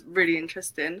 which was really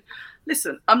interesting.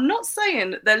 Listen, I'm not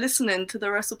saying they're listening to the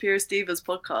WrestlePurists Divas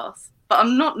podcast, but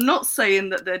I'm not saying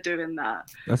that they're doing that.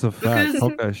 That's a fact. Because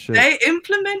Fuck that shit. they're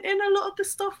implementing a lot of the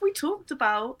stuff we talked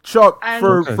about. Chuck, And-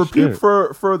 for Okay, for shit.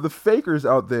 people for the fakers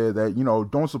out there that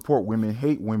don't support women,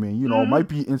 hate women, might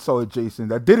be insult adjacent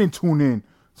that didn't tune in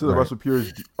to the Right.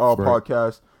 WrestlePurists Right.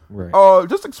 podcast. Right.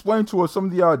 Just explain to us some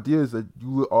of the ideas that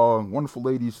you wonderful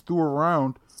ladies threw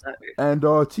around So, and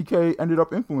TK ended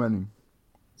up implementing.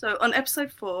 So on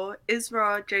episode 4,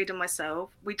 Isra, Jade, and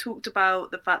myself, we talked about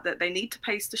the fact that they need to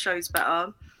pace the shows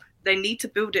better. They need to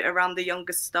build it around the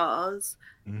youngest stars.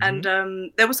 Mhm.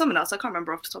 And there was something else, I can't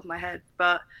remember off the top of my head,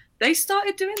 but they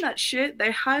started doing that shit.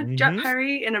 They had Jack Mhm.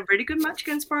 Perry in a really good match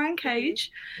against Brian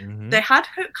Cage. Mhm. They had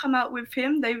Hook come out with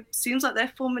him. They seems like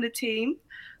they're forming a team.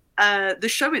 The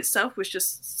show itself was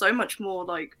just so much more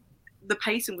like, the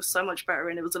pacing was so much better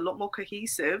and it was a lot more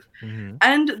cohesive. Mhm.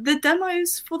 And the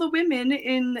demos for the women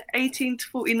in 18 to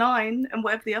 49 and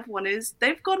whatever the other one is,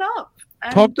 they've gone up.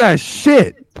 And Talk that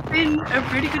shit. it's been a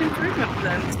really good improvement for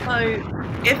them.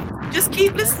 So just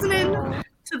keep listening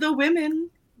to the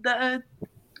women that are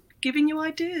giving you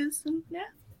ideas. And yeah.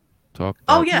 Talk.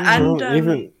 Oh that yeah, shit. and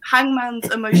even- Hangman's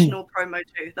emotional promo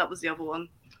too. That was the other one.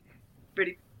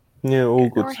 Really. Yeah, all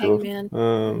good More stuff.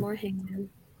 Hangman. More Hangman.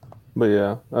 But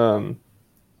yeah,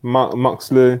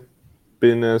 Moxley,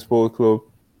 Billionaire Sport Club,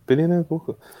 Billionaire Sport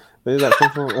Club. Where did that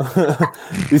come from?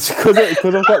 It's because I've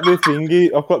got the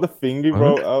thingy. I've got the thingy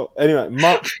wrote out. Anyway,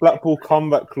 Mox Blackpool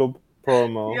Combat Club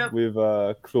promo Yep. with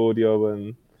Claudio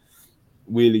and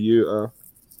Wheeler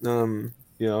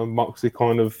Yuta. Moxley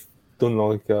kind of done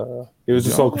like it was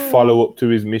just like a follow up to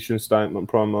his mission statement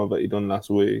promo that he done last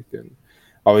week, and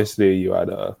obviously you had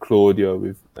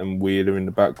Claudio and Wheeler in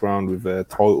the background with their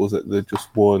titles that they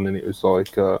just won, and it was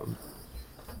like kind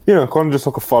of just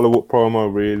like a follow up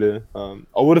promo really.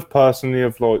 I would have personally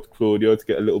have liked Claudio to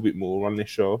get a little bit more on this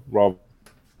show rather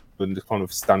than just kind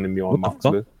of standing behind What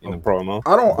the Moxley in the promo.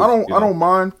 I don't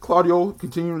mind Claudio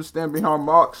continuing to stand behind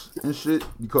Mox and shit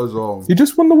because He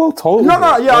just won the world title.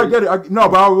 I get it.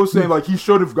 But I was saying like he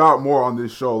should have got more on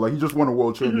this show. Like he just won a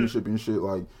world championship and shit.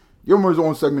 Like give him his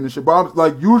own segment and shit. But I'm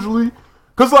like usually,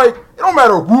 cause like it don't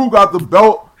matter who got the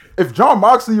belt. If John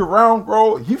Moxley around,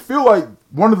 bro, he feel like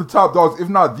one of the top dogs, if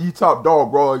not the top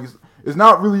dog, bro. Like, it's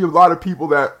not really a lot of people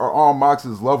that are on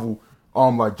Mox's level.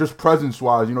 Like just presence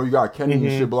wise, you got Kenny and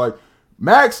shit. But like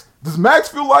Max, does Max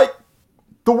feel like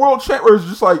the world champ, or is it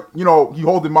just like he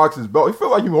holding Mox's belt? He feel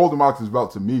like he holding Mox's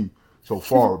belt to me so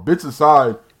far. Bits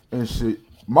aside and shit.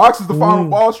 Mox is the final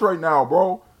boss right now,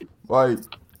 bro. Like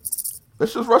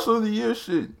that's just wrestler of the year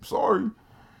shit. Sorry.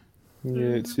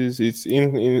 Yeah, it's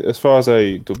in as far as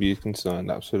AEW is concerned,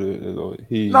 absolutely.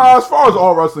 Like, as far as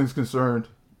all wrestling's concerned.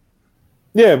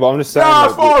 Yeah, but I'm just saying.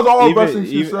 As far as all wrestling's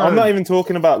concerned. I'm not even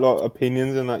talking about like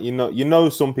opinions and that.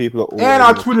 Some people are. And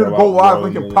I tweeted a go live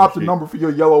link and popped the number for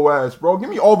your yellow ass, bro. Give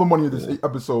me all the money of this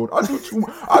episode. I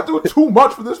do too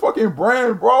much for this fucking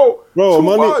brand, bro. Too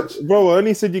much. Bro, I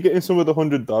only said you're getting some of the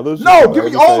 $100. No, give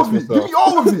me all of it. Give me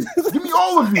all of it. Give me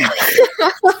all of it.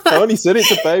 I only said it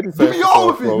to babyface. Give me all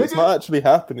of it, bro. nigga. It's not actually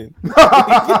happening.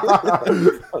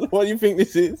 What do you think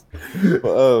this is?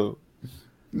 But,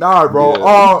 nah, bro.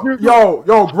 Yeah.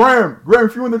 Yo, Graham,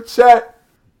 if you in the chat,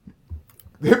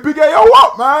 hit Big AO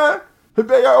up, man.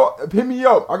 Hit me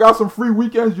up. I got some free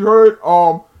weekends. You heard?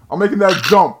 I'm making that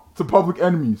jump to Public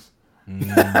Enemies.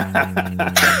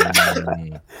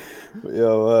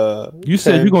 Yo, you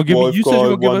said you're gonna give me. You said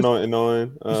you're gonna give us.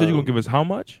 $199. You said you're gonna give us how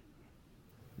much?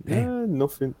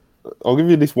 Nothing. I'll give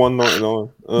you this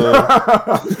 $199.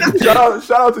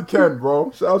 Shout out to Ken, bro.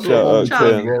 Shout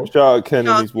out Ken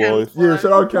and his wife. Yeah,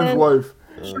 shout out Ken's wife.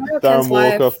 Darren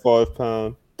Walker,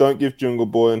 £5. Don't give Jungle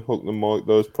Boy and Hook the Mic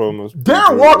those promos.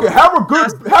 Darren Walker, have a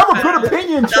good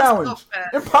opinion challenge.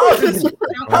 Impossible.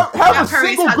 Have a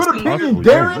single good opinion,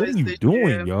 Darren. What are you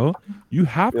doing, yo? You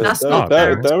have to That's stop.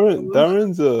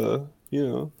 Darren's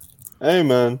hey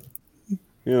man,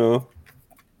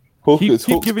 Hook is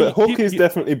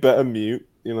definitely better mute,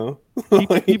 No.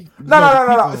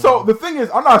 So the thing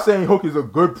is, I'm not saying Hook is a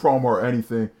good promo or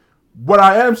anything. What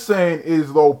I am saying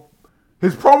is, though,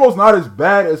 his promo's not as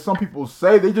bad as some people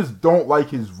say. They just don't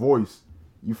like his voice.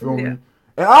 You feel me? And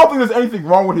I don't think there's anything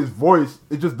wrong with his voice.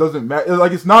 It just doesn't matter.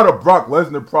 It's not a Brock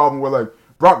Lesnar problem where like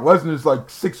Brock Lesnar is like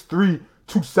 6'3",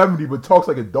 270 but talks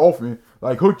like a dolphin.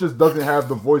 Like Hook just doesn't have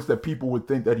the voice that people would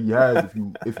think that he has if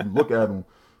you look at him.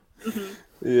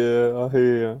 Yeah, I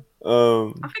hear you.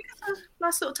 I think it's a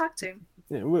nice little tag team.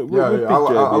 Yeah,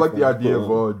 I like the idea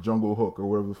of Jungle Hook or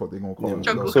whatever the fuck they gonna call it.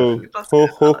 Jungle So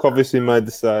Hook. Hook obviously made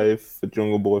the save for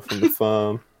Jungle Boy from the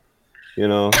farm. You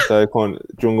know,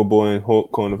 Jungle Boy and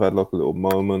Hook kind of had like a little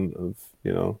moment of,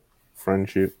 you know,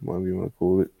 friendship, whatever you want to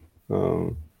call it.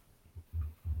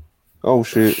 Oh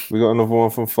shit, we got another one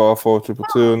from Far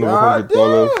 4222, another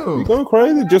 $100. You're going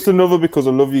crazy. Just another because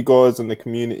I love you guys and the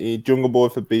community. Jungle Boy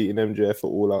for beating MJF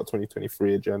for All Out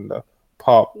 2023 agenda.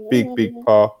 Pop, big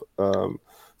pop.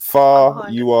 Far,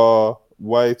 you are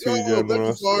way too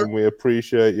generous, and we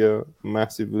appreciate you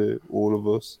massively, all of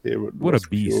us here at What a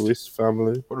beast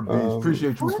family. What a beast.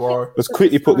 Appreciate you, Far. Let's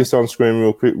quickly put this on screen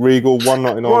real quick. Regal,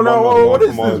 $1.99. What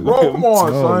is this, bro? Come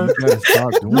on, son.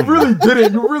 You really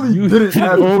didn't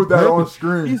have to put that on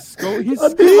screen.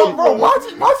 Bro,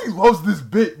 Monty loves this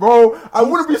bit, bro. I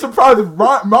wouldn't be surprised if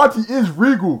Monty is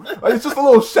Regal. Like, it's just a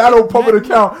little shadow puppet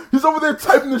account. He's over there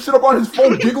typing the shit up on his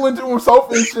phone, giggling to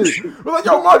himself and shit. We're like,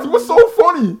 yo, Monty, what's so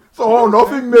funny? So,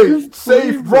 nothing made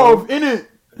safe, bruv, in it.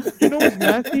 You know what's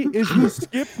nasty is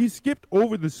he skipped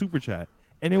over the super chat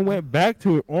and then went back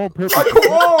to it on purpose. Like,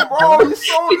 come on, bro, he's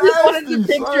so He just wanted nasty. the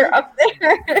picture up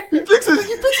there. He thinks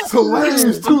it's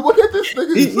hilarious too. Look at this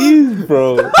nigga. It is,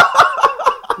 bro.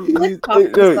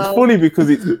 It's funny because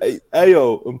it's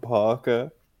Ayo and Parker.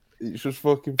 It's just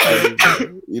fucking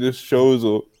funny. He just shows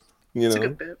up, you It's a know.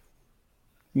 good bit.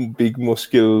 Big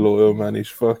muscular loyal man. He's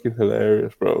fucking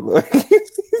hilarious, bro. Like,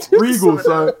 Regal,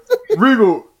 son.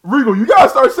 Regal, you gotta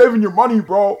start saving your money,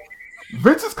 bro.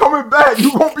 Vince is coming back.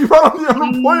 You won't be right on the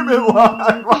unemployment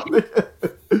line, my nigga.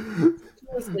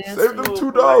 Save them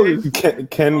 $2.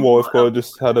 Ken Wolfco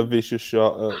just had a vicious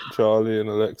shot at Charlie and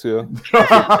Alexia.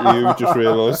 You just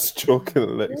realised Chuck and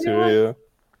Alexia here.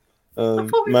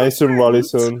 Mason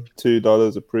Rollison,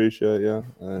 $2. Appreciate you.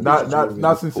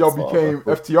 Not since y'all became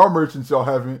FTR merchants, y'all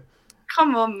haven't.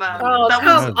 Come on, man. Oh, that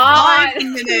come was on. 5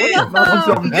 minutes. Not since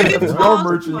y'all became FTR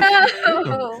merchants. What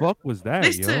the fuck was that,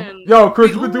 Listen, Yo,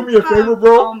 Chris, you could do me a favor,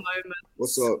 bro.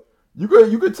 What's up? You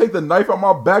could take the knife on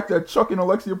my back that Chuck and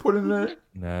Alexia put in there.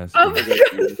 Nasty. Oh,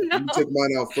 You take mine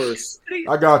out first.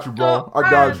 I got you, bro.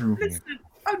 I got you. Listen,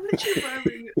 I'm literally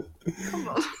wearing it. Come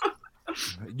on.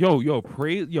 Yo,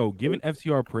 praise, giving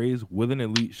FTR praise with an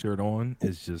elite shirt on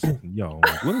is just, like,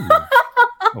 what is it?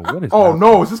 What is Oh that?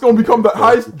 no, is this gonna become the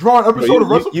highest drawn episode of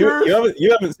WrestlePurists?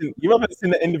 You haven't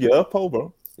seen the end of your poll,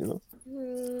 bro. You know.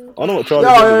 I know what Charlie.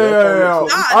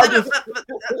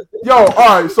 Yo,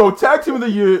 all right. So tag team of the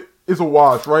year is a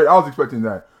wash, right? I was expecting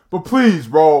that, but please,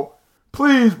 bro,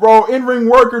 in ring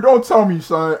worker, don't tell me,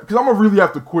 son, because I'm gonna really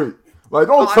have to quit. Like,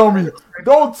 don't tell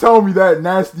me that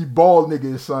nasty bald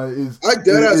nigga, son, is. I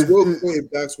deadass will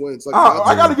quit Dax wins. Like,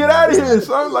 I gotta get out of here,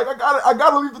 son. Like, I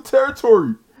gotta leave the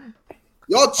territory.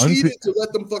 Y'all cheated to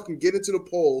let them fucking get into the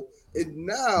poll, and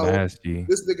now Nasty.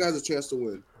 this nigga has a chance to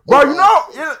win. Bro, you know,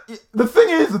 the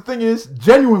thing is,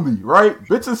 genuinely, right?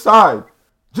 Bits aside,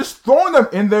 just throwing them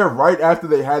in there right after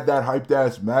they had that hyped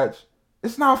ass match,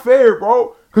 it's not fair,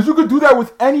 bro. Because you could do that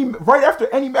with right after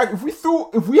any match.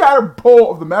 If we had a poll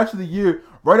of the match of the year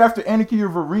right after Anarchy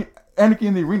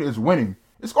in the Arena is winning,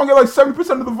 it's gonna get like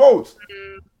 70% of the votes.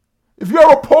 If you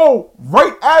have a poll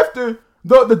right after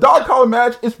the dog collar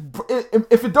match, if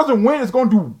it doesn't win, it's gonna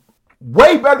do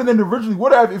way better than it originally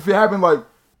would have if it happened like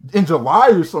in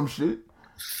July or some shit.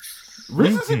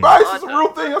 Recency bias is a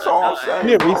real thing. That's all I'm saying.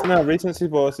 Yeah, recency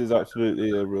bias is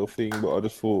absolutely a real thing. But I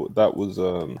just thought that was.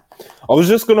 I was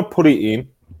just gonna put it in,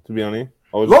 to be honest.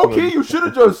 Low key, you should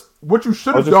have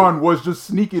done was just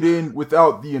sneak it in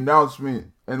without the announcement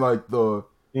and like the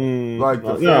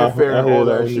fanfare and all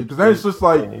that shit. Because then it's just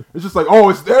like, oh,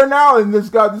 it's there now, and this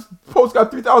post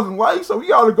got 3,000 likes, so we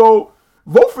gotta go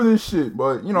vote for this shit.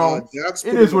 But you know,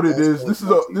 it is what it is. This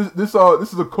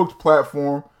is a cooked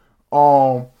platform.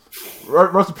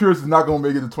 WrestlePurists is not gonna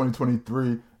make it to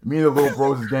 2023. Me and the little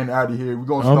bros is getting out of here. We're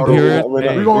gonna start over.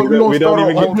 We're gonna start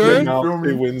over.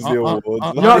 Who wins the awards?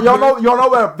 Y'all know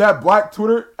that black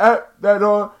Twitter app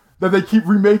that they keep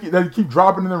remaking, that they keep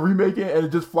dropping and then remaking, and it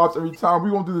just flops every time.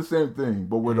 We're gonna do the same thing,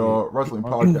 but with wrestling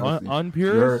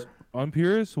podcasting.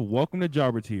 Unpurists, welcome to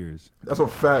Jobber Tears. That's a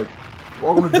fact.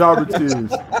 Welcome to Jobber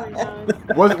Tears.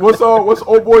 What's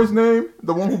old boy's name?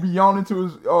 The one who be yawning to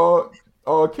his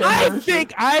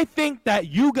I think that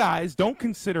you guys don't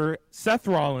consider Seth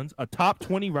Rollins a top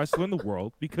 20 wrestler in the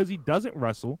world because he doesn't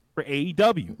wrestle for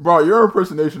AEW. Bro, your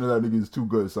impersonation of that nigga is too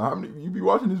good. So how many you be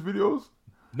watching his videos?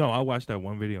 No, I watched that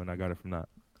one video and I got it from that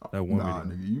one video.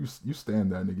 Nigga, you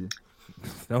stand that nigga.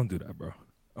 Don't do that, bro.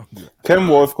 Ken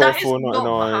Wolf got That is not what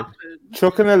 $4.99. happened.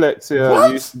 Chuck and Alexia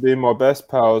What? used to be my best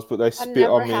pals, but they spit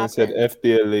never on me and said happened. F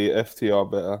the elite, FTR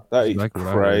better. That is Exactly what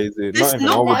I heard. crazy. This Not is even I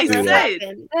not would what I do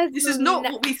said. that. This is not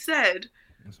what we said.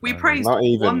 That's We what I heard. praised Not one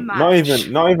even, match.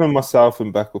 not even myself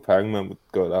and Backup Hangman would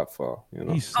go that far. You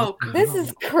know. He Oh, sucked This it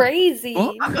is crazy.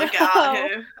 What? I've got to get out of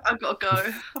here. I've got to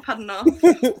go. I've had enough. Go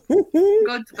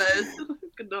to bed.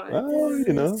 Good night. Well,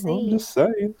 you know, I'm Insane. just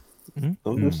saying. Mhm.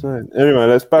 I'm just saying. Anyway,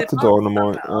 let's back to They both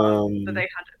Dynamite. sucked, but they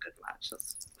had a good match.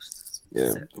 That's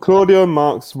Yeah, it. Claudio,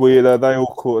 Marks, Wheeler, they all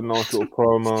caught a nice little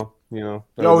promo. You know.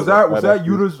 They Yo, was look like that badasses.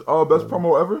 Yuta's best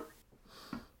promo ever?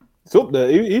 It's up there.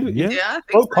 He Yeah. Yeah, I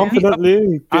spoke think so. confidently. A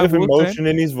bit I of will emotion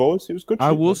in his voice. It was good. I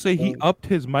shit, will man. say he upped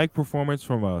his mic performance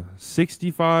from a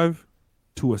 65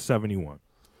 to a 71.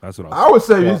 That's what I would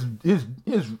say Yeah. his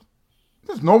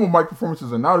normal mic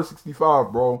performances are not a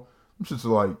 65, bro. I'm just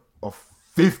like a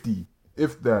 50,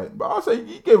 if that. But I'll say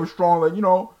he gave a strong,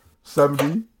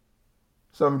 70,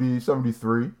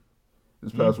 73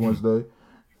 this past Wednesday.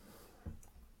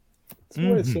 That's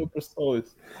why it's so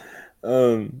precise.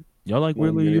 Y'all like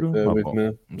Wheeler Yuta? bear My with fault.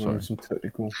 me. I'm sorry. Some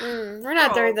technical. We're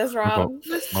not doing this, Rob.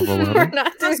 My fault, what We're happened?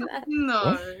 not doing That's, that.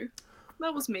 no,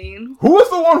 that was mean. Who was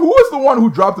the one who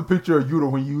dropped the picture of Yuta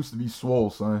when he used to be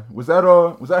swole, son? Was that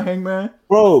Hangman?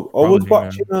 Bro, I was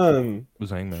Probably, watching.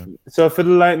 Was Hangman. So for the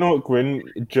late night grin,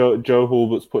 Joe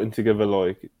Hulbert's putting together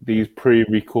like these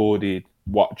pre-recorded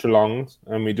watch-alongs,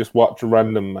 and we just watch a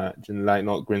random match, and late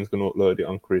night grin's gonna upload it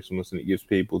on Christmas, and it gives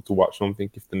people to watch something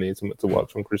if they need something to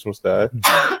watch on Christmas Day.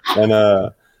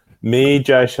 And me,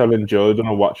 Jay Shell, and Joe done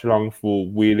a watch-along for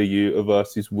Wheeler Yuta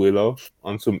versus Willow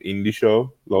on some indie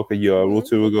show like a year or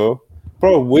two ago.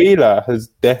 Bro, Wheeler has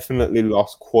definitely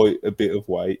lost quite a bit of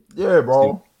weight. Yeah,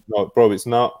 bro. Like, bro, it's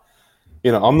not.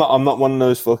 You know, I'm not one of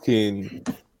those fucking.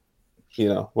 You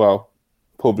know, well,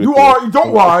 public. You are.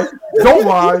 Don't lie. Don't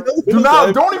lie.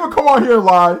 Don't even come on here and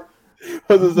lie.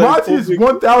 Monty is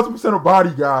 1,000% a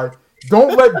body guy.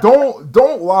 Don't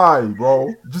lie,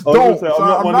 bro. Just don't.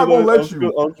 I'm not gonna let you.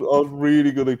 I was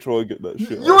really gonna try and get that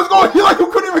shit. You was gonna be like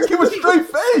you couldn't even give a straight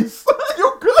face.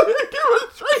 You couldn't give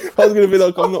a straight face. I was gonna be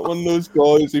like, I'm not one of those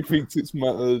guys who thinks it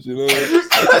matters, you know.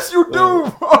 Yes, you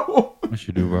do, bro. What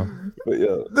you do, bro? But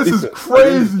yeah, This is listen,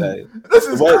 crazy. This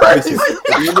is Wait, crazy. listen, at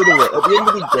the end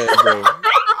of the day, bro.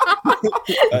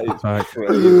 That is Fact.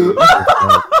 crazy.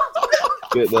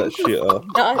 Get that shit up.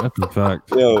 That's a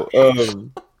fact. Yo,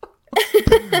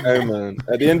 hey man,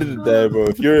 at the end of the day, bro,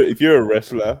 if you're a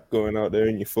wrestler going out there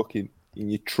in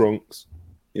your trunks,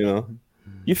 you know,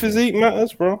 your physique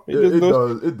matters, bro. It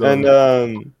does. It does.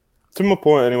 And to my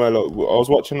point, anyway, like I was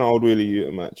watching an old Wheeler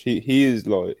Yuta match. He is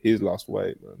like he's lost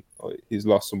weight, man. Like he's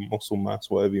lost some muscle mass,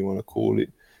 whatever you want to call it.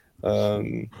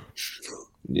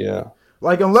 Yeah.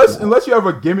 Like unless you have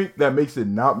a gimmick that makes it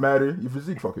not matter, your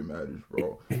physique fucking matters,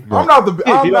 bro. I'm not a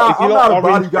body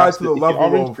guy to the level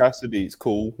Orange of Cassidy. It's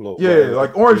cool. Like, yeah, whatever,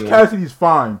 like Orange you know? Cassidy's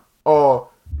fine.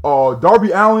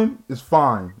 Darby Allin is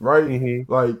fine, right?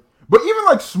 Mm-hmm. Like, but even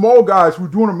like small guys who are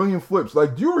doing a million flips,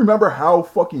 like, do you remember how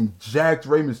fucking jacked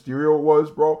Rey Mysterio was,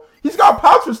 bro? He's got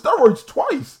popped for steroids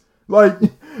twice. Like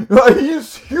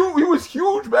he's huge. He was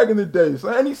huge back in the day, so,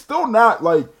 and he's still not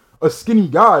like a skinny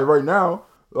guy right now.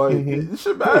 Like this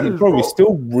shit matters, bro. He's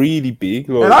still really big.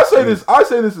 Like, And I say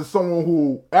this as someone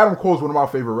who Adam Cole's one of my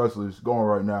favorite wrestlers going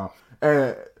right now,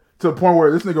 and to the point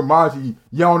where this nigga Monty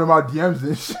yelling in my DMs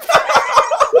and shit.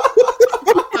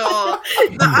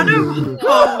 Adam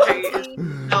Cole hate is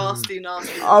nasty.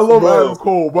 I love Adam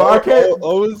Cole, but I can't. I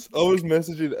was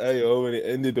messaging AO and it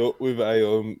ended up with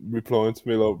AO replying to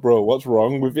me like, "Bro, what's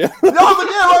wrong with you?" I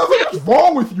was like, what's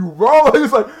wrong with you, bro? Like,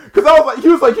 it's like, because he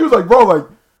was like, bro, like,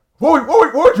 what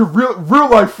would your real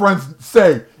life friends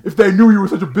say if they knew you were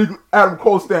such a big Adam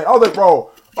Cole stan? I was like,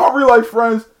 bro, my real life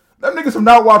friends, them niggas have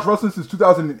not watched wrestling since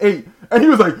 2008, and he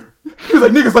was like,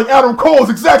 niggas like Adam Cole is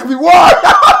exactly why.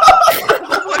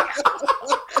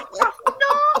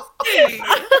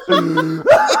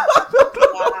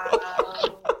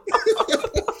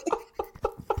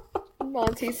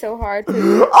 Monty's so hard to. I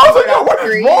was like, yo, what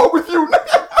is wrong with you,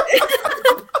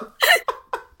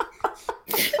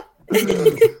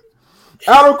 nigga?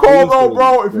 Adam Cole, though,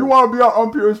 bro. If you want to be on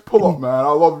Unpurists, pull up, man.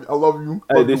 I love you.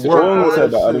 Hey, this all I want to say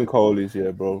about Adam Cole is, yeah,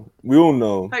 bro. We all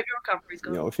know. Hope your recovery's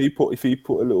good. You know, if he put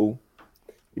a little,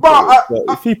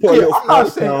 if he put a little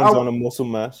 5 pounds on a muscle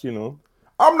mass, you know.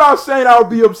 I'm not saying I would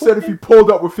be upset if he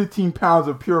pulled up with 15 pounds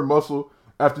of pure muscle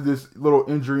after this little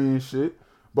injury and shit.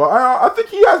 But I think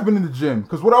he has been in the gym.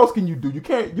 Because what else can you do? You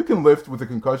can lift with a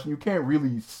concussion. You can't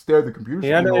really stare at the computer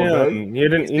screen all day. He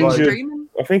had an injured.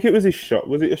 I think it was his shot.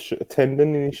 Was it a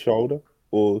tendon in his shoulder?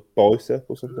 or bicep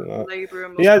or something like that.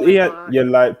 Labrum. He had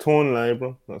like torn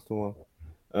labrum. That's the one.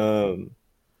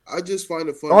 I just find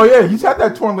it funny. Oh yeah, he's had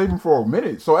that torn labrum for a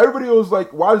minute. So everybody was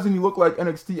like, "Why doesn't he look like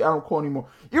NXT Adam Cole anymore?"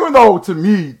 Even though to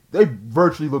me they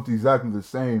virtually looked exactly the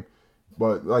same.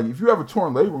 But like, if you have a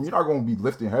torn labrum, you're not going to be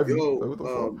lifting heavy. Yo, like, what the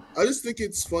fuck? I just think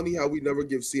it's funny how we never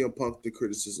give CM Punk the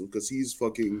criticism because he's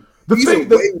fucking. The He's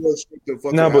thing- a way worse trick than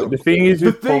fucking. No, but Adam the Cole. thing is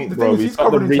with The thing- Punk, the bro, thing is he's he's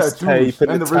got the covered in wrist tattoos tape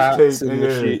and and the the wrist tats tape, and the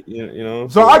yeah. shit, you know.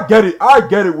 So I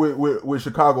get it with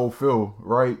Chicago Phil,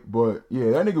 right? But yeah,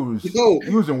 that nigga was he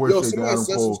was in worse shape than some of my Adam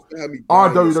sisters Cole had me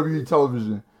on dying WWE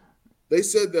television. They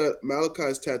said that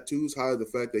Malachi's tattoos hide the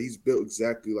fact that he's built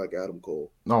exactly like Adam Cole.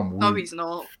 No, I'm No, weird. he's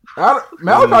not.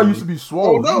 Malachi used to be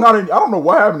swole. Oh, no. He's not. I don't know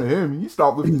what happened to him. He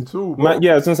stopped lifting too. Bro.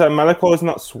 Yeah, I was gonna say Malachi's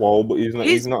not swole, but he's not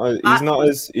He's not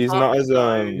as He's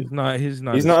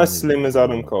slim as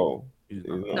Adam Cole.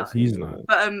 He's not.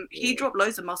 But he dropped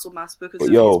loads of muscle mass because But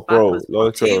of yo, his back bro, was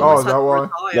like, fucked. He oh, almost is that had to why?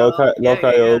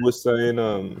 retire. I was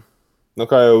saying,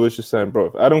 like I was just saying, bro,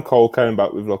 if Adam Cole came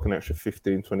back with like an extra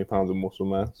 15, 20 pounds of muscle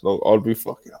mass, like I'd be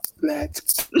fucking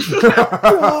let's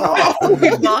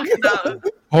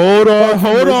Hold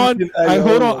on.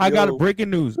 I got yo. breaking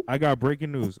news. I got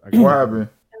breaking news. What happened?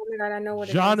 Oh my god, I know what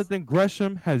it is. Jonathan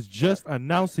Gresham has just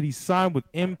announced that he signed with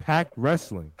Impact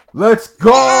Wrestling. Let's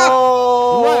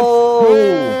go!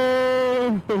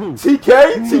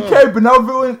 TK,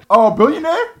 benevolent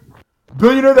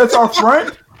billionaire that's our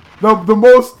friend, the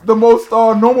most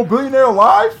normal billionaire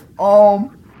alive.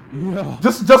 Yeah.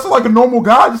 Just like a normal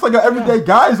guy, just like an everyday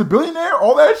guy is a billionaire.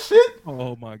 All that shit.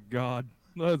 Oh my god.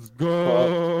 Let's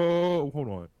go. Hold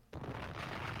on.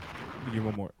 Give me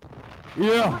one more.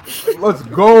 Yeah. Let's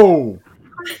go.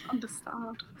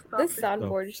 Understand. This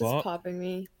soundboard is just fuck? popping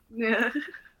me. Yeah.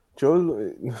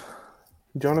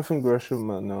 Jonathan Gresham,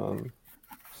 man.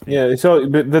 Yeah, so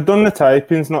but they've done the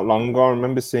tapings not long ago. I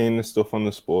remember seeing the stuff on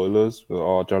the spoilers.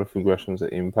 Jonathan Gresham's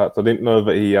at Impact. I didn't know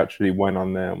that he actually went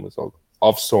on there and was like,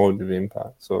 I've signed with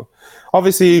Impact. So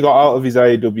obviously he got out of his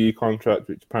AEW contract,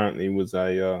 which apparently was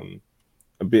a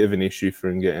bit of an issue for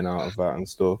him getting out of that and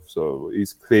stuff. So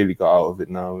he's clearly got out of it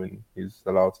now and he's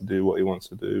allowed to do what he wants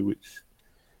to do, which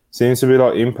seems to be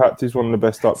like Impact is one of the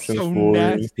best options So for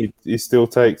nasty. him. He still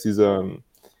takes his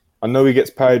I know he gets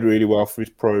paid really well for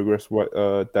his progress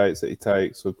dates that he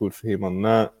takes, so good for him on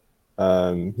that.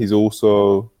 He's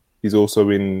also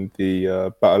in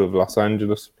the Battle of Los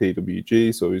Angeles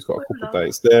PWG, so he's got a couple of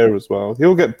dates there as well.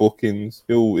 He'll get bookings.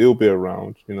 He'll be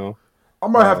around, you know. I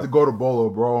might have to go to Bolo,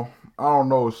 bro. I don't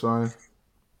know, son.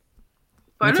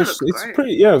 It's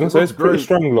pretty. Yeah, I was gonna say it's a pretty great.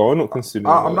 strong lineup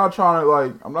considering. I'm not trying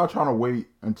to wait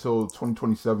until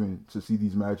 2027 to see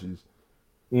these matches.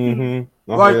 Mm-hmm.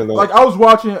 Like I was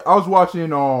watching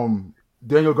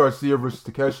Daniel Garcia versus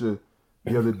Takesha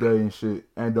the other day and shit,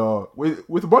 and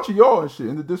with a bunch of y'all and shit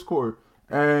in the Discord,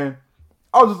 and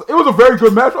it was a very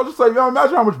good match. I was just like, yo,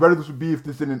 imagine how much better this would be if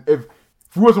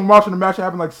we wasn't watching the match that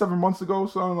happened like 7 months ago.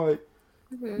 So like,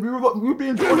 we'd be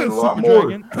enjoying it a lot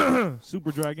more.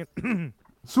 Super Dragon.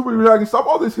 Super Dragon, stop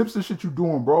all this hipster shit you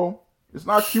doing, bro. It's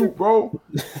not cute, bro.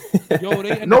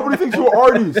 Nobody thinks you're an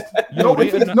artist.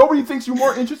 Nobody thinks you're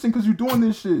more interesting because you're doing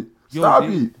this shit. Stop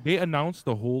it. They announced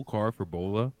the whole card for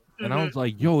Bola, and I was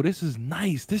like, yo, this is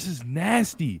nice. This is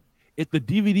nasty. If the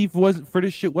DVD for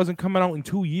this shit wasn't coming out in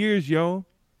 2 years, yo,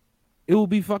 it will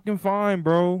be fucking fine,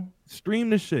 bro. Stream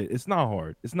the shit. It's not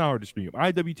hard. It's not hard to stream.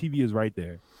 IWTV is right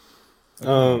there.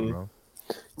 Bro.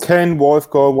 Ken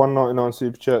Wifeguard 199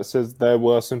 super chat says there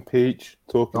were some Peach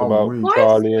talking about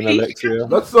Charlie and Alexia.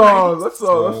 Let's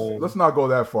not go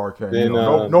that far, Ken. Then,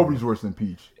 nobody's worse than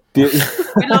Peach. We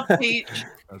love Peach.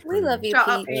 We love you, Shout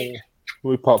out Peach.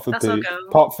 We pop for That's our Peach. girl.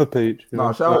 Pop for Peach.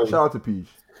 Nah, shout out to Peach.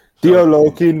 Dio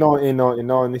Loki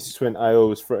 1999. This is when AO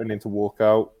was threatening to walk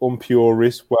out.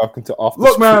 Unpurist. Welcome to Off the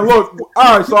Look, man, Street. look.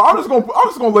 All right, so I'm just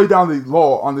gonna lay down the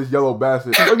law on this yellow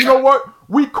bastard. But you know what?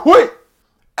 We quit.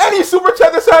 Any super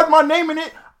chat that has my name in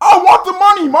it, I want the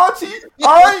money, Monty.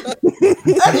 All right.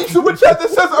 Any super chat that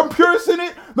says I'm purist in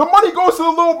it, the money goes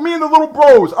to me and the little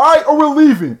bros. All right, or we're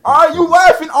leaving. All right, you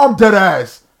laughing? I'm dead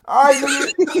ass. All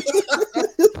right,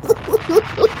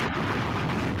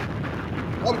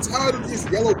 I'm tired of these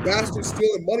yellow bastards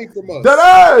stealing money from us. dead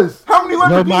ass. How many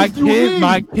Lamborghinis do you need?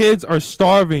 My kids are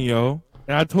starving, yo.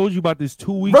 And I told you about this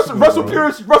 2 weeks ago.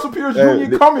 WrestlePurists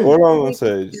Union coming. All I'm gonna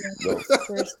say is,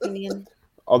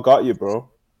 I got you, bro.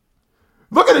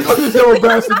 Look at this yellow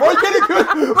bastard, boy. Get it good.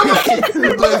 Look at this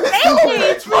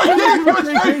bitch, bro. He can't even keep a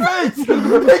straight face. He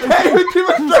can't even keep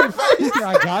a straight face. I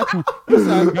got you.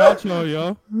 I got you,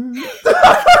 yo.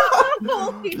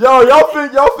 Yo,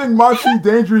 y'all think Monty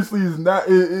Dangerously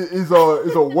is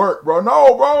a work, bro?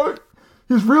 No, bro.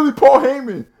 He's really Paul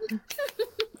Heyman.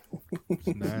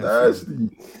 Nasty.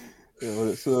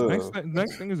 Nasty.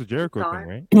 Next thing is a Jericho thing,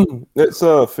 right? Let's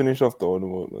finish off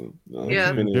Dynamite, man. Yeah.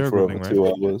 It's been here Jericho for over thing, 2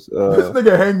 hours. This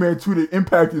nigga Hangman tweeted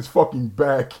Impact is fucking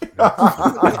back.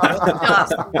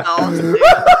 Just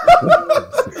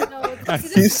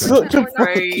nasty. He's such a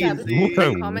crazy.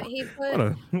 comment he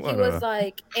put. He was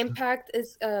like, "Impact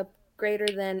is greater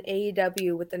than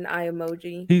AEW" with an eye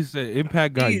emoji. He said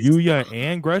Impact got Jeez. Yuya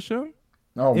and Gresham.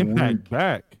 Oh, Impact weak.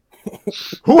 back.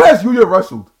 Who has Yuya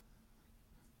wrestled?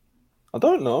 I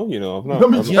don't know, you know. I've not. Let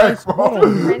me I've check, not- bro.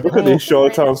 Look at these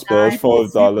Showtime Spurs,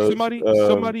 $5.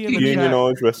 Somebody in the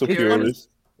Unionized WrestlePurists.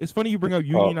 It's funny you bring up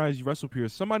unionized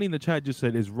WrestlePurists. Somebody in the chat just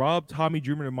said, "Is Rob, Tommy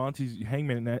Dreamer, and Monty's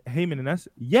Heyman and that's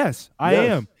yes, I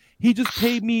am. He just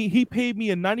paid me. He paid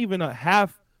me and not even a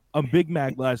half a Big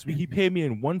Mac last week. He paid me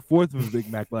in 1/4 of a Big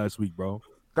Mac last week, bro.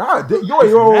 God damn. Yo,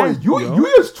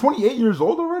 Yuya's 28 years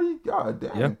old already? God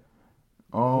damn. Yeah.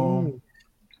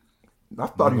 I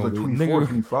thought he was like 24,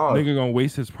 25. Nigga gonna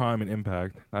waste his prime in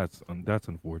Impact. That's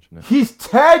unfortunate. He's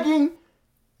tagging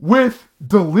with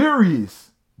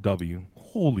Delirious. W.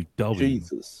 Holy W.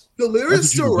 Jesus.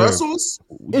 Delirious still wrestles?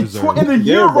 In the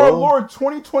year of our Lord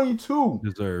 2022.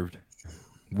 Deserved.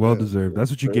 Well deserved.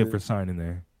 That's what you get for signing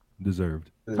there.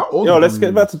 Deserved. How old Yo, is let's get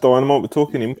Delirious? back to Dynamite. We're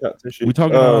talking Impact and shit. We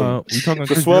talking. So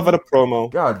Chris Swerve had Jericho? a promo.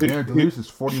 God damn, Delirious is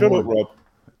 41. Shut up, Rob.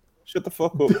 Shut the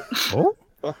fuck up. Oh,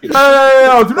 Fucking-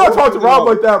 Hey, do not talk to Rob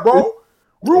like that, bro.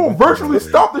 We will virtually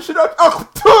stomp the shit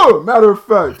out. Matter of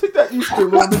fact, take that East kid,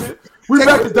 little nigga. We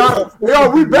back to Dynamite. Yo,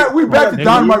 we back to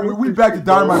Dynamite. We back to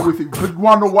Dynamite with it. But you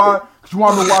wanna know why?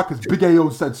 Because Big AO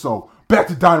said so. Back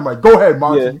to Dynamite. Go ahead,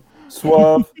 Monty. Yeah.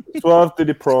 Swerve did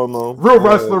the promo. Real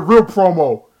wrestler, real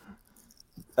promo.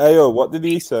 Hey, yo, what did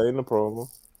he say in the promo?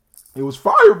 It was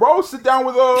fire, bro. Sit down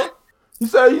with He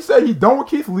said he done with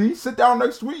Keith Lee. Sit down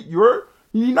next week. You heard?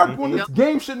 He not doing this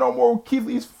game shit no more with Keith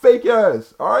Lee's fake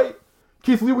ass. All right,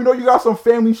 Keith Lee. We know you got some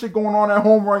family shit going on at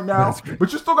home right now,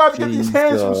 but you still got to get these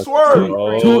hands from Swerve.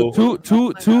 Two.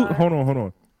 Hold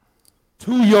on.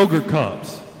 2 yogurt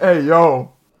cups. Hey,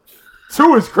 yo.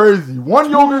 2 is crazy.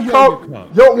 One yogurt cup.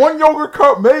 One yogurt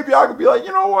cup. Maybe I could be like,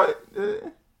 you know what?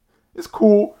 It's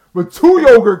cool. But 2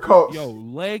 yogurt cups. Yo,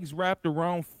 legs wrapped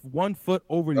around 1 foot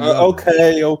over the other.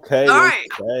 Okay. All right.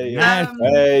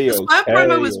 The Swerve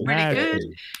promo was pretty Nasty. good.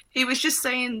 He was just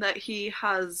saying that he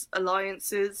has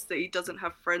alliances, that he doesn't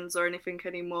have friends or anything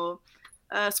anymore.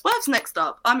 Swerve's next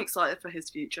up. I'm excited for his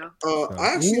future. I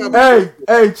actually have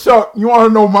Hey, Chuck, you want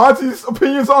to know Monty's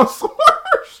opinions on Swerve?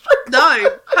 No,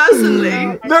 personally.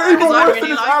 They're even worse than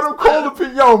his Adam Cole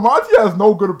opinion. Yo, Monty has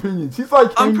no good opinions. He's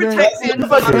like Hangman. He's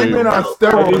like Hangman on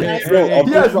steroids.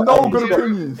 He has no good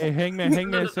opinions. Hey, Hangman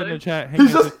said in the chat.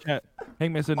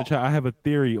 Hangman said in the chat. I have a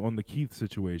theory on the Keith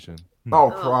situation.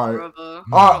 Oh, pride. brother.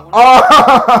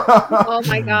 Oh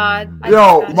my god.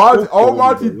 Yo, Monty, all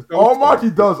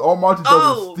Monty does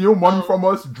is steal money from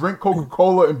us, drink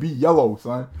Coca-Cola, and be yellow,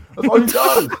 son. That's all he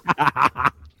does.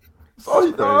 That's all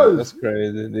he does. That's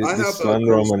crazy. I The have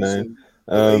slander on my name.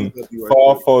 Right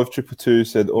 5522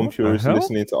 said Purists hell?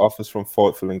 listening to offers from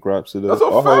Fightful and Grab. So That's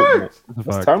a fact.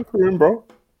 That's tampering, bro.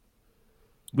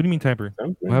 What do you mean tampering?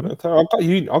 What happened? I got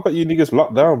you niggas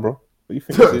locked down, bro. What do you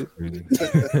think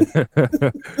this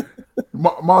is?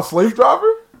 My slave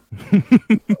driver?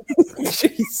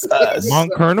 Jesus.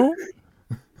 Mount Colonel?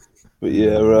 But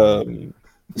yeah,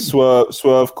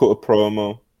 Swerve cut a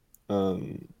promo.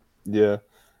 Yeah.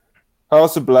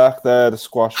 House of Black, they had a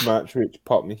squash match, which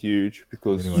popped me huge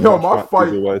because Yo, my matches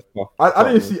fight. always pop I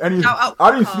me. didn't see any.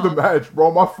 I didn't see the match,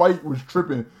 bro. My fight was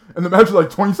tripping, and the match was like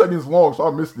 20 seconds long, so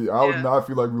I missed it. I would not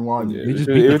feel like rewinding. Yeah, They just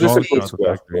it beat the was just dog a good shit out the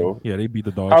squash, factory. bro. Yeah, they beat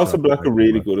the dog House shit of out the Black are factory,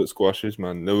 really but- good at squashes,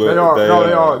 man. They are. They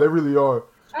really are.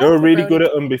 They were really good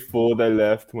at them before they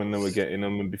left, when they were getting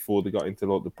them, and before they got into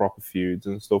like the proper feuds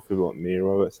and stuff with like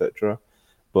Miro, etc.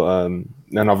 But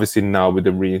and obviously now with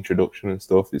the reintroduction and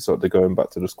stuff, it's like they're going back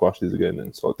to the squashes again.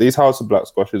 And so these House of Black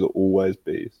squashes are always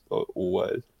beasts, like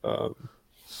always.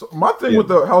 So my thing with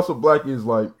the House of Black is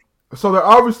like, so they're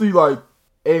obviously like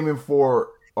aiming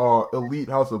for elite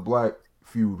House of Black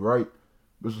feud, right?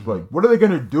 Which is like, what are they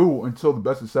gonna do until the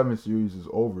Best of 7 series is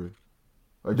over?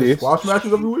 Like just squash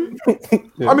matches every week?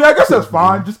 I mean, I guess that's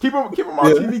fine. Just keep them on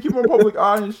TV, keep them on public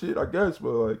eye and shit. I guess, but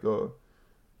like,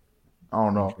 I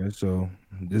don't know. Okay, so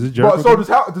is it Jericho? So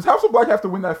does House of Black have to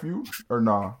win that feud or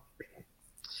nah?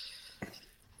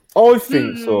 I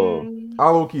think so. I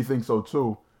low key think so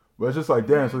too. But it's just like,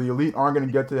 damn. So the elite aren't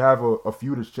gonna get to have a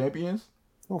feud as champions?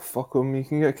 Oh fuck them! You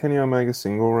can get Kenny Omega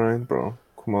single reign, bro.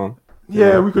 Come on.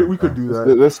 Yeah, we could do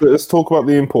that. Let's talk about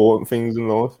the important things in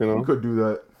life. You know, We could do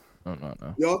that.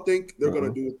 No. Y'all think they're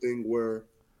gonna do a thing where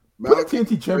Put a Malachi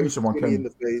TNT championship on Kenny Kenny. in the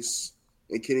face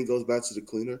and Kenny goes back to the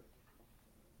cleaner?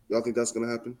 Y'all think that's gonna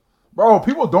happen? Bro,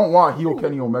 people don't want heel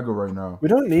Kenny Omega right now. We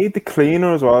don't need the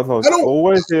cleaner as well. Like, I don't-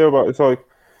 always hear about it's like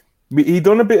he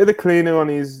done a bit of the cleaner on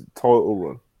his title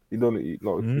run. He done it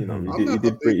like you know I'm not a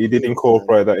big he did cleaner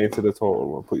incorporate that into the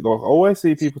title run. But like I always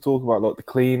see people talk about like the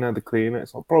cleaner.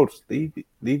 It's like, bro, just leave it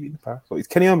in the past. Like it's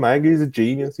Kenny Omega. He's a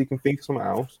genius. He can think of something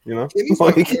else. You know. Kenny's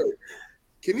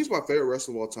my favorite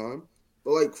wrestler of all time.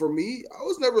 But like for me, I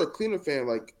was never a cleaner fan.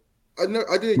 Like I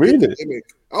didn't Really? get the gimmick.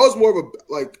 I was more of a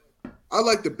like I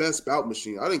like the best bout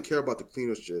machine. I didn't care about the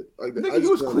cleaner shit. Like Nigga,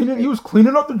 he was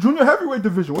cleaning up the junior heavyweight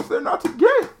division. What's there not to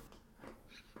get?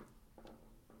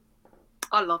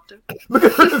 I loved it. Look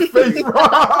at Chris's face,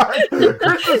 right?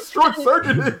 Chris is short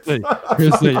circuited.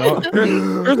 Chris said, y'all. Chris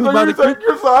was about to.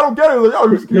 Chris, I don't get it. Like, yo,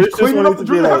 he was cleaning up the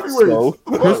junior heavyweights.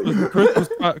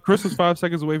 Chris was 5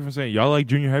 seconds away from saying, y'all like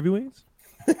junior heavyweights?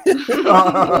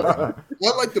 I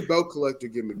like the belt collector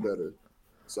gimmick better.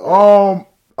 So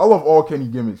I love all Kenny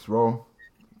gimmicks, bro.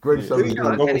 Greatest ever.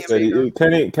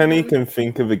 Kenny can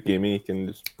think of a gimmick and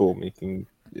just boom, he can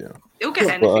He'll get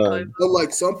anything over.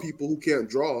 Unlike some people who can't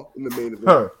draw in the main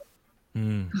event.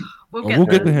 We'll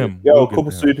get to him. Yo, a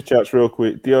couple super chats real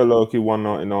quick. Dio Loki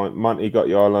 199. Monty got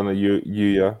y'all on a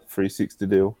Yuya 360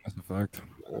 deal. That's a fact.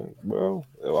 Well,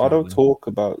 I don't talk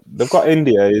about. They've got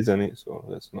NDAs in it, so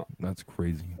that's not. That's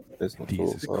crazy. Let's not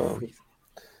Jesus talk.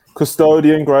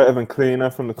 Custodian greater than cleaner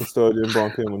from the Custodian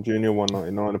Brian Pillman Jr.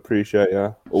 199. Appreciate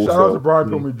ya. Also, shout out to Brian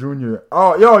Pillman Jr.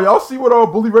 Oh, yo, y'all see what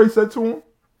Bully Ray said to him?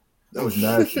 That was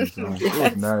nasty, son. It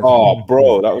was nasty. Oh,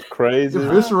 bro, that was crazy.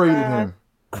 Eviscerated him.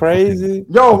 Crazy.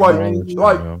 Yo,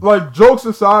 like jokes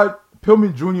aside,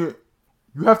 Pillman Jr.,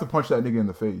 you have to punch that nigga in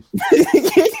the face.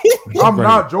 I'm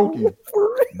not joking.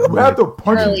 You have to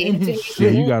punch him in his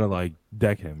shit. You gotta like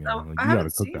deck him, man. Like, you gotta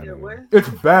cook that nigga. It's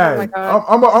bad.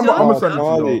 I'm gonna send it to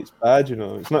you. It's bad, you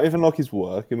know. It's not even like he's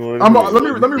working or anything. Let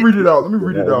me read it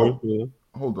out.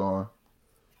 Hold on.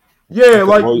 Yeah,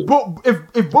 like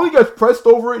if Bully gets pressed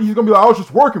over it, he's gonna be like, "I was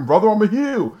just working, brother. I'm a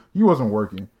heel." He wasn't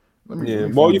working.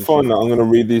 While you find that, I'm gonna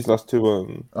read these last two. All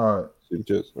right. All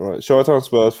right. Showtime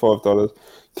Spurs $5.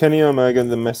 Kenny Omega,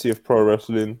 the Messi of pro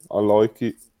wrestling. I like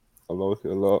it a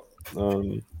lot.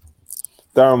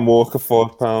 Darren Walker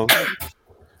 £5.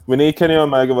 We need Kenny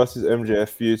Omega versus MJF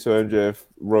feud, so MJF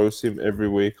roasts him every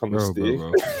week on the stick.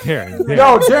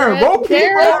 Yo, Darren, low key,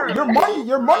 bro,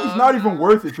 your money's not even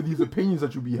worth it for these opinions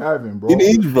that you be having, bro. It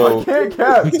is, bro. I can't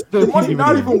cap. Your money's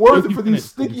not even worth it for these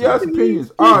sticky ass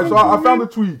opinions. All right, so I found the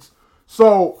tweets.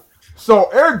 So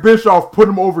Eric Bischoff put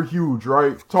him over huge,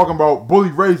 right? Talking about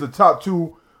Bully Ray's the top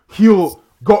 2 heel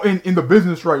go in the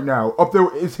business right now. Up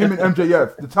there is him and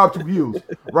MJF, the top 2 heels,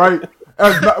 right?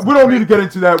 We don't need to get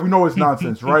into that. We know it's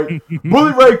nonsense, right?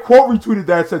 Bully Ray quote retweeted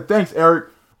that, said, "Thanks, Eric.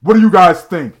 What do you guys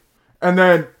think?" And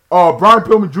then Brian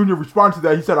Pillman Jr. responded to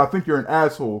that. He said, "I think you're an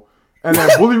asshole." And then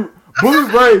Bully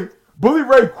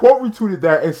Ray quote retweeted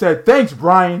that and said, "Thanks,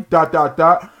 Brian, ...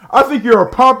 I think you're a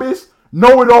pompous,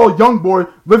 know-it-all young boy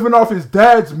living off his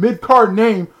dad's mid-card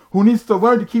name who needs to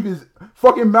learn to keep his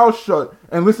fucking mouth shut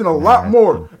and listen a lot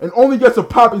more and only gets a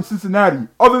pop in Cincinnati.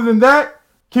 Other than that,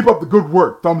 keep up the good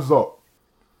work. Thumbs up."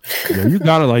 Yeah, you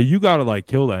gotta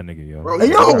kill that nigga, yo. And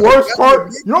you know the worst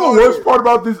part? You know the worst part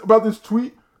about this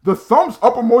tweet? The thumbs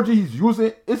up emoji he's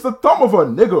using, it's the thumb of a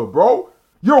nigga, bro.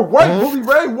 You're white, Bully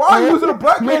Ray. Why are you using a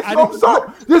black man's thumbs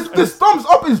up? This thumbs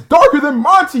up is darker than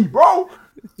Monty, bro.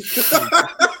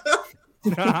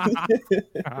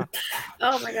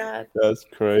 Oh my god, that's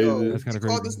crazy. Yo, that's kind of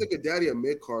crazy. Call this nigga daddy a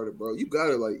mid carder, bro. You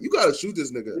gotta shoot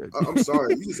this nigga. I'm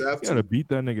sorry, you just have to. You gotta beat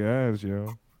that nigga ass,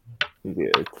 yo.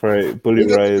 Yeah, crazy. Bully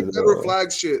Ray is better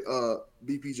flag shit.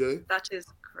 BPJ. That is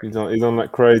crazy. He's on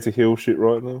that crazy heel shit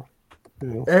right now.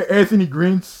 Yeah. Anthony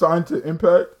Green signed to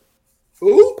Impact.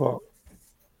 Who? Pop.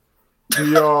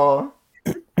 The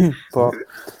Pop.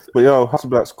 But yo, House of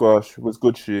Black Squash was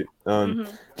good shit. Johnny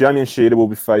and Sheeta will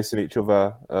be facing each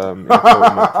other. In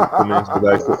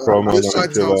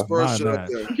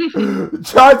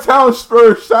Chi-Town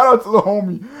Spurs, shout out to the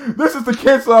homie. This is to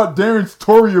cancel out Darren's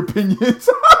Tory opinions.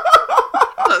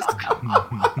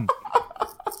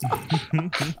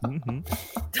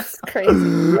 That's crazy.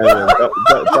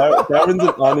 Darren's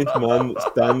an honest man that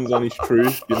stands on his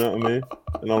truth, you know what I mean?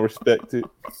 And I respect it.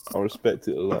 I respect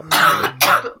it a lot.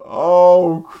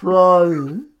 Oh,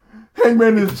 crying.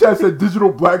 Hangman in his chat said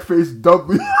digital blackface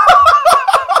Dudley.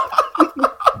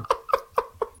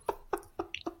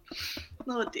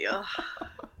 Oh dear.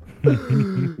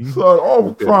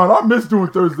 So, fine. I miss doing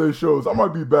Thursday shows. I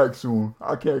might be back soon.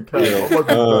 I can't count.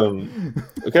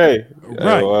 Okay.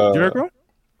 Right. Jericho?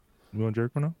 You want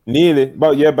Jericho now? Nearly,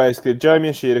 but yeah, basically, Jamie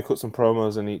and Sheeta cut some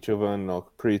promos on each other and like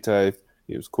pre-tape.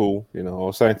 It was cool, you know. I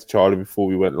was saying to Charlie before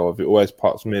we went live, it always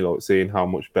pops me like seeing how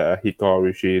much better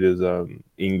Hikaru Shida's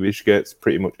English gets.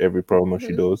 Pretty much every promo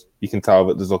she does, you can tell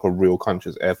that there's like a real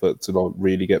conscious effort to like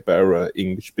really get better at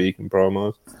English speaking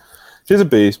promos. She's a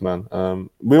beast, man.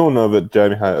 We all know that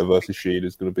Jamie Hayter versus Shida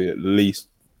is going to be at least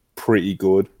pretty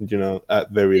good, you know,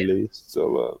 at very least.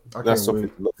 So that's something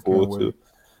to look forward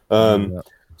to.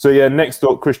 So yeah, next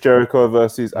up, Chris Jericho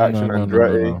versus Action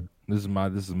Andretti. No. This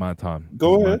is my time.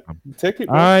 Go ahead. Take it.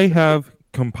 Bro. I have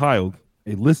compiled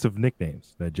a list of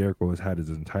nicknames that Jericho has had his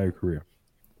entire career.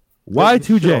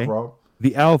 Y2J,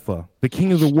 the Alpha, the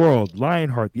King of the World,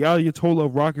 Lionheart, the Ayatollah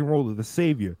of Rock and Roller, the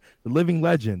Savior, the Living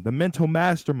Legend, the Mental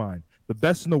Mastermind, the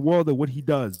best in the world at what he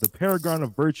does, the Paragon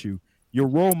of Virtue, your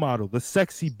role model, the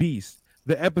Sexy Beast,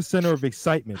 the epicenter of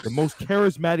excitement, the most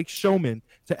charismatic showman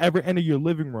to ever enter your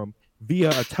living room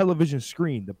via a television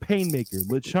screen, the Painmaker,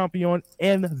 Le Champion,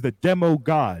 and the Demo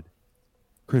God,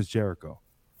 Chris Jericho.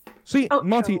 See,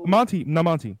 Monty,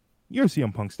 you're a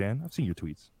CM Punk stan. I've seen your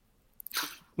tweets.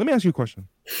 Let me ask you a question.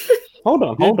 Hold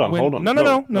on. No.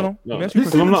 Let me ask you a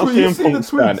question. I'm not a CM Punk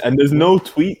stan, and there's no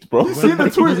tweet, bro. You see the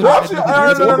tweet? No.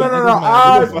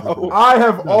 I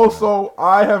have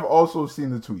also seen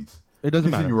the tweets. It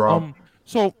doesn't matter.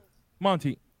 So,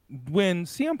 Monty, when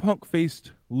CM Punk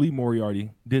faced Lee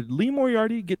Moriarty, did Lee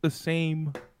Moriarty get the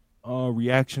same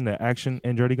reaction that Action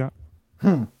Andretti got?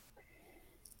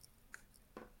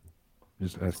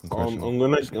 Just asking questions. I'm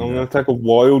gonna take a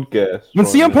wild guess. When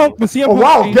CM Punk,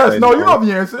 wild guess. No, you know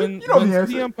the answer. When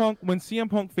CM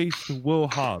Punk faced Will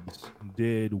Hobbs,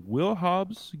 did Will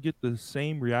Hobbs get the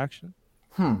same reaction?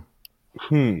 I'm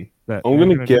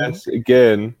gonna guess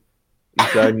again.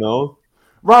 Okay, no.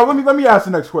 Rob, let me ask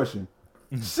the next question.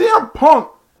 CM Punk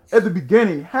at the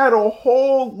beginning had a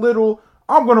whole little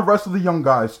I'm gonna wrestle the young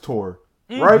guys tour,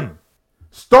 right?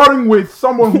 Starting with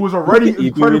someone who was already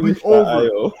incredibly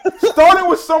over.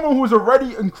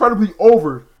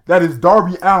 That is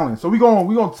Darby Allin. So we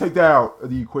gonna take that out of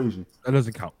the equation. That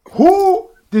doesn't count.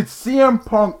 Who did CM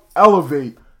Punk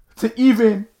elevate to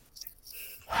even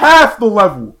half the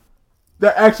level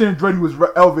that Action Andretti was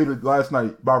elevated last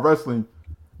night by wrestling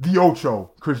the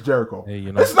Ocho, Chris Jericho? Hey,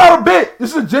 you know, it's not a bit.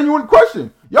 This is a genuine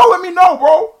question. Y'all let me know,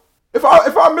 bro. If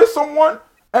I miss someone.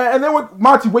 And then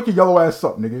Monty, wake your yellow ass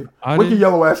up, nigga. Wake your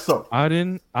yellow ass up. I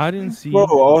didn't see.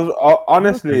 Bro,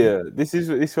 honestly, yeah, this is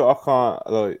what I can't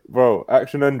like, bro.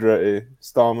 Action Andretti,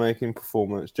 star making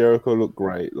performance. Jericho looked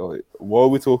great. Like, why are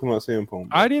we talking about CM Punk?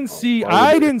 I didn't see. What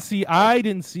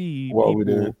are we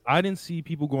doing? I didn't see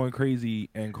people going crazy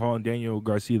and calling Daniel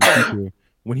Garcia the future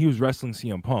when he was wrestling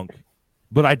CM Punk,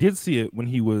 but I did see it when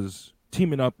he was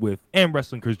teaming up with and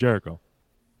wrestling Chris Jericho.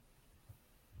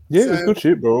 Yeah, it's good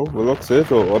shit, bro. Well, like I said,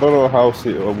 though, I don't know how.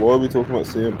 Why are we talking about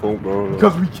CM Punk, bro? Like,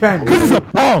 because we can. Because he's a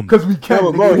bum. Because we can.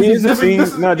 No, bro, here's the thing.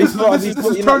 This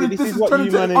is turning to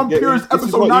Unpierced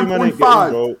episode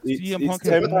 9.5. It's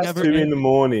 10 past 2 in the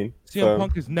morning. CM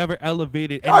Punk has never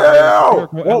elevated. No.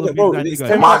 Monty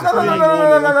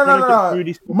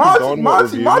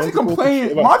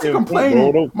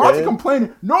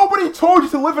complaining. Nobody told you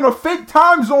to live in a fake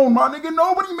time zone, my nigga.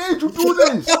 Nobody made you do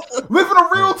this. Live in a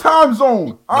real time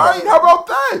zone. Alright, how about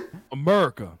that?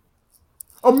 America.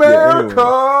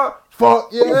 Yeah, fuck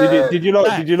yeah. Did you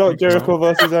like Jericho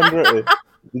versus Andretti?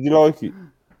 Did you like it?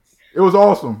 It was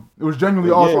awesome. It was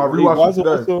genuinely awesome. I rewatched it today.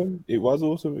 Awesome. It was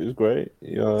awesome. It was great.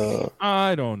 Yeah.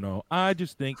 I don't know. I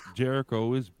just think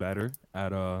Jericho is better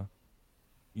at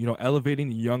elevating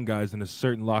the young guys in a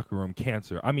certain locker room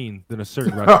than a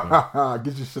certain wrestler.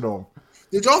 Get your shit on.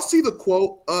 Did y'all see the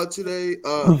quote today?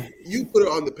 You put it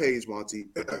on the page, Monty.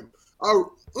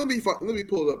 Let me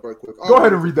pull it up right quick. Go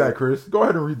ahead and read that, Chris. Go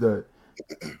ahead and read that.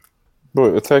 Bro,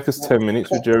 it'll take us 10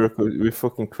 minutes with Jericho. With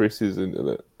fucking Chris is into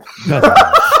that.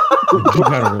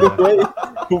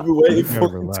 We'll be waiting for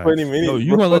 20 minutes. Yo,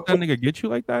 you gonna let that nigga get you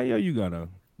like that? Yo, you gotta.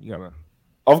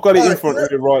 I've got it in front of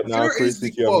you right now, Chris. Here's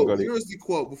the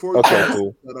quote. Before we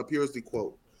cool. Up, here's the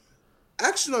quote.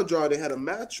 Action Andrade had a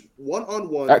match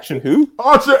one-on-one. Action who?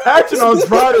 Action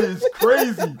Andrade is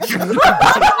crazy.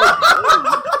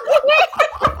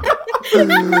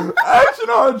 Action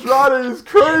Andrade is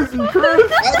crazy,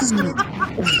 Chris.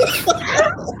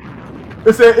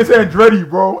 It's Andretti,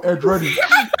 bro. Andretti.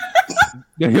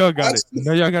 Yeah, y'all got it.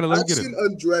 No, y'all gotta let me get it.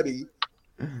 Action Andretti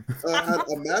had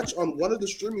a match on one of the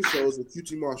streaming shows with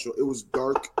QT Marshall. It was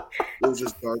dark. It was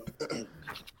just dark.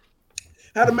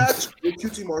 Had a match with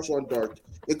QT Marshall on Dark,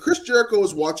 and Chris Jericho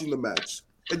was watching the match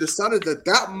and decided that at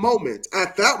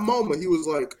that moment, he was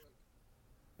like,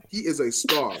 he is a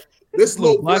star. This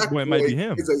little black black boy boy might be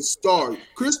him. is a star.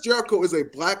 Chris Jericho is a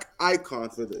black icon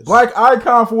for this. Black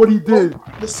icon for what he did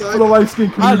for the light skin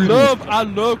community. I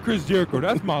love Chris Jericho.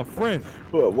 That's my friend.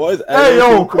 What is Hey,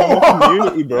 yo, come on.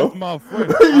 community, bro? That's my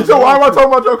friend. So why am I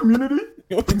talking about your community?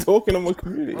 You're talking on my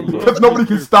community. Because nobody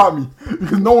can stop me.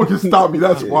 Because no one can stop me.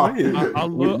 That's why. I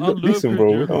love Listen, Chris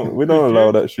bro. Jericho. We don't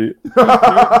allow that shit.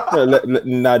 let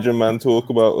Nadja man talk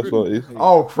about us like this.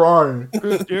 Oh, crying.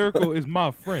 Chris Jericho is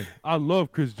my friend. I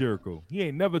love Chris Jericho. He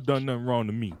ain't never done nothing wrong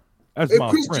to me. That's If my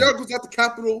Chris friend. Jericho's at the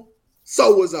Capitol,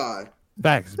 so was I.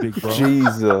 Facts, big bro.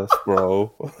 Jesus,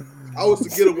 bro. I was the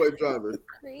getaway driver.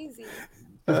 Crazy.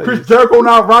 Is Chris Jericho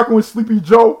not rocking with Sleepy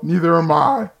Joe? Neither am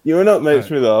I. You know what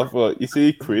makes me laugh? Like, you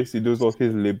see Chris, he does like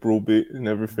his liberal bit and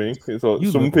everything. It's like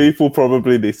You some liberal. people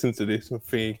probably listen to this and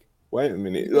think, wait a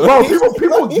minute. Bro,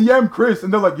 people DM Chris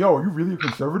and they're like, yo, are you really a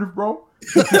conservative, bro?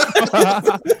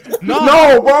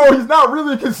 No, bro, he's not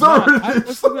really a conservative. I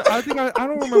think I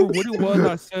don't remember what it was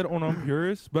I said on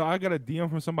Purists, but I got a DM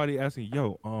from somebody asking,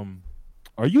 "Yo,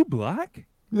 are you black?"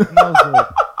 And I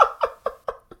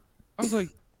was like,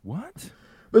 "What?"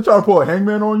 They're trying to pull a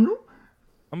hangman on you?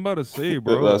 I'm about to say,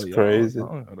 bro. That's like, crazy. I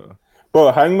don't know.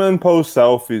 Bro, Hangman posts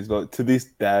selfies like to this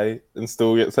day and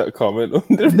still gets that comment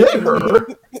under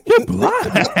Nigger. You're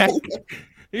black.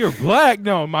 You're black.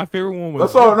 No, my favorite one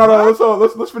was. Let's all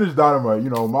let's finish Dynamite. You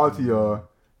know, Monty, he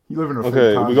living in a Okay,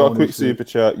 fake time we got a zone quick and shit. super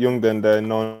chat. Young Dende,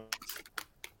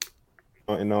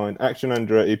 999. Action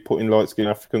Andretti putting light-skinned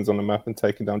Africans on the map and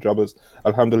taking down jobbers.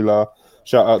 Alhamdulillah.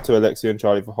 Shout out to Alexia and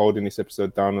Charlie for holding this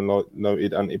episode down and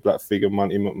noted anti-black figure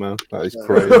Mandy McMahon. That is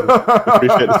crazy.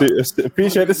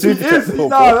 appreciate the super chat.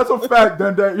 Nah, that's a fact,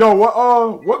 Dende. Yo,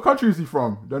 what country is he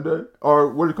from, Dende?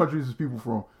 Or what country is his people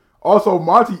from? Also,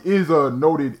 Monty is a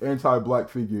noted anti-black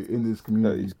figure in this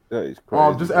community. That is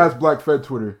crazy. Just ask Black Fed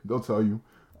Twitter; they'll tell you.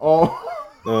 One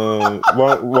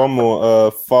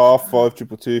more. Far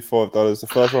 5222 $5. The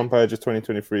first one page of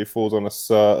 2023 falls on a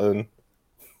certain.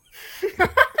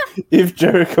 If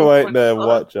Jericho ain't there,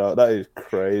 watch out. That is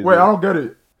crazy. Wait, I don't get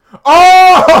it.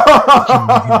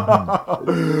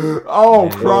 Oh,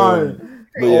 crying.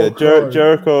 But yeah,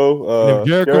 Jericho. If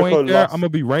Jericho ain't there, lost. I'm gonna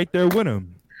be right there with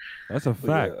him. That's a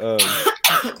fact. Yeah,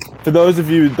 for those of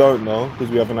you who don't know, because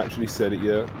we haven't actually said it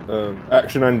yet,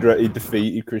 Action Andretti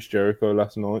defeated Chris Jericho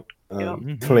last night.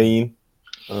 Clean.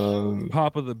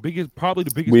 Probably the biggest.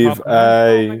 With pop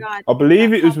a, God. I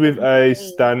believe it was with a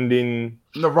standing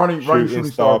running shooting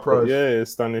star press. Yeah,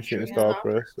 standing shooting star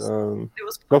press. It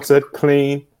was Like I said,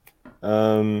 clean.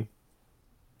 Obviously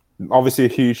a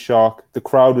huge shock. The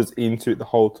crowd was into it the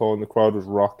whole time. The crowd was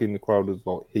rocking. The crowd was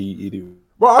like heated.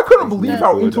 Bro, I couldn't believe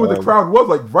how into it the crowd was.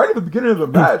 Like right at the beginning of the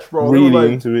match, bro. Really they were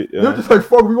like, into it. Yeah. They're just like,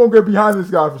 fuck, we won't get behind this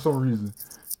guy for some reason.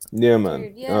 Yeah, man.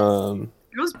 Dude, yes.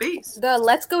 It was beast. The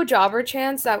 "Let's Go Jobber"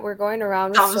 chants that were going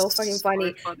around was so fucking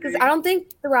funny. Because I don't think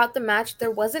throughout the match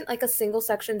there wasn't like a single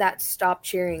section that stopped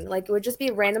cheering. Like it would just be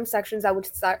random sections that would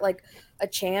start like a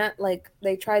chant. Like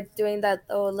they tried doing that,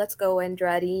 "Oh, let's go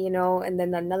Andretti," you know, and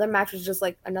then another match was just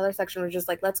like another section was just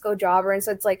like "Let's go Jobber," and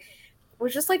so it's like it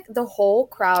was just like the whole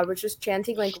crowd was just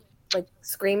chanting like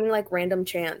screaming like random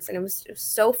chants, and it was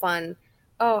so fun.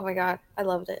 Oh my god, I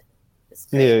loved it.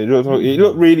 Yeah, it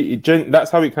looked really.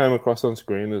 That's how it came across on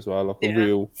screen as well. Like a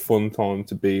real fun time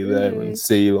to be there and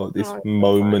see like this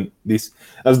moment. This,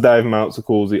 as Dave Meltzer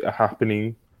calls it, a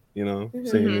happening. You know,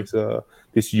 seeing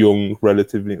this young,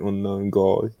 relatively unknown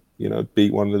guy, you know,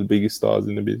 beat one of the biggest stars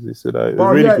in the business today. It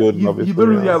was really good. He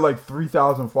literally had like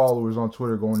 3,000 followers on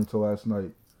Twitter going into last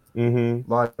night.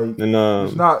 Like,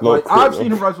 it's not like I've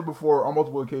seen him wrestle before on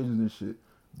multiple occasions and shit.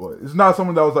 But it's not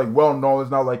someone that was like well known. It's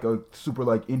not like a super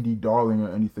like indie darling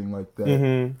or anything like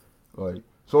that. Like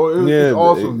so, it's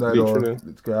awesome that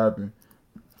it's gonna happen.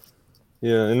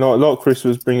 Yeah, and like Chris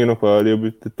was bringing up earlier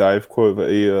with the Dave quote that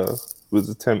he was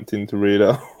attempting to read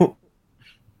out.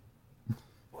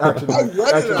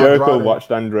 Jericho watched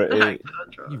Andretti.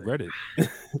 You read it.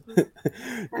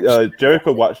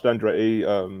 Jericho watched Andretti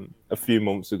a few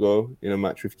months ago in a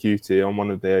match with QT on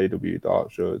one of the AEW Dark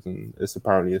shows, and it's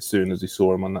apparently as soon as he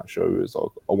saw him on that show, he was like,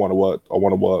 I want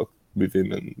to work with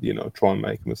him and, you know, try and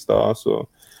make him a star. So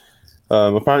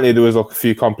apparently there was like a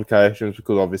few complications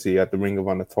because obviously he had the Ring of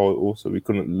Honor title, so we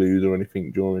couldn't lose or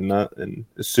anything during that. And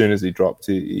as soon as he dropped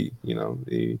it, he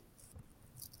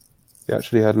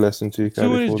actually had less than 2K. As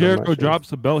soon as Jericho drops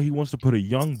the belt, he wants to put a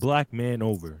young black man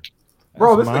over.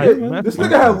 Bro, this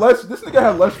nigga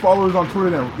had less followers on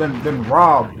Twitter than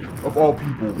Rob of all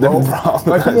people. Bro.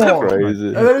 Like, come on. Crazy.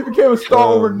 And then he became a star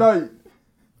overnight.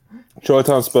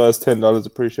 Showtime Spurs, $10,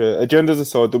 appreciate it. Agendas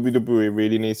aside, WWE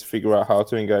really needs to figure out how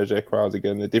to engage their crowds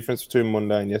again. The difference between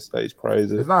Monday and yesterday is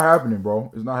crazy. It's not happening,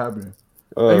 bro. It's not happening.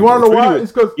 And you want to know why?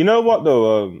 It's because you know what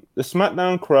though. The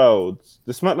SmackDown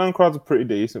crowds are pretty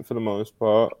decent for the most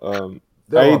part.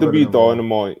 AEW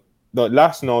Dynamite, like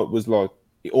last night was like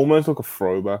almost like a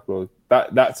throwback. Like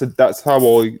that's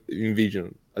how I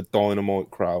envision a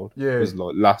Dynamite crowd. Yeah, was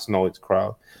like last night's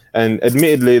crowd. And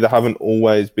admittedly, they haven't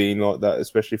always been like that,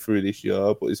 especially through this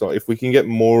year. But it's like if we can get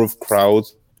more of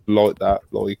crowds like that,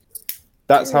 like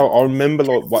that's how I remember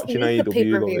like watching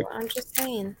AEW. Like, I'm just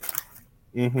saying.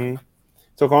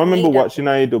 So I remember watching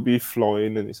AEW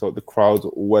flying, and it's like the crowds are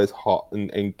always hot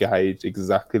and engaged,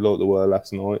 exactly like they were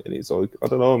last night. And it's like I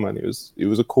don't know, man. It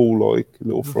was a cool like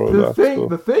little throwback.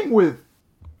 The thing with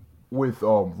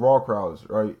Raw crowds,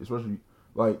 right? Especially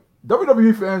like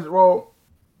WWE fans, bro.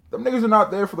 Them niggas are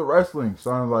not there for the wrestling,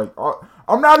 son. Like,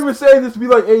 I'm not even saying this to be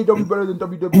like AEW better than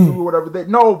WWE or whatever.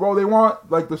 No, bro. They want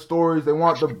like the stories. They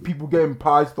want the people getting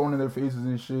pies thrown in their faces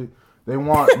and shit. They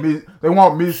want Miz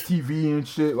TV and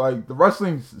shit. Like the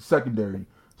wrestling's secondary,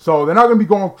 so they're not gonna be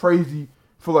going crazy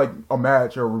for like a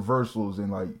match or reversals and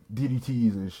like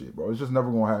DDTs and shit, bro. It's just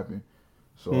never gonna happen.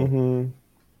 So, hey,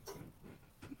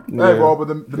 bro, but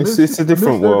the Miz, it's a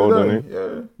different world, isn't it?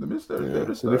 Yeah, the Miz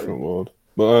it's a different world.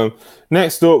 But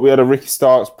next up, we had a Ricky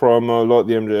Starks promo, like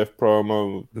the MJF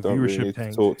promo. The Don't really viewership need to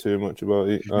tanked. talk too much about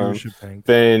it. Viewership tanked.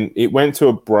 Then it went to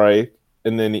a break,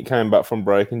 and then it came back from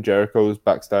break, and Jericho was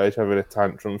backstage having a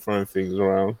tantrum, throwing things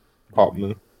around,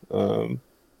 popping. Then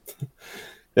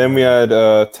we had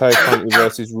Tay Conti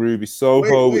versus Ruby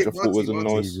Soho, which I thought was a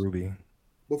nice. Ruby.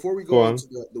 Before we go on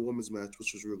to the women's match,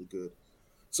 which was really good,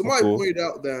 somebody pointed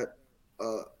out that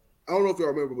I don't know if y'all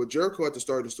remember, but Jericho at the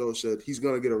start of the show said he's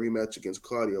going to get a rematch against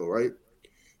Claudio, right?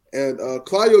 And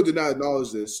Claudio did not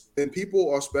acknowledge this, and people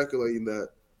are speculating that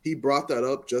he brought that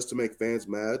up just to make fans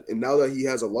mad, and now that he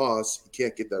has a loss, he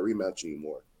can't get that rematch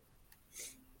anymore.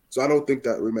 So I don't think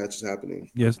that rematch is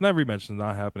happening. Yeah, it's not rematch is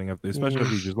not happening, especially if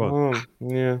he just lost.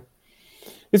 Yeah,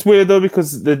 it's weird though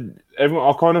because I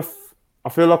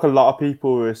feel like a lot of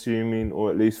people were assuming,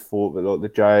 or at least thought that like the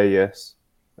JAS.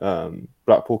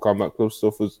 Blackpool Combat Club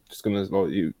stuff was just gonna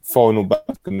final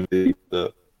battle gonna be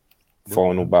the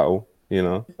final battle, you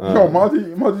know. Yo, Monty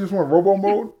just went robo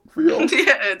mode for y'all.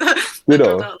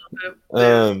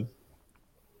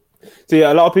 So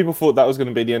yeah, a lot of people thought that was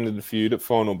gonna be the end of the feud at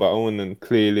final battle, and then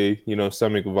clearly, you know,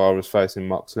 Sammy Guevara was facing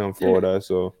Moxley on Friday,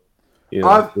 so you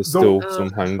know, there's still some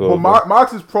hangover. But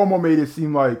Mox's promo made it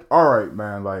seem like, all right,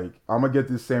 man, like I'm gonna get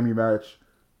this Sammy match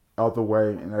out the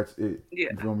way, and that's it. Yeah.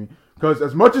 You feel me? Because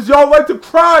as much as y'all like to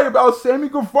cry about Sammy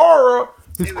Guevara,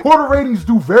 his quarter ratings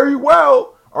do very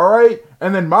well. All right,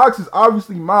 and then Mox is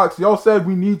obviously Mox. Y'all said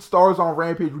we need stars on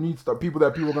Rampage. We need people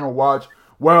that people are gonna watch.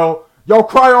 Well, y'all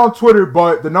cry on Twitter,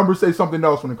 but the numbers say something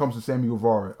else when it comes to Sammy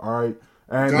Guevara. All right,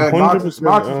 and Mox is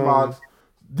Mox.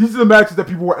 These are the matches that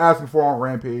people were asking for on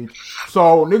Rampage.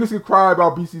 So niggas can cry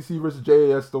about BCC versus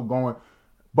JAS still going,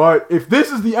 but if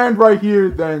this is the end right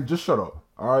here, then just shut up.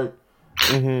 All right.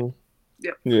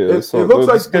 Yep. Yeah, it looks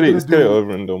like get it over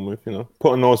and done with, you know.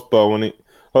 Put a nice bow on it.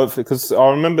 Hopefully, because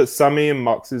I remember Sammy and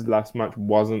Mox's last match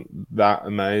wasn't that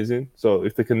amazing. So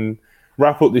if they can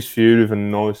wrap up this feud with a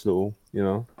nice little, you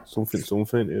know, something,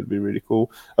 it'd be really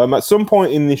cool. At some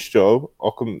point in this show,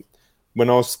 when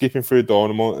I was skipping through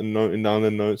Dynamite and noting down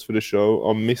the notes for the show,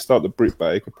 I missed out the Britt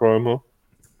Baker promo.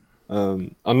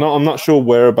 I'm not sure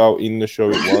where about in the show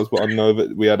it was, but I know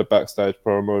that we had a backstage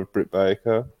promo of Britt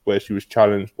Baker where she was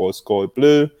challenged by Sky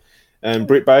Blue, and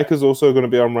Britt Baker's also going to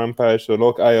be on Rampage. So,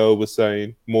 like AO was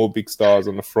saying, more big stars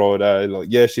on the Friday. Like,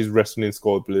 yeah, she's wrestling in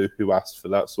Sky Blue, who asked for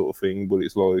that sort of thing, but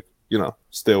it's like, you know,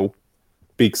 still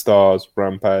big stars,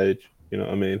 Rampage. You know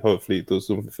what I mean? Hopefully, it does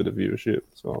something for the viewership.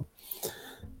 So.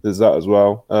 There's that as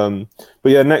well.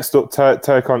 But yeah, next up,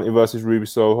 Tay Conti versus Ruby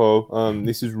Soho.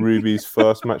 This is Ruby's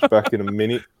first match back in a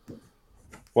minute.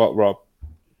 What, Rob?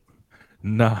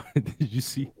 Nah, did you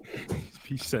see?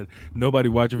 He said nobody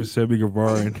watching for Sammy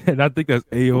Guevara, and I think that's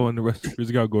AO and the rest of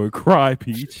the got going cry,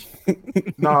 Peach.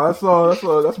 Nah, that's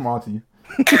Monty.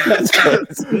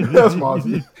 That's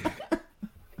Monty.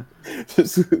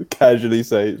 Just casually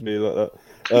say it to me like that.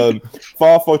 $5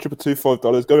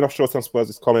 $5 going off Showtime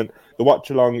Spurs' comment. The watch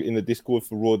along in the Discord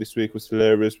for Raw this week was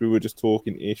hilarious. We were just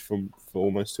talking ish for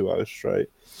almost 2 hours straight.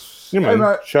 You know,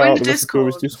 man, shout out the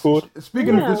WrestlePurists Discord.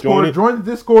 Speaking of Discord, join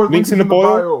the Discord. Links in the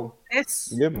bio.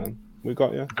 Yes. Yeah, man. We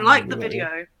got you. I like the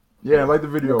video. Yeah, like the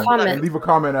video. And leave a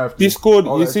comment after. Discord,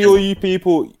 you see all you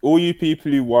people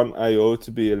who want AO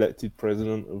to be elected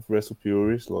president of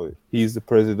WrestlePurists, like he's the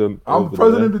president. I'm the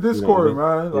president of the Discord,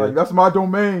 man. Like that's my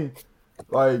domain.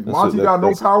 Like Monty got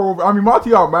no power over. I mean, Monty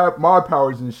got my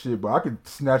powers and shit, but I could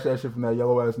snatch that shit from that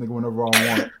yellow ass nigga whenever I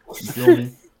want. You feel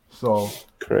me? So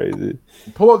crazy.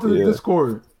 Pull up to the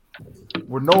Discord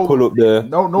where no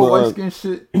light skin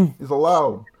shit is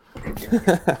allowed.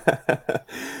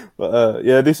 But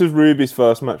this was Ruby's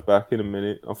first match back in a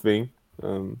minute, I think.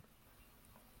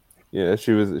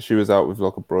 She was out with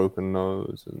like a broken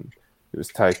nose, and it was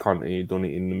Tay Conti done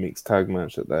it in the mixed tag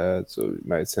match that they had, so it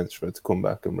made sense for her to come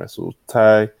back and wrestle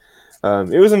Tay.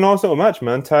 It was a nice little match,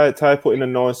 man. Tay put in a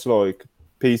nice like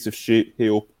piece of shit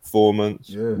heel performance.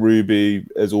 Yeah. Ruby,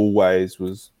 as always,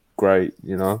 was great.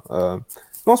 You know,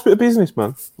 nice bit of business,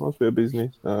 man. Nice bit of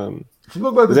business. She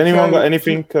looked like has anyone got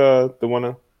anything they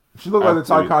wanna? She looked like the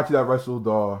Tay Conti that wrestled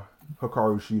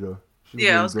Hikaru Shida.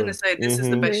 I was gonna say this is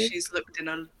the best she's looked in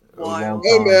a while.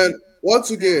 Hey man,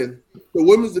 once again, the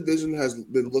women's division has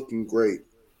been looking great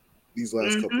these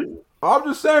last couple. I'm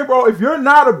just saying, bro. If you're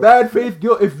not a bad faith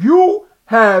guild, if you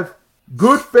have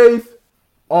good faith,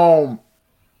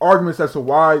 arguments as to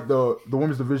why the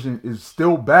women's division is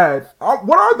still bad,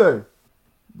 what are they?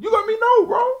 You let me know,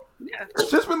 bro. Yeah,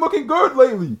 it's just been looking good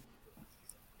lately.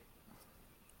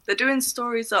 They're doing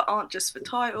stories that aren't just for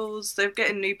titles. They're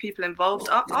getting new people involved.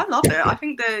 I love it. I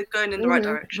think they're going in the right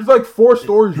direction. There's like 4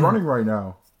 stories running right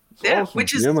now. It's awesome.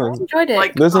 Which is enjoyed it.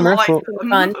 Like, there's an effort.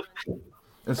 Fun.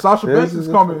 And Sasha Banks is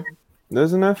coming.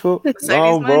 There's an effort.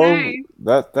 Oh, bro,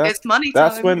 it's money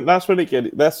time.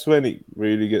 That's when it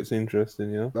really gets interesting,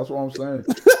 yeah. That's what I'm saying.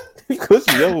 Because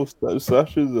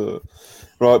Sasha's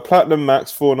right. Platinum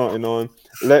Max $4.99.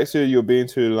 Alexia, you're being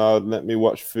too loud. Let me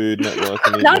watch Food Network.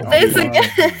 And not this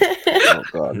again. Oh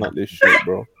god, not this shit,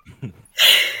 bro.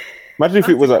 Imagine if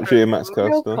it was actually a Max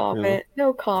Caster. No comment. You know?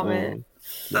 No comment.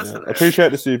 I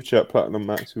appreciate the super chat, Platinum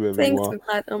Max, whoever you are.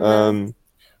 Platinum.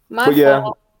 But yeah,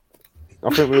 I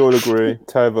think we all agree.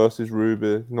 Tay versus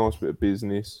Ruby, nice bit of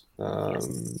business.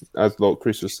 As like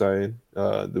Chris was saying,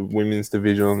 the women's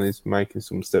division is making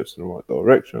some steps in the right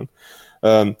direction.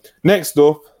 Next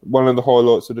up, one of the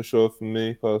highlights of the show for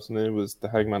me personally was the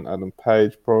Hangman Adam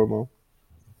Page promo.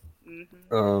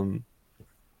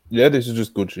 This is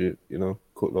just good shit, you know.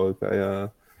 Cut like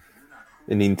an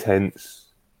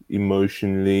intense,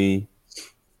 emotionally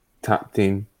tapped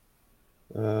in,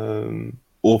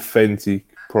 authentic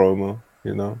promo.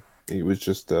 You know, it was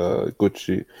just good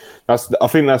shit. I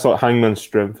think that's like Hangman's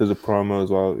strength as a promo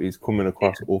as well. He's coming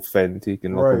across authentic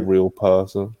and like a real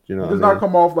person. You know, he does not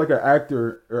come off like an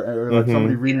actor or like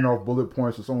somebody reading off bullet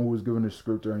points or someone who was given a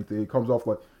script or anything. It comes off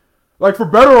like for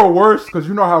better or worse, because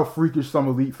you know how freakish some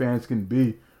elite fans can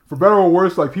be. For better or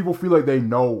worse, like people feel like they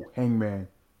know Hangman,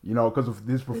 you know, because of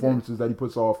his performances that he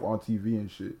puts off on TV and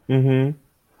shit.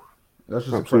 That's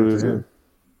just a credit to him.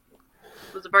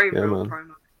 It was a very real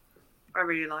promo. I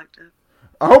really liked it.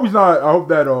 I hope he's not.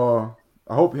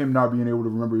 I hope him not being able to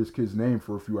remember his kid's name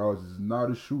for a few hours is not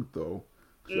a shoot though.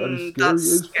 That is scary.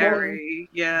 That's scary.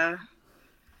 Yeah.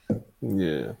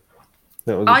 Yeah.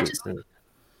 That was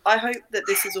I hope that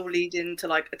this is all leading to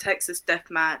like a Texas death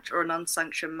match or an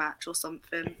unsanctioned match or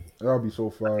something. That would be so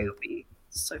fun.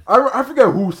 So fun. I forget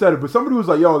who said it, but somebody was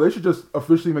like, "Yo, they should just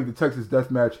officially make the Texas death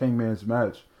match Hangman's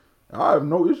match." I have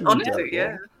no issue with that.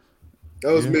 Yeah.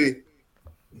 That was me.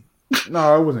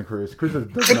 No, it wasn't Chris. Chris does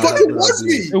not it fucking was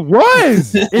me. It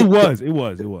was. It was.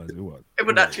 It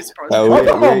would actually surprise me.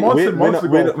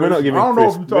 We're not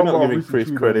giving Chris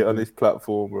credit on this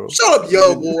platform, bro. Shut up,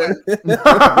 yellow boy.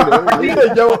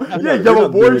 Yellow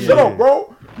boy. Shut up,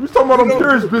 bro. We was talking about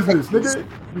Pierre's business, nigga.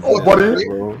 Oh, buddy.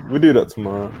 Bro, we do that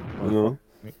tomorrow. You know.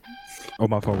 Oh,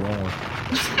 my phone wrong.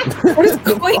 What is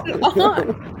going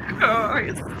on?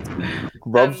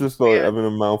 Rob's just like having a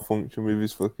malfunction with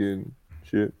his fucking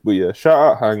shit. But yeah, shout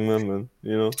out Hangman, man.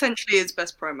 You know, potentially his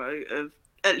best promo of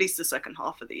at least the second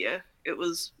half of the year. It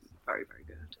was very, very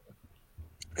good.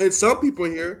 And some people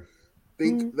here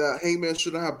think that Hangman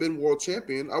shouldn't have been world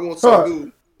champion. I want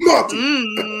some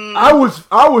new. I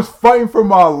was fighting for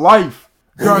my life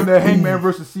during the Hangman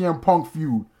versus CM Punk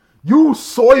feud. You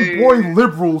soy boy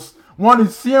liberals wanted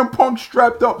CM Punk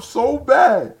strapped up so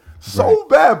bad,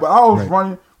 but I was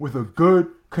running with a good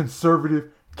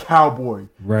conservative cowboy.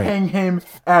 Hang him,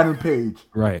 Adam Page.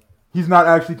 He's not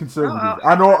actually conservative.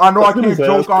 I know. I can't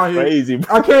joke on here.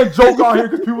 I can't joke on here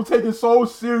because people take it so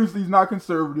seriously. He's not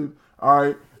conservative. All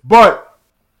right, but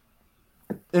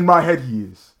in my head, he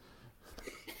is.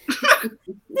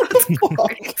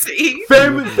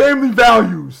 family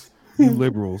values. You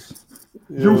liberals.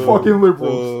 You fucking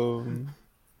liberals.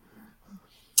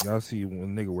 Y'all see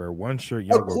one nigga wear one shirt.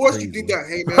 Y'all of course you think that,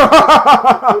 hey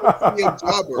man.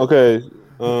 Okay.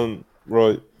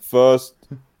 Right. First,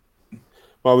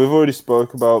 Well, we've already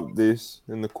spoke about this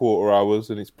in the quarter hours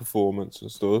and its performance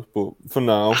and stuff, but for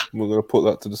now, we're going to put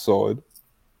that to the side.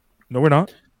 No, we're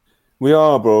not. We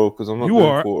are, bro, because I'm not You doing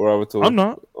are. quarter hour talk. I'm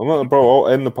not. Bro, I'll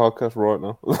end the podcast right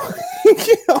now.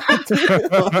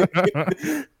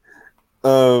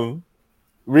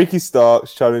 Ricky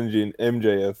Starks challenging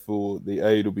MJF for the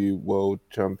AEW World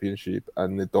Championship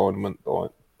and the Dynamite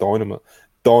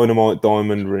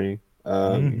Diamond Ring.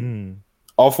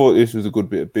 I thought this was a good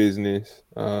bit of business.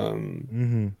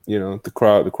 You know, the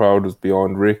crowd was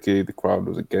behind Ricky. The crowd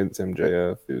was against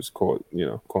MJF. It was quite, you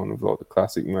know, kind of like the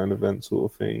classic main event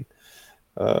sort of thing.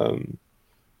 I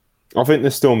think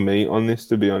there's still meat on this,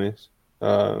 to be honest.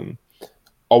 I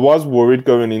was worried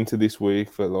going into this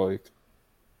week for like,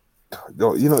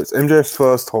 you know, it's MJF's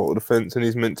first title defense, and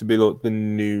he's meant to be like the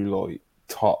new like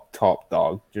top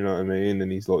dog. Do you know what I mean?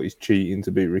 And he's cheating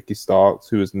to beat Ricky Starks,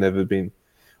 who has never been,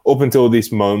 up until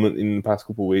this moment in the past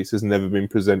couple of weeks, has never been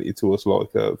presented to us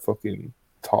like a fucking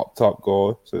top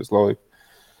guy. So it's like,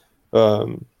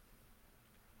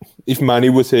 if Manny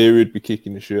was here, he'd be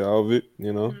kicking the shit out of it.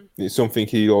 You know, it's something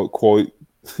he like quite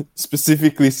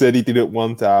specifically said he didn't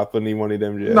want to happen. He wanted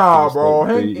MJF. Nah, bro.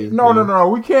 No.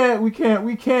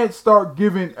 We can't start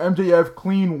giving MJF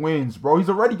clean wins, bro. He's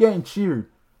already getting cheered.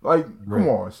 Like, come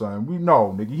on, son. We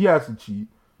know, nigga. He has to cheat.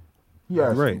 He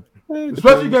has to.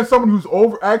 Especially against someone who's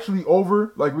actually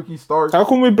over, like Ricky Starks. How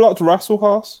come we blocked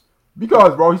WrestlePurists?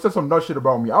 Because, bro, he said some nut shit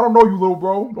about me. I don't know you, little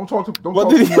bro. Don't talk to me like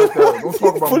that. Don't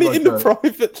talk about me like that. Put it in the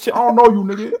private chat. I don't know you,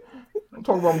 nigga. Don't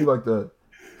talk about me like that.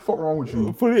 Fuck wrong with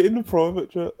you? Put it in the private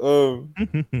chat.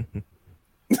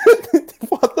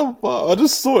 What the fuck? I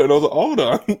just saw it and I was like, hold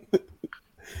on.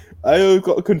 I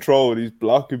got a control and he's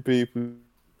blocking people.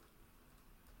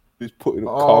 He's putting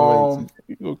up comments.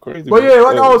 He's going crazy. But yeah,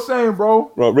 like I was saying,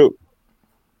 bro. Right,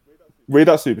 read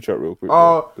that super chat real quick.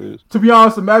 To be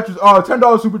honest, the match was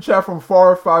 $10 super chat from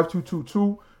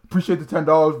Far5222. Appreciate the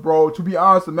 $10, bro. To be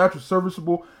honest, the match was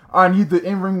serviceable. I need the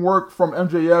in-ring work from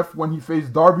MJF when he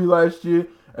faced Darby last year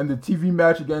and the TV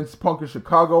match against Punk in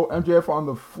Chicago. MJF on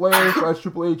the Flair /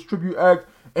 Triple H tribute act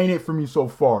ain't it for me so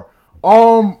far.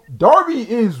 Darby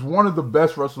is one of the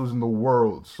best wrestlers in the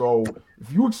world. So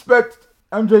if you expect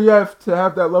MJF to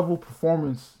have that level of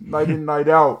performance night in, night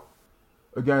out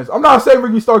against, I'm not saying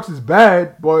Ricky Starks is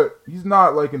bad, but he's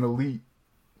not like an elite.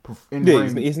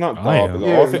 He's not Darby.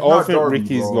 I think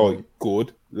Ricky's like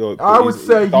good. Like, I would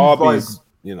say Darby's, he's like,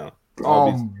 you know,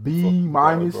 B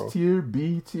minus tier,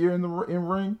 B tier in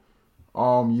ring.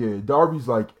 Yeah, Darby's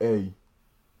like A.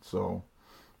 So,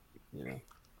 yeah,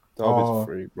 Darby's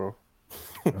free, bro.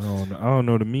 I don't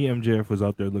know. To me, MJF was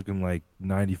out there looking like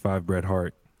 95 Bret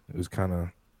Hart. It was kind of,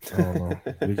 I don't know.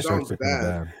 Ricky Starks looked kind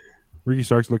of bad. Ricky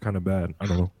Starks looked kind of bad. I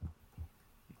don't know.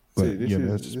 But see,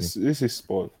 this is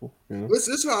spiteful. You know? This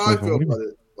is how I feel about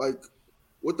it. Like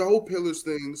with the whole Pillars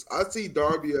things, I see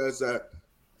Darby as that.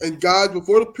 And guys,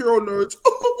 before the Puro nerds,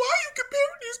 why are you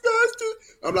comparing these guys to?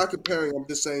 I'm not comparing. I'm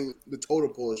just saying the total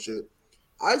pull of shit.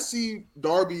 I see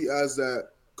Darby as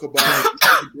that Kabbalah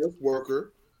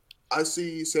worker. I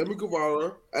see Sammy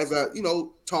Guevara as that, you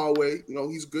know, tall way. You know,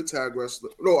 he's a good tag wrestler.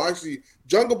 No, actually,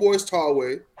 Jungle Boy's tall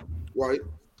way, right?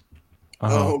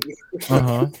 No,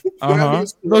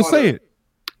 say it.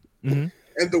 Mm-hmm.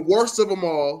 And the worst of them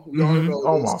all, we all know.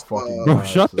 Oh my fucking bro!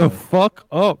 Shut the fuck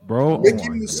up, bro. Mickey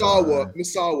Misawa.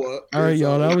 All right,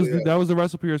 y'all. That was the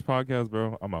WrestlePurists podcast,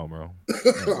 bro. I'm out, bro.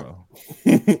 All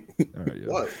right, yo.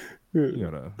 What?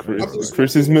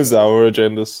 Chris's Misawa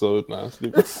agenda is so nasty.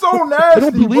 It's so nasty. I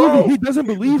don't believe it. He doesn't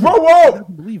believe it. Whoa! He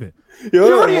doesn't believe it. He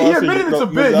admitted it's a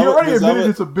bit. He already admitted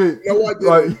it's a bit. No, I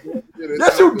didn't.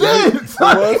 Yes, you did.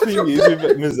 The worst thing is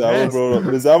with Misawa, bro.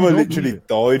 Misawa literally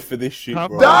died for this shit,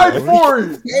 bro. Died for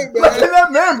it. Hey, man.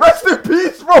 That man, rest in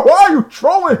peace, bro. Why are you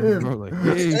trolling him? Bro, like,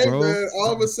 Hey, bro. man. All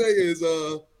I'm gonna say is,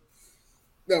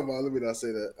 never mind. Let me not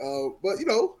say that. But you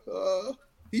know,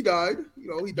 he died. You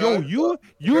know, he died. Yo,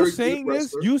 you saying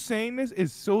this? You saying this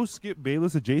is so Skip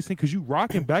Bayless adjacent because you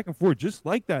rocking back and forth just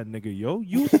like that, nigga. Yo,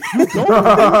 you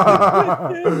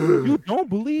don't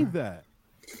believe that.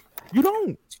 You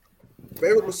don't.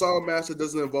 Favorite Masala match that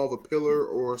doesn't involve a pillar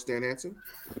or Stan Hansen?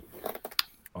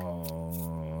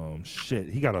 Shit,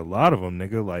 he got a lot of them,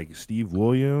 nigga. Like Steve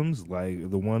Williams,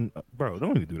 like the one, bro.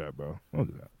 Don't even do that, bro. Don't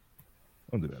do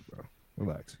that, bro.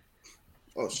 Relax.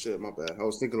 Oh shit, my bad. I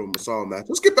was thinking of a Masala match.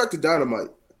 Let's get back to Dynamite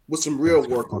with some real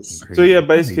workers. So yeah,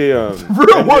 basically,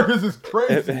 real workers is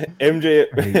crazy.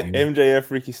 MJF,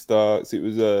 Ricky Starks. It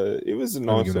was a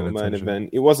nice little main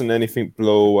event. It wasn't anything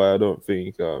blow away. I don't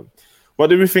think. What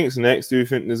do we think's next? Do you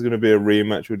think there's going to be a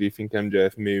rematch, or do you think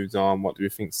MJF moves on? What do you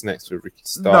think's next for Ricky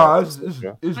Starks?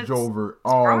 Nah, it's Jover.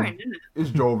 Brian, isn't it? It's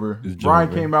Jover. It's Brian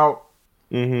Jover. came out.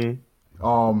 Mm-hmm.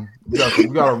 We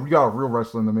got a real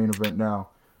wrestler in the main event now.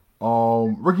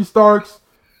 Ricky Starks.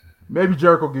 Maybe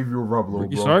Jericho give you a rub, little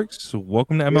Ricky bro. Starks, so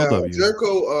welcome to MLW. Yeah,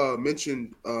 Jericho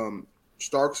mentioned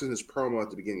Starks in his promo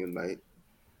at the beginning of the night.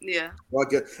 Yeah.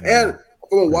 And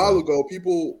from a while ago,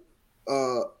 people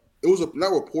it was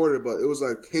not reported, but it was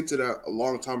like hinted at a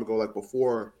long time ago, like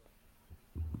before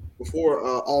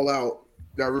All Out,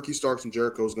 that Ricky Starks and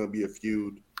Jericho is going to be a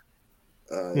feud.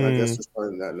 And I guess they're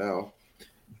starting that now.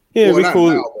 Yeah, well, it'd be cool.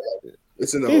 Now, but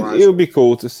it's in the horizon. It'll be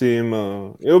cool to see him.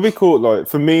 It'll be cool, like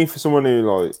for me, for someone who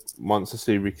like wants to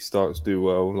see Ricky Starks do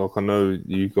well. Like I know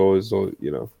you guys, like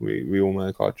we all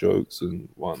make our jokes and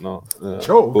whatnot.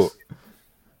 Jokes. But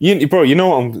you know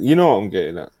what I'm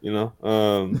getting at.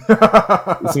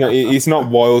 It's not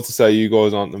wild to say you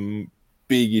guys aren't the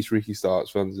biggest Ricky Starks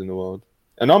fans in the world,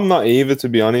 and I'm not either. To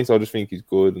be honest, I just think he's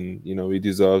good, and he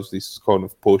deserves this kind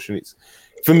of push. And it's,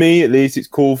 for me at least, it's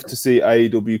cool to see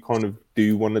AEW kind of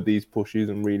do one of these pushes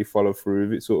and really follow through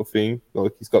with it, sort of thing.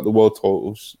 Like he's got the world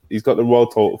title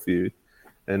feud,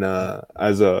 and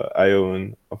as AO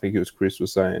and I think it was Chris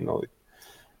was saying, like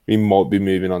we might be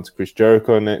moving on to Chris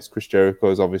Jericho next. Chris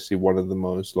Jericho is obviously one of the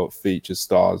most like featured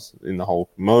stars in the whole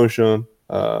promotion.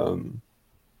 It'll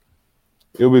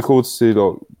be cool to see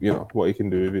what he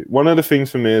can do with it. One of the things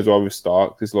for me as well with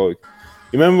Starks is like,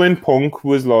 you remember when Punk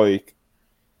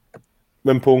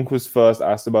was first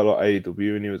asked about like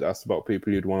AEW and he was asked about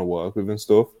people he'd want to work with and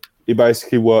stuff. He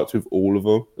basically worked with all of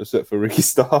them except for Ricky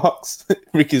Starks.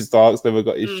 Ricky Starks never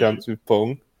got his chance with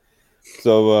Punk.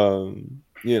 So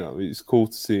it's cool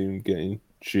to see him getting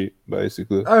shit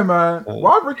basically. Hey man,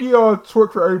 why Ricky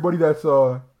twerk for everybody that's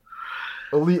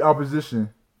elite opposition?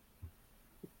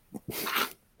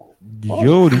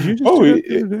 Yo, did you just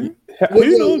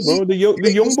who knows, bro? The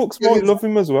Young Bucks might love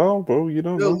him as well, bro. You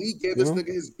don't know. The Elite gave this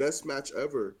nigga his best match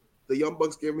ever. The Young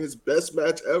Bucks gave him his best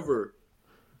match ever.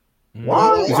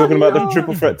 Why? You're talking about the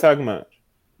triple threat tag match?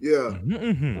 Yeah.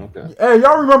 Okay. Hey,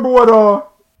 y'all remember what I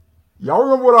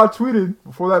tweeted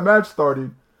before that match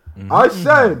started? I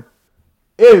said,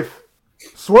 if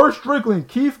Swerve Strickland,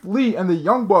 Keith Lee, and the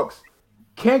Young Bucks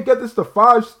can't get this to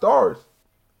 5 stars,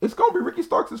 it's gonna be Ricky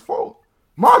Starks' fault.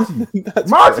 Monty, do you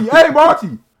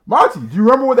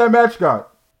remember what that match got?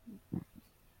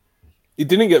 He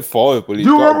didn't get 5, but do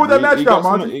you remember what that match got,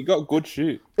 Monty? He got good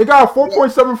shit. It got a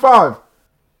 4.75.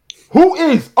 Who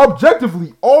is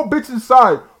objectively, all bits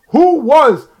aside, who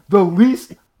was the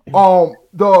least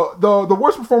the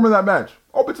worst performer in that match?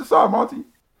 All bits aside, Monty.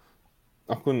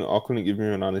 I couldn't give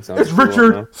you an honest answer. It's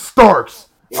Richard Starks.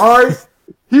 All right,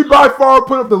 he by far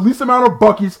put up the least amount of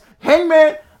buckets.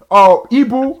 Hangman,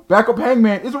 Ibu, backup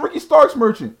Hangman, is a Ricky Starks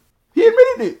merchant. He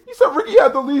admitted it. He said Ricky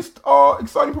had the least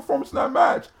exciting performance in that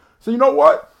match. So you know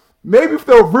what? Maybe if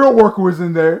the real worker was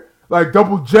in there, like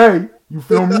Double J, you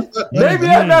feel me? Maybe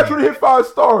that match would have hit 5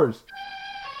 stars.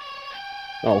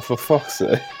 Oh, for fuck's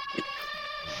sake!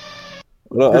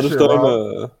 I just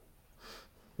don't.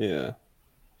 Yeah.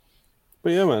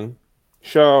 But yeah, man.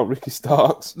 Shout out Ricky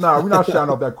Starks. Nah, we're not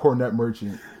shouting out that Cornet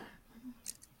merchant.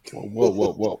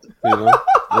 Whoa.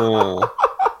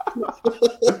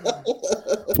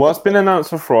 What's been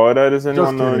announced for Friday? Does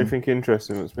anyone know anything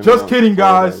interesting that's been Just kidding,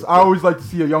 guys. Friday? I always like to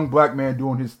see a young black man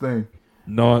doing his thing.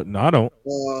 No, I don't. I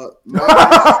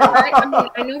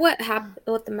know what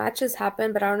the matches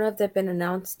happened, but I don't know if they've been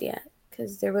announced yet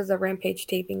because there was a Rampage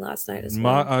taping last night as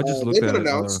well. I just looked at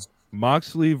it.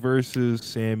 Moxley versus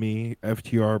Sammy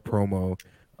FTR promo.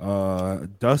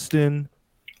 Dustin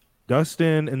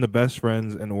and the Best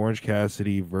Friends and Orange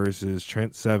Cassidy versus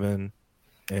Trent Seven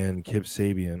and Kip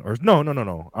Sabian. Or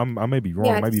no. I may be wrong.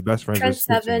 Yeah, it might be Best Friends. Trent versus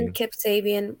Seven, Kip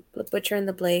Sabian, Butcher and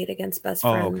the Blade against Best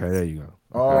Friends. Oh, okay, there you go.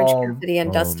 Orange Cassidy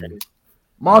and Dustin.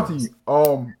 Monty,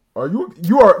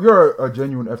 you're a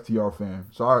genuine FTR fan.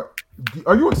 So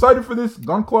are you excited for this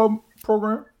Gun Club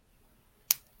program?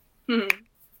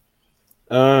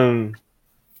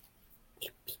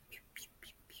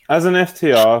 As an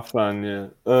FTR fan, yeah.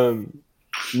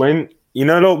 When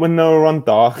when they were on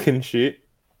Dark and shit,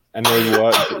 and they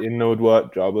would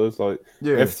work jobbers, like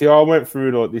FTR went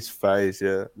through like this phase,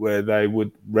 where they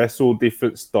would wrestle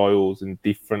different styles and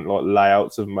different like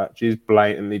layouts of matches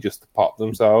blatantly just to pop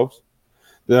themselves.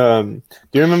 Do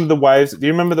you remember the Waves? Do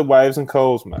you remember the Waves and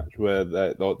Coles match where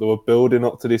they were building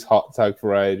up to this hot tag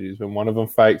for ages? When one of them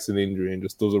fakes an injury and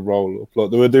just does a roll up,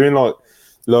 like they were doing like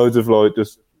loads of like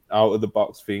just out of the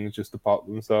box things just to pop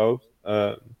themselves.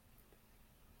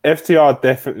 FTR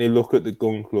definitely look at the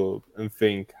Gun Club and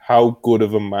think, how good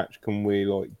of a match can we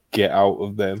like get out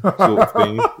of them, sort of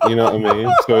thing. You know what I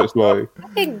mean? So it's like I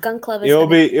think Gun Club is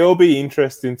it'll be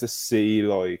interesting to see,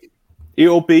 like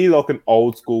it'll be like an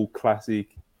old school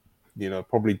classic, you know,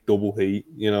 probably double heat,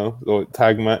 you know, like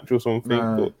tag match or something.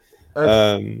 Man, But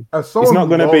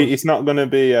it's not gonna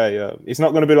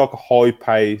be like a high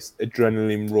paced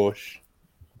adrenaline rush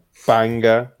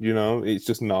banger, you know. It's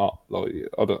just not like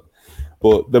I don't.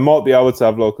 But they might be able to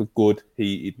have like a good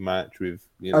heated match with,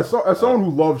 you know. As someone who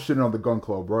loves shitting on the Gun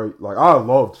Club, right? Like I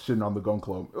loved shitting on the Gun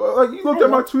Club. Like you looked at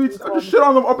my tweets, I just shit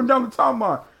on them up and down the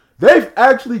timeline. They've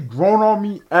actually grown on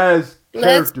me as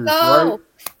characters, right?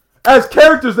 As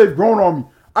characters, they've grown on me.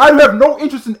 I have no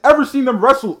interest in ever seeing them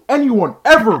wrestle anyone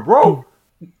ever, bro.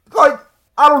 Like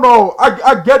I don't know.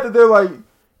 I get that they're like,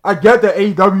 I get that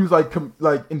AEW's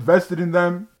like invested in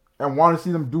them and want to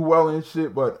see them do well and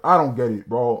shit, but I don't get it,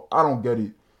 bro. I don't get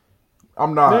it.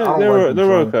 I'm not.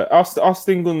 They're okay.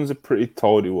 Austin Gunn's a pretty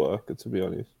tidy worker, to be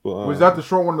honest. But, was that the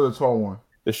short one or the tall one?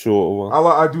 The shorter one.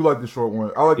 I do like the short one.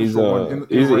 I like the short one.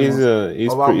 He's a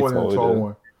lot pretty more than the tall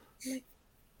one.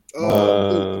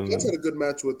 That's had a good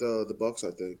match with the Bucks,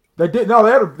 I think. They did. No,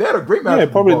 they had a great match. Yeah,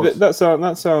 with probably the Bucks.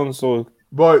 that sounds like.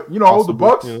 But you know, possible, the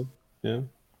Bucks. Yeah.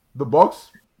 The Bucks.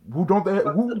 Who don't they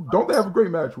have a great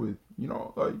match with? You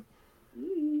know, like.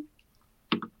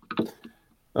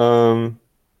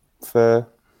 Fair.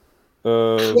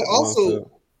 But also,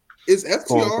 is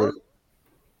FTR?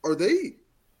 Are they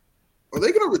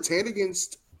gonna retain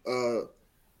against Bishamon?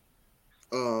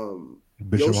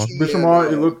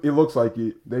 It looks like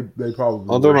it. They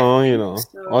probably. I don't know. You know,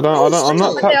 I'm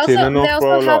not tapped in enough,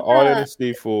 bro. Like, I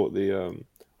honestly thought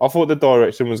I thought the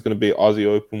direction was going to be Aussie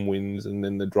Open wins and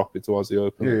then they drop it to Aussie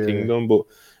Open Kingdom. But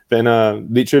then,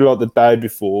 literally like the day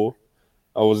before,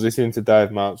 I was listening to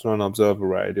Dave Meltzer on Observer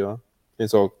Radio. And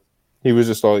so he was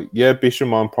just like, "Yeah,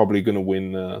 Bishamon probably going to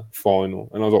win the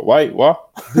final." And I was like, "Wait, what?"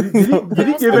 Did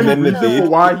he give any reason for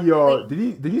why he?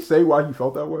 Did he say why he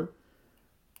felt that way?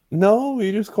 No,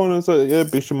 he just kind of said, "Yeah,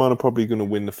 Bishamon are probably going to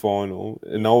win the final."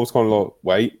 And I was kind of like,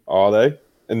 "Wait, are they?"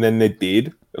 And then they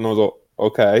did, and I was like,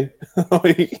 "Okay."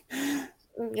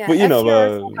 Yeah, but you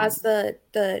know, has the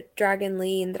Dragon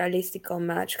Lee and Realistico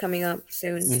match coming up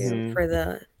soon too for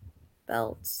the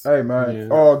belts. Hey man,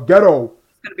 Ghetto,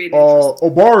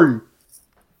 Obari.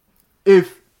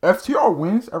 If FTR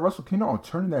wins at Wrestle Kingdom, I'm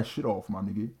turning that shit off, my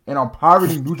nigga, and I'm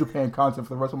pirating New Japan content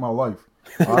for the rest of my life.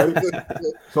 All right,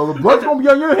 so the blood's gonna be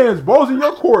on your hands, balls in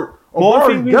your court.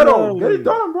 Obari, Ghetto, get it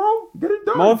done, bro. Get it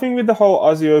done. My thing with the whole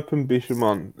Aussie Open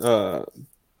Bishamon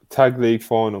tag league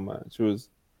final match was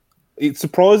it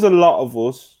surprised a lot of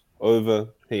us over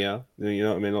here. You know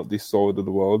what I mean, like this side of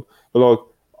the world. But like,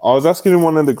 I was asking in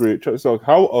one of the group chats, like,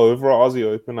 how over are Aussie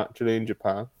Open actually in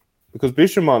Japan? Because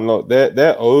Bishamon, like,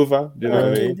 they're over. Do you know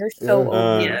what I mean? They're so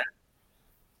over.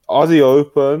 Aussie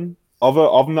Open,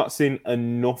 I've not seen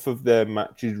enough of their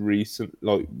matches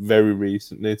very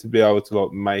recently to be able to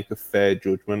like make a fair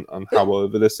judgment on how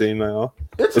over the scene they are.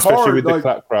 It's especially hard, with the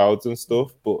clap crowds and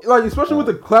stuff. But like, especially with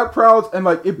the clap crowds and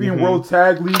like it being World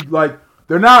Tag League, like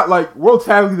they're not like World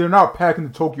Tag League. They're not packing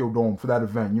the Tokyo Dome for that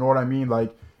event. You know what I mean?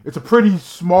 Like it's a pretty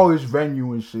smallish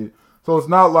venue and shit. So it's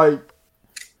not like.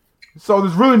 So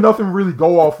there's really nothing really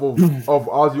go off of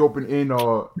Aussie Open in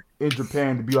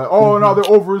Japan to be like, oh no, they're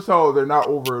over as hell. They're not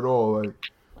over at all. Like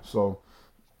so.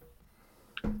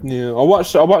 Yeah, I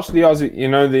watched the Aussie. You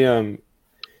know the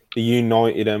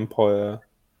United Empire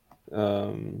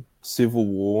Civil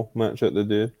War match that they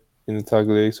did in the tag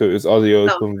league. So it was Aussie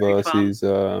Open versus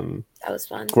that was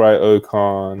fun. Great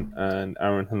Okan and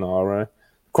Aaron Hanare.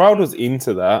 Crowd was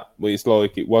into that, but it's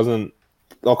like it wasn't.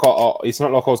 Like it's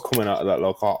not like I was coming out of that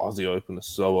like Aussie Open is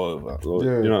so over. Like,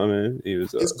 you know what I mean? He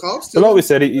was. But like we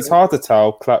said, it's hard to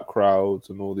tell clap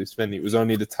crowds and all this. Then it was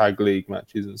only the tag league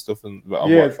matches and stuff. And that I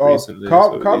watched recently.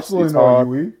 Cops really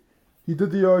know UE. He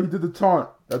did the taunt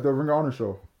at the Ring of Honor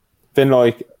show. Then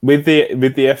like with the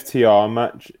FTR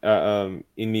match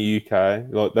in the UK,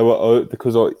 like they were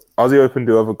because like Aussie Open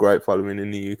do have a great following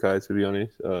in the UK. To be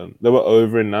honest, they were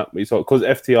over in that. But it's like because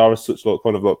FTR is such like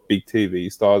kind of like big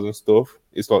TV stars and stuff.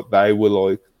 It's like they were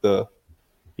like the,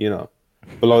 you know,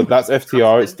 but like that's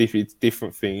FTR. It's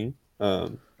different thing.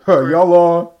 Y'all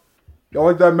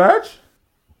like that match?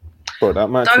 Bro, that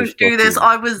match Don't do this.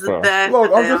 I was there.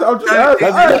 Look, I'm just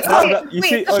asking. You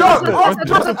see, I'm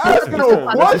just asking a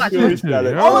question.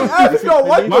 I'm asking y'all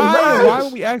like the match. Why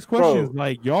don't we ask questions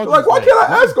like y'all? Like, why can't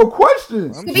I ask a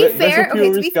question? To be fair,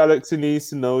 WrestlePurists Galaxy needs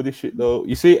to know this shit though.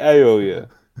 You see AO, yeah.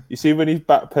 You see when he's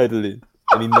backpedaling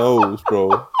and he knows,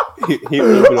 bro.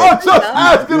 I'm just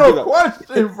asking a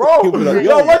question, bro.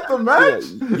 Y'all like the match?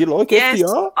 You like Yes,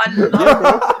 FDR?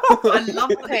 I love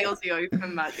the Aussie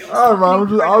Open match. It was All right, man.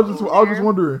 fucking I was just incredible.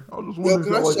 wondering. Yo, If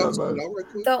can I y'all like shout that something match. out right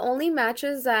quick? The only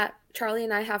matches that Charlie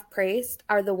and I have praised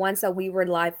are the ones that we were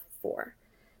live for.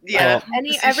 Yeah, Like,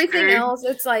 this is everything true. else,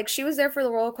 it's like she was there for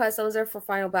the Royal Quest, I was there for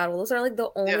Final Battle. Those are like the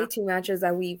only two matches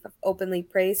that we've openly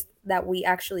praised that we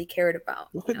actually cared about.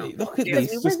 Look at Because these,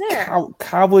 we were just there.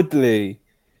 cowardly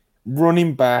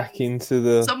running back into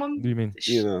the. Someone, What do you mean?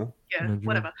 You know, yeah,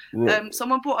 whatever. ru-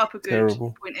 Someone brought up a good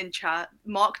terrible. point in chat.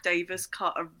 Mark Davis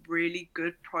cut a really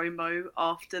good promo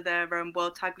after their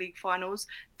World Tag League finals.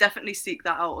 Definitely seek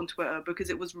that out on Twitter because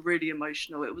it was really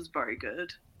emotional. It was very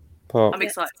good. Pop. I'm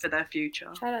excited for their future.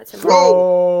 Shout out to Mark.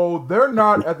 So they're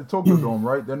not at the Tokyo Dome,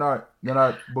 right? They're not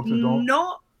booked at the Dome.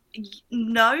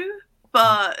 No,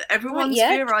 but everyone's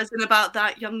yet. theorizing about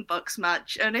that Young Bucks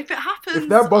match, and if it happens, If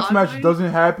that Bucks I match know-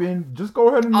 doesn't happen, just go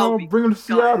ahead I'll and be bring them to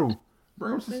gutted. Seattle.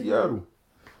 Bring them to Seattle.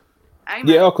 Hey,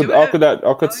 Yeah, man, do it.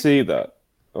 I could see that.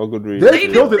 I could read They've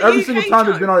it. killed it the every UK single time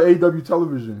they've show. been on AEW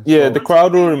television. Yeah, so- the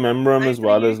crowd will remember him as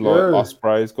well as like Yeah.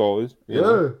 Ospreay's guys. You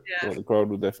know? Yeah. Like, the crowd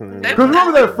will definitely. They've- Because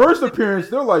remember. remember that first appearance,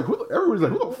 they're like, everybody's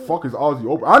like, who the fuck is Ozzy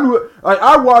Open? I knew it. Like,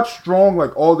 I watched Strong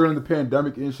like all during the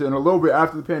pandemic and shit, and a little bit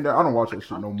after the pandemic. I don't watch that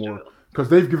shit no more because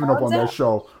they've given up on that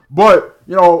show. But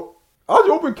Ozzy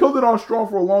Open killed it on Strong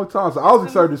for a long time, so I was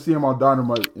excited to see him on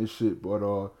Dynamite and shit. But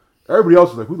everybody else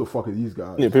was like, who the fuck are these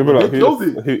guys? Yeah, people are They like, killed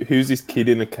it. who's this kid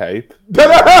in a cape? They're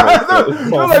like, I I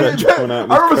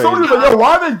remember somebody was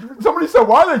like, somebody said,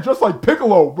 why are they just like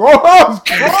Piccolo, bro? I was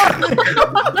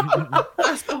crying.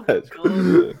 That's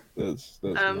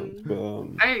nuts,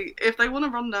 but, Hey, if they want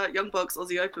to run that Young Bucks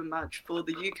Aussie Open match for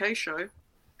the UK show,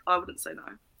 I wouldn't say no.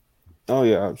 oh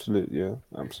yeah, absolutely. I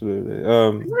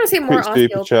want to see more quick Aussie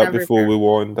super Open chat before we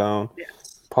everywhere. wind down. Yes.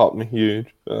 Pop me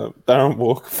huge. Darren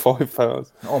Walker, 5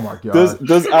 pounds. Oh my god.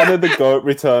 Does Anna the Goat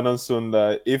return on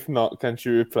Sunday? If not, can she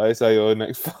replace AO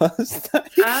next Thursday?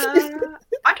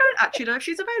 I don't actually know if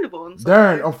she's available on Sunday.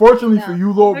 Darren, unfortunately for Yeah. you,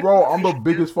 little bro, I'm the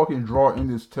biggest fucking draw in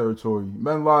this territory.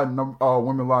 Men lie,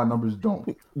 women lie, numbers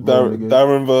don't.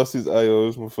 Darren versus AO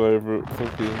is my favorite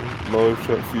fucking live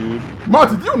chat feud.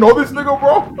 Monty, do you know this nigga,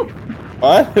 bro?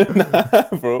 Nah,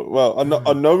 bro. Well,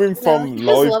 I know him from he just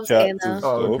live loves chats Anna. and stuff.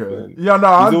 Oh, okay. and Yeah,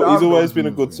 no, he's I always know been a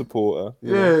this good nigga. supporter.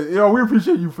 you know? Yeah, we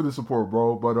appreciate you for the support,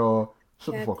 bro. But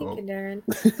shut the fuck Thank up. you, Darren.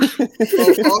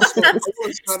 Also, I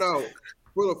want to shout out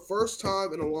for the first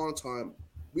time in a long time,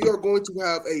 we are going to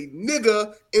have a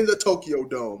nigga in the Tokyo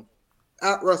Dome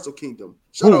at Wrestle Kingdom.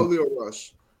 Shout out Leo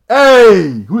Rush.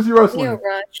 Hey, who's he wrestling? Leo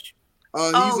Rush.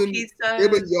 He's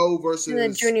him and Yo versus the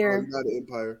junior. United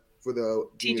Empire for the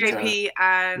junior tag. TJP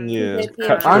and Yeah. TJP.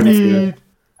 Catch I 22. need.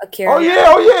 Akira.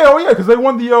 Oh yeah, because they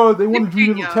won the junior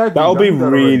Junior. tag. That'll league. be I knew that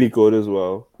really already. good as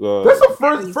well. That's the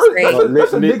first. Great.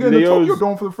 That's a nigga in the Tokyo Leo's-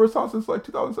 Dome for the first time since like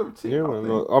 2017. Yeah, I man.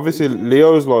 think. Like, obviously,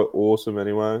 Leo's like awesome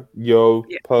anyway. Yo,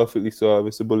 Yeah. perfectly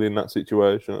serviceable in that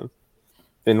situation.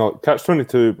 In like Catch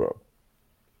 22, bro.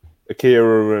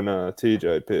 Akira and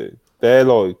TJP, they're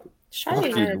like Shiny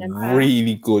fucking United Empire.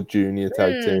 really good junior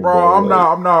tag team. Bro, I'm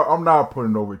Like, not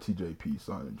putting over TJP,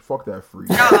 son. Fuck that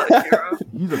freak. Shout out Akira.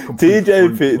 He's a complete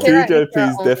TJP, freak, bro. Yeah, TJP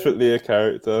is Akira definitely a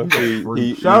character. He's a He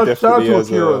freak. Shout out definitely to has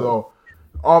Akira a- though.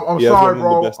 I'm he has sorry, one of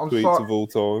bro. the best I'm tweets sorry. of all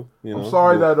time. You know? I'm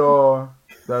sorry But-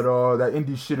 that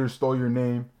indie shitter stole your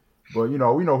name, but we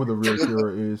know who the real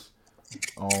Akira is.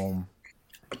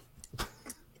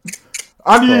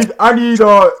 I need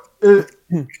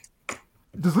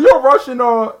does Leo Rush and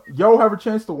Yo have a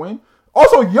chance to win?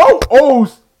 Also, Yo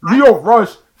owes Leo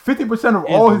Rush 50% of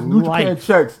all his New Japan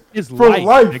checks His for life,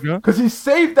 life nigga. because he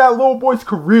saved that little boy's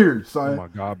career, Oh son. my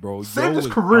god, bro. Saved his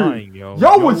was career. dying, yo.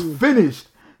 Yo was finished.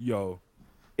 Yo,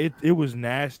 it was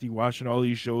nasty watching all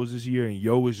these shows this year, and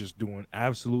Yo was just doing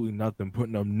absolutely nothing,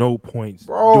 putting up no points,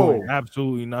 Bro. doing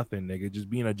absolutely nothing, nigga. Just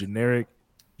being a generic,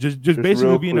 just basically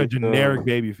real being a quick, generic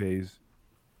baby face.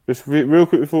 Just real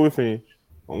quick before we finish,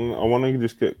 I want to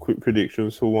just get quick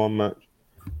predictions for one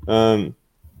match.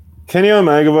 Kenny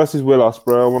Omega versus Will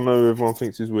Ospreay. I want to know who everyone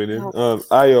thinks is winning.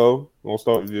 Ayo, I'll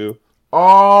start with you.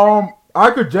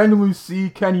 I could genuinely see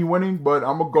Kenny winning, but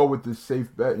I'm gonna go with the safe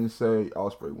bet and say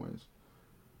Ospreay wins.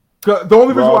 'Cause the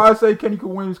only reason why I say Kenny could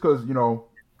win is because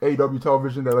AEW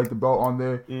television, they like the belt on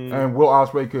there, and Will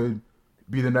Ospreay could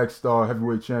be the next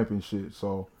heavyweight champion shit.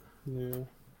 So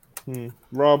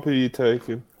Rob, who you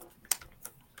taking?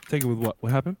 Take it with what?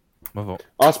 What happened? My fault.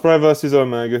 Ospreay versus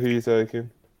Omega. Who you taking?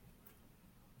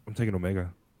 I'm taking Omega,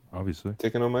 obviously.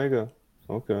 Taking Omega.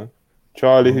 Okay.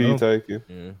 Charlie, who you no.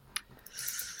 taking?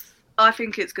 I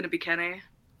think it's going to be Kenny.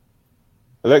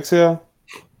 Alexia?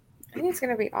 I think it's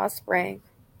gonna be Osprey.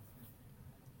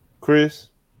 Chris.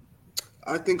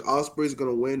 I think Osprey's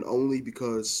gonna win only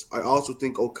because I also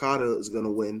think Okada is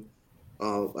gonna win.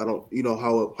 I don't,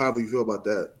 however you feel about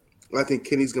that. I think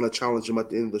Kenny's gonna challenge him at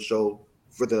the end of the show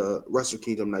for the Wrestle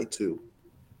Kingdom night 2.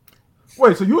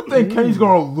 Wait, so you think Kenny's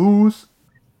gonna lose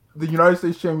the United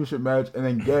States Championship match and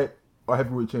then get a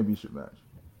heavyweight championship match?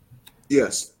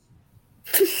 Yes.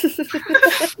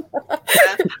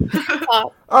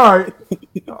 All right.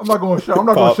 I'm not going to shit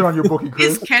on your booking,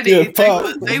 Chris. It's Kenny. Yeah,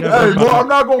 I'm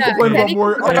not going to complain about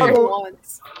more. I'm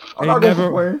not going to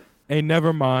complain. Hey,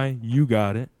 never mind. You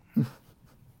got it.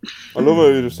 I love how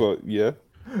you're just like, yeah.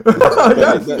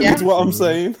 That's what I'm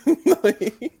saying.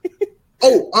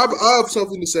 Oh, I have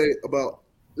something to say about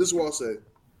this. Is what I'll say.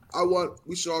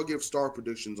 We should all give star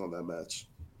predictions on that match.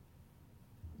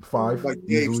 5. Like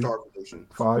Dave star prediction.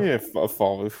 5. Yeah,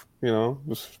 5.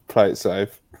 Just play it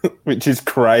safe. Which is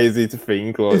crazy to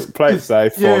think. Like, play it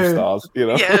safe. 5 stars.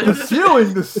 Yeah.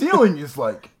 The ceiling is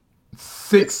like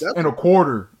 6 and a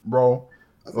quarter, bro.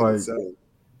 I think it's 7.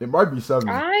 It might be 7.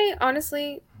 I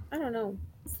honestly, I don't know.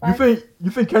 5. You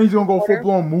think Kenny's gonna go full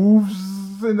blown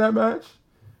moves in that match?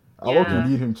 I look Yeah.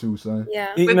 need him too, son.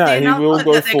 Yeah. He With will the go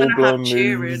announcement that full they're gonna blown have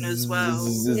cheering as well.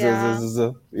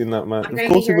 Yeah. in that match. I'm Of gonna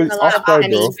course, be it was hearing a lot Osprey,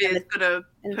 about bro. Kenny. It's gonna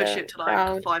in push the it to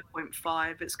crowd. like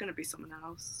 5.5. It's gonna be someone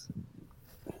else.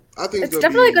 I think It's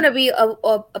definitely going to be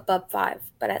above 5,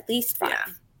 but at least 5.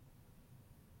 Yeah.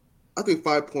 I think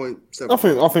 5.7.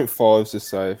 I think 5's is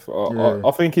safe.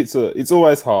 I think it's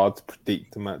always hard to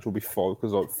predict a match will be 5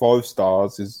 because like 5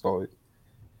 stars is like,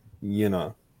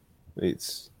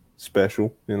 it's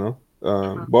special,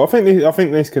 But I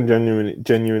think this can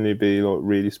genuinely be like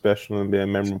really special and be a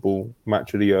memorable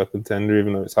match of the year contender,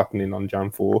 even though it's happening on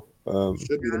Jan 4.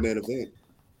 Should be the main event.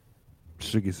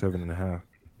 Should get 7.5.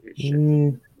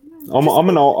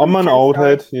 I'm an old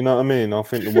head, you know what I mean? I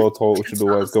think the world title should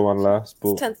always go on last,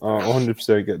 but I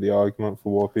 100% get the argument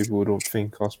for why people don't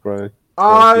think Osprey.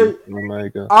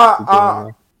 Omega.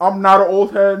 I'm not an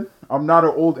old head. I'm not an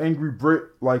old angry Brit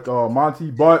like Monty,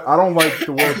 but I don't like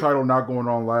the world title not going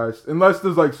on last, unless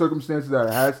there's like circumstances that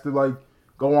it has to like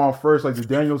go on first, like the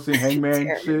Danielson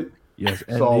Hangman shit. Yes,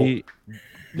 and so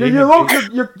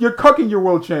you're cucking your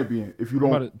world champion if you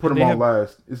don't put him on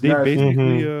last.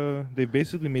 They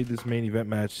basically made this main event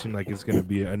match seem like it's gonna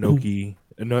be a Inoki,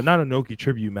 not a Inoki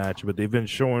tribute match, but they've been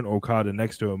showing Okada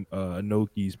next to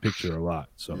Inoki's picture a lot.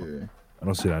 So I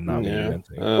don't see that not main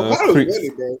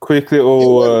eventing. Quick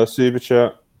little super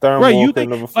chat. Darren Walker,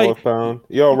 another £5.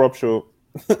 Yo, Rob Short.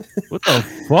 What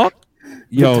the fuck?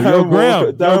 Yo,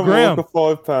 Graham. Darren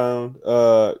Walker,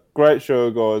 £5. Great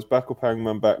show, guys. Backup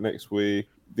Hangman back next week.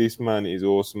 This man is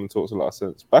awesome and talks a lot of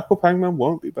sense. Backup Hangman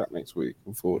won't be back next week,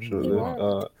 unfortunately.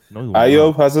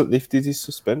 Ayo hasn't lifted his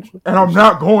suspension. And I'm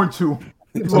not going to.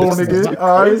 Little nigga,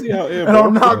 all right? And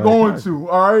I'm not going to,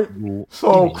 all right?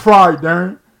 So cry,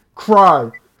 Darren. Cry.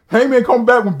 Heyman come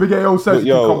back when Big AO says he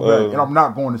can come back, and I'm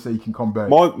not going to say he can come back.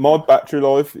 My battery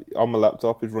life on my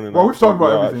laptop is running out. Well, we've talked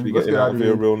about everything. Let's get out of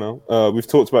here. Real now. We've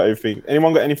talked about everything.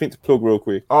 Anyone got anything to plug real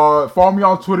quick? Follow me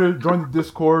on Twitter. Join the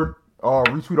Discord.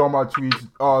 Retweet all my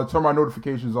tweets. Turn my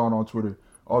notifications on Twitter.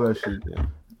 All that shit. Yeah.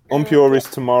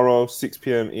 WrestlePurists tomorrow, 6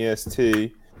 p.m.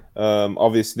 EST.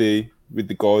 Obviously, with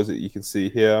the guys that you can see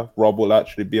here, Rob will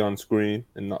actually be on screen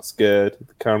and not scared of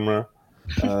the camera.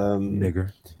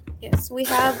 Nigger. Yes, we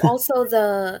have also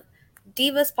the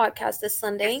Divas podcast this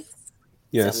Sunday.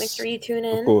 Yes. So make sure you tune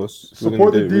in. Of course.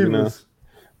 Support the Divas.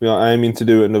 We are aiming to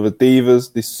do another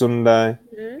Divas this Sunday.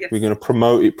 Mm-hmm. Yes. We're going to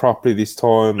promote it properly this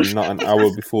time and not an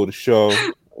hour before the show.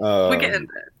 We're getting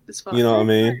there. It's fine. You know what I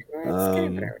mean?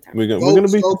 We're going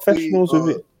to be professionals with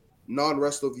it.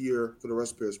 Non-wrestler of the year for the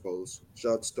WrestlePurists polls.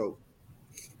 Shout out to Stoke.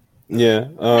 Yeah.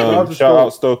 Shout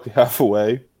out Stokely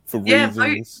Hathaway. For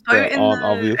reasons vote in aren't the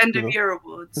obvious, end of year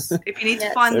awards. If you need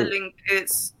to find the link,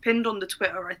 it's pinned on the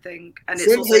Twitter, I think, and it's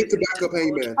Send also hate to Backup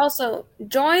Hangman. Also,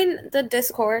 join the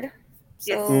Discord.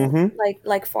 So,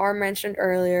 like Far mentioned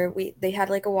earlier, they had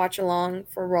like a watch along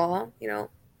for Raw.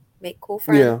 Make cool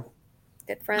friends,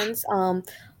 get friends.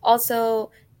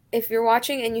 Also, if you're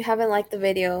watching and you haven't liked the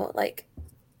video,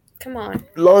 come on.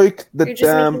 Like the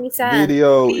damn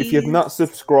video. Please. If you've not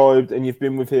subscribed and you've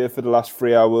been with here for the last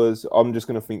 3 hours, I'm just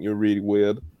going to think you're really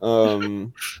weird.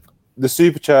 The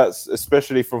super chats,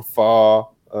 especially from Far,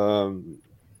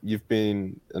 you've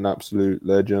been an absolute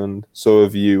legend. So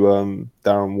have you,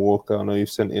 Darren Walker. I know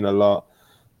you've sent in a lot.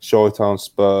 Showtown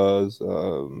Spurs,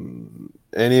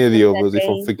 any of the others, if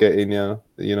I'm forgetting you,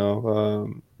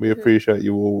 we appreciate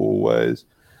you all always.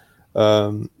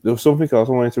 There was something else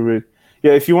I wanted to read.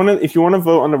 Yeah, if you wanna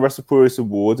vote on the WrestlePurists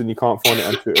Awards and you can't find it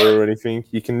on Twitter or anything,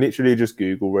 you can literally just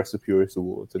Google WrestlePurists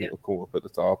Awards and it'll come up at the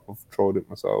top. I've trolled it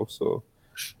myself, so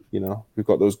we've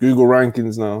got those Google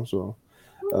rankings now. So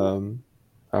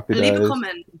happy And leave a days.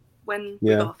 comment when we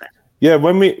Yeah. got off it. Yeah,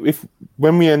 when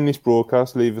we end this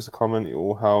broadcast, leave us a comment. It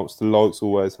all helps. The likes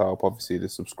always help. Obviously, the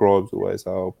subscribes always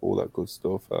help. All that good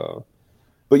stuff.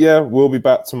 But yeah, we'll be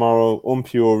back tomorrow on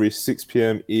Puri, 6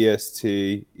 p.m.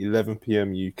 EST, 11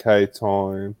 p.m. UK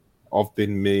time. I've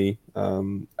been me,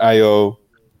 Ayo,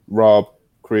 Rob,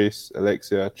 Chris,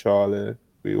 Alexia, Charlie.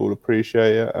 We all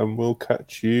appreciate it, and we'll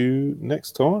catch you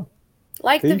next time.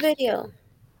 Like the Peace. video.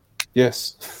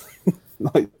 Yes.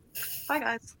 Like Bye,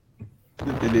 guys.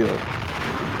 the video.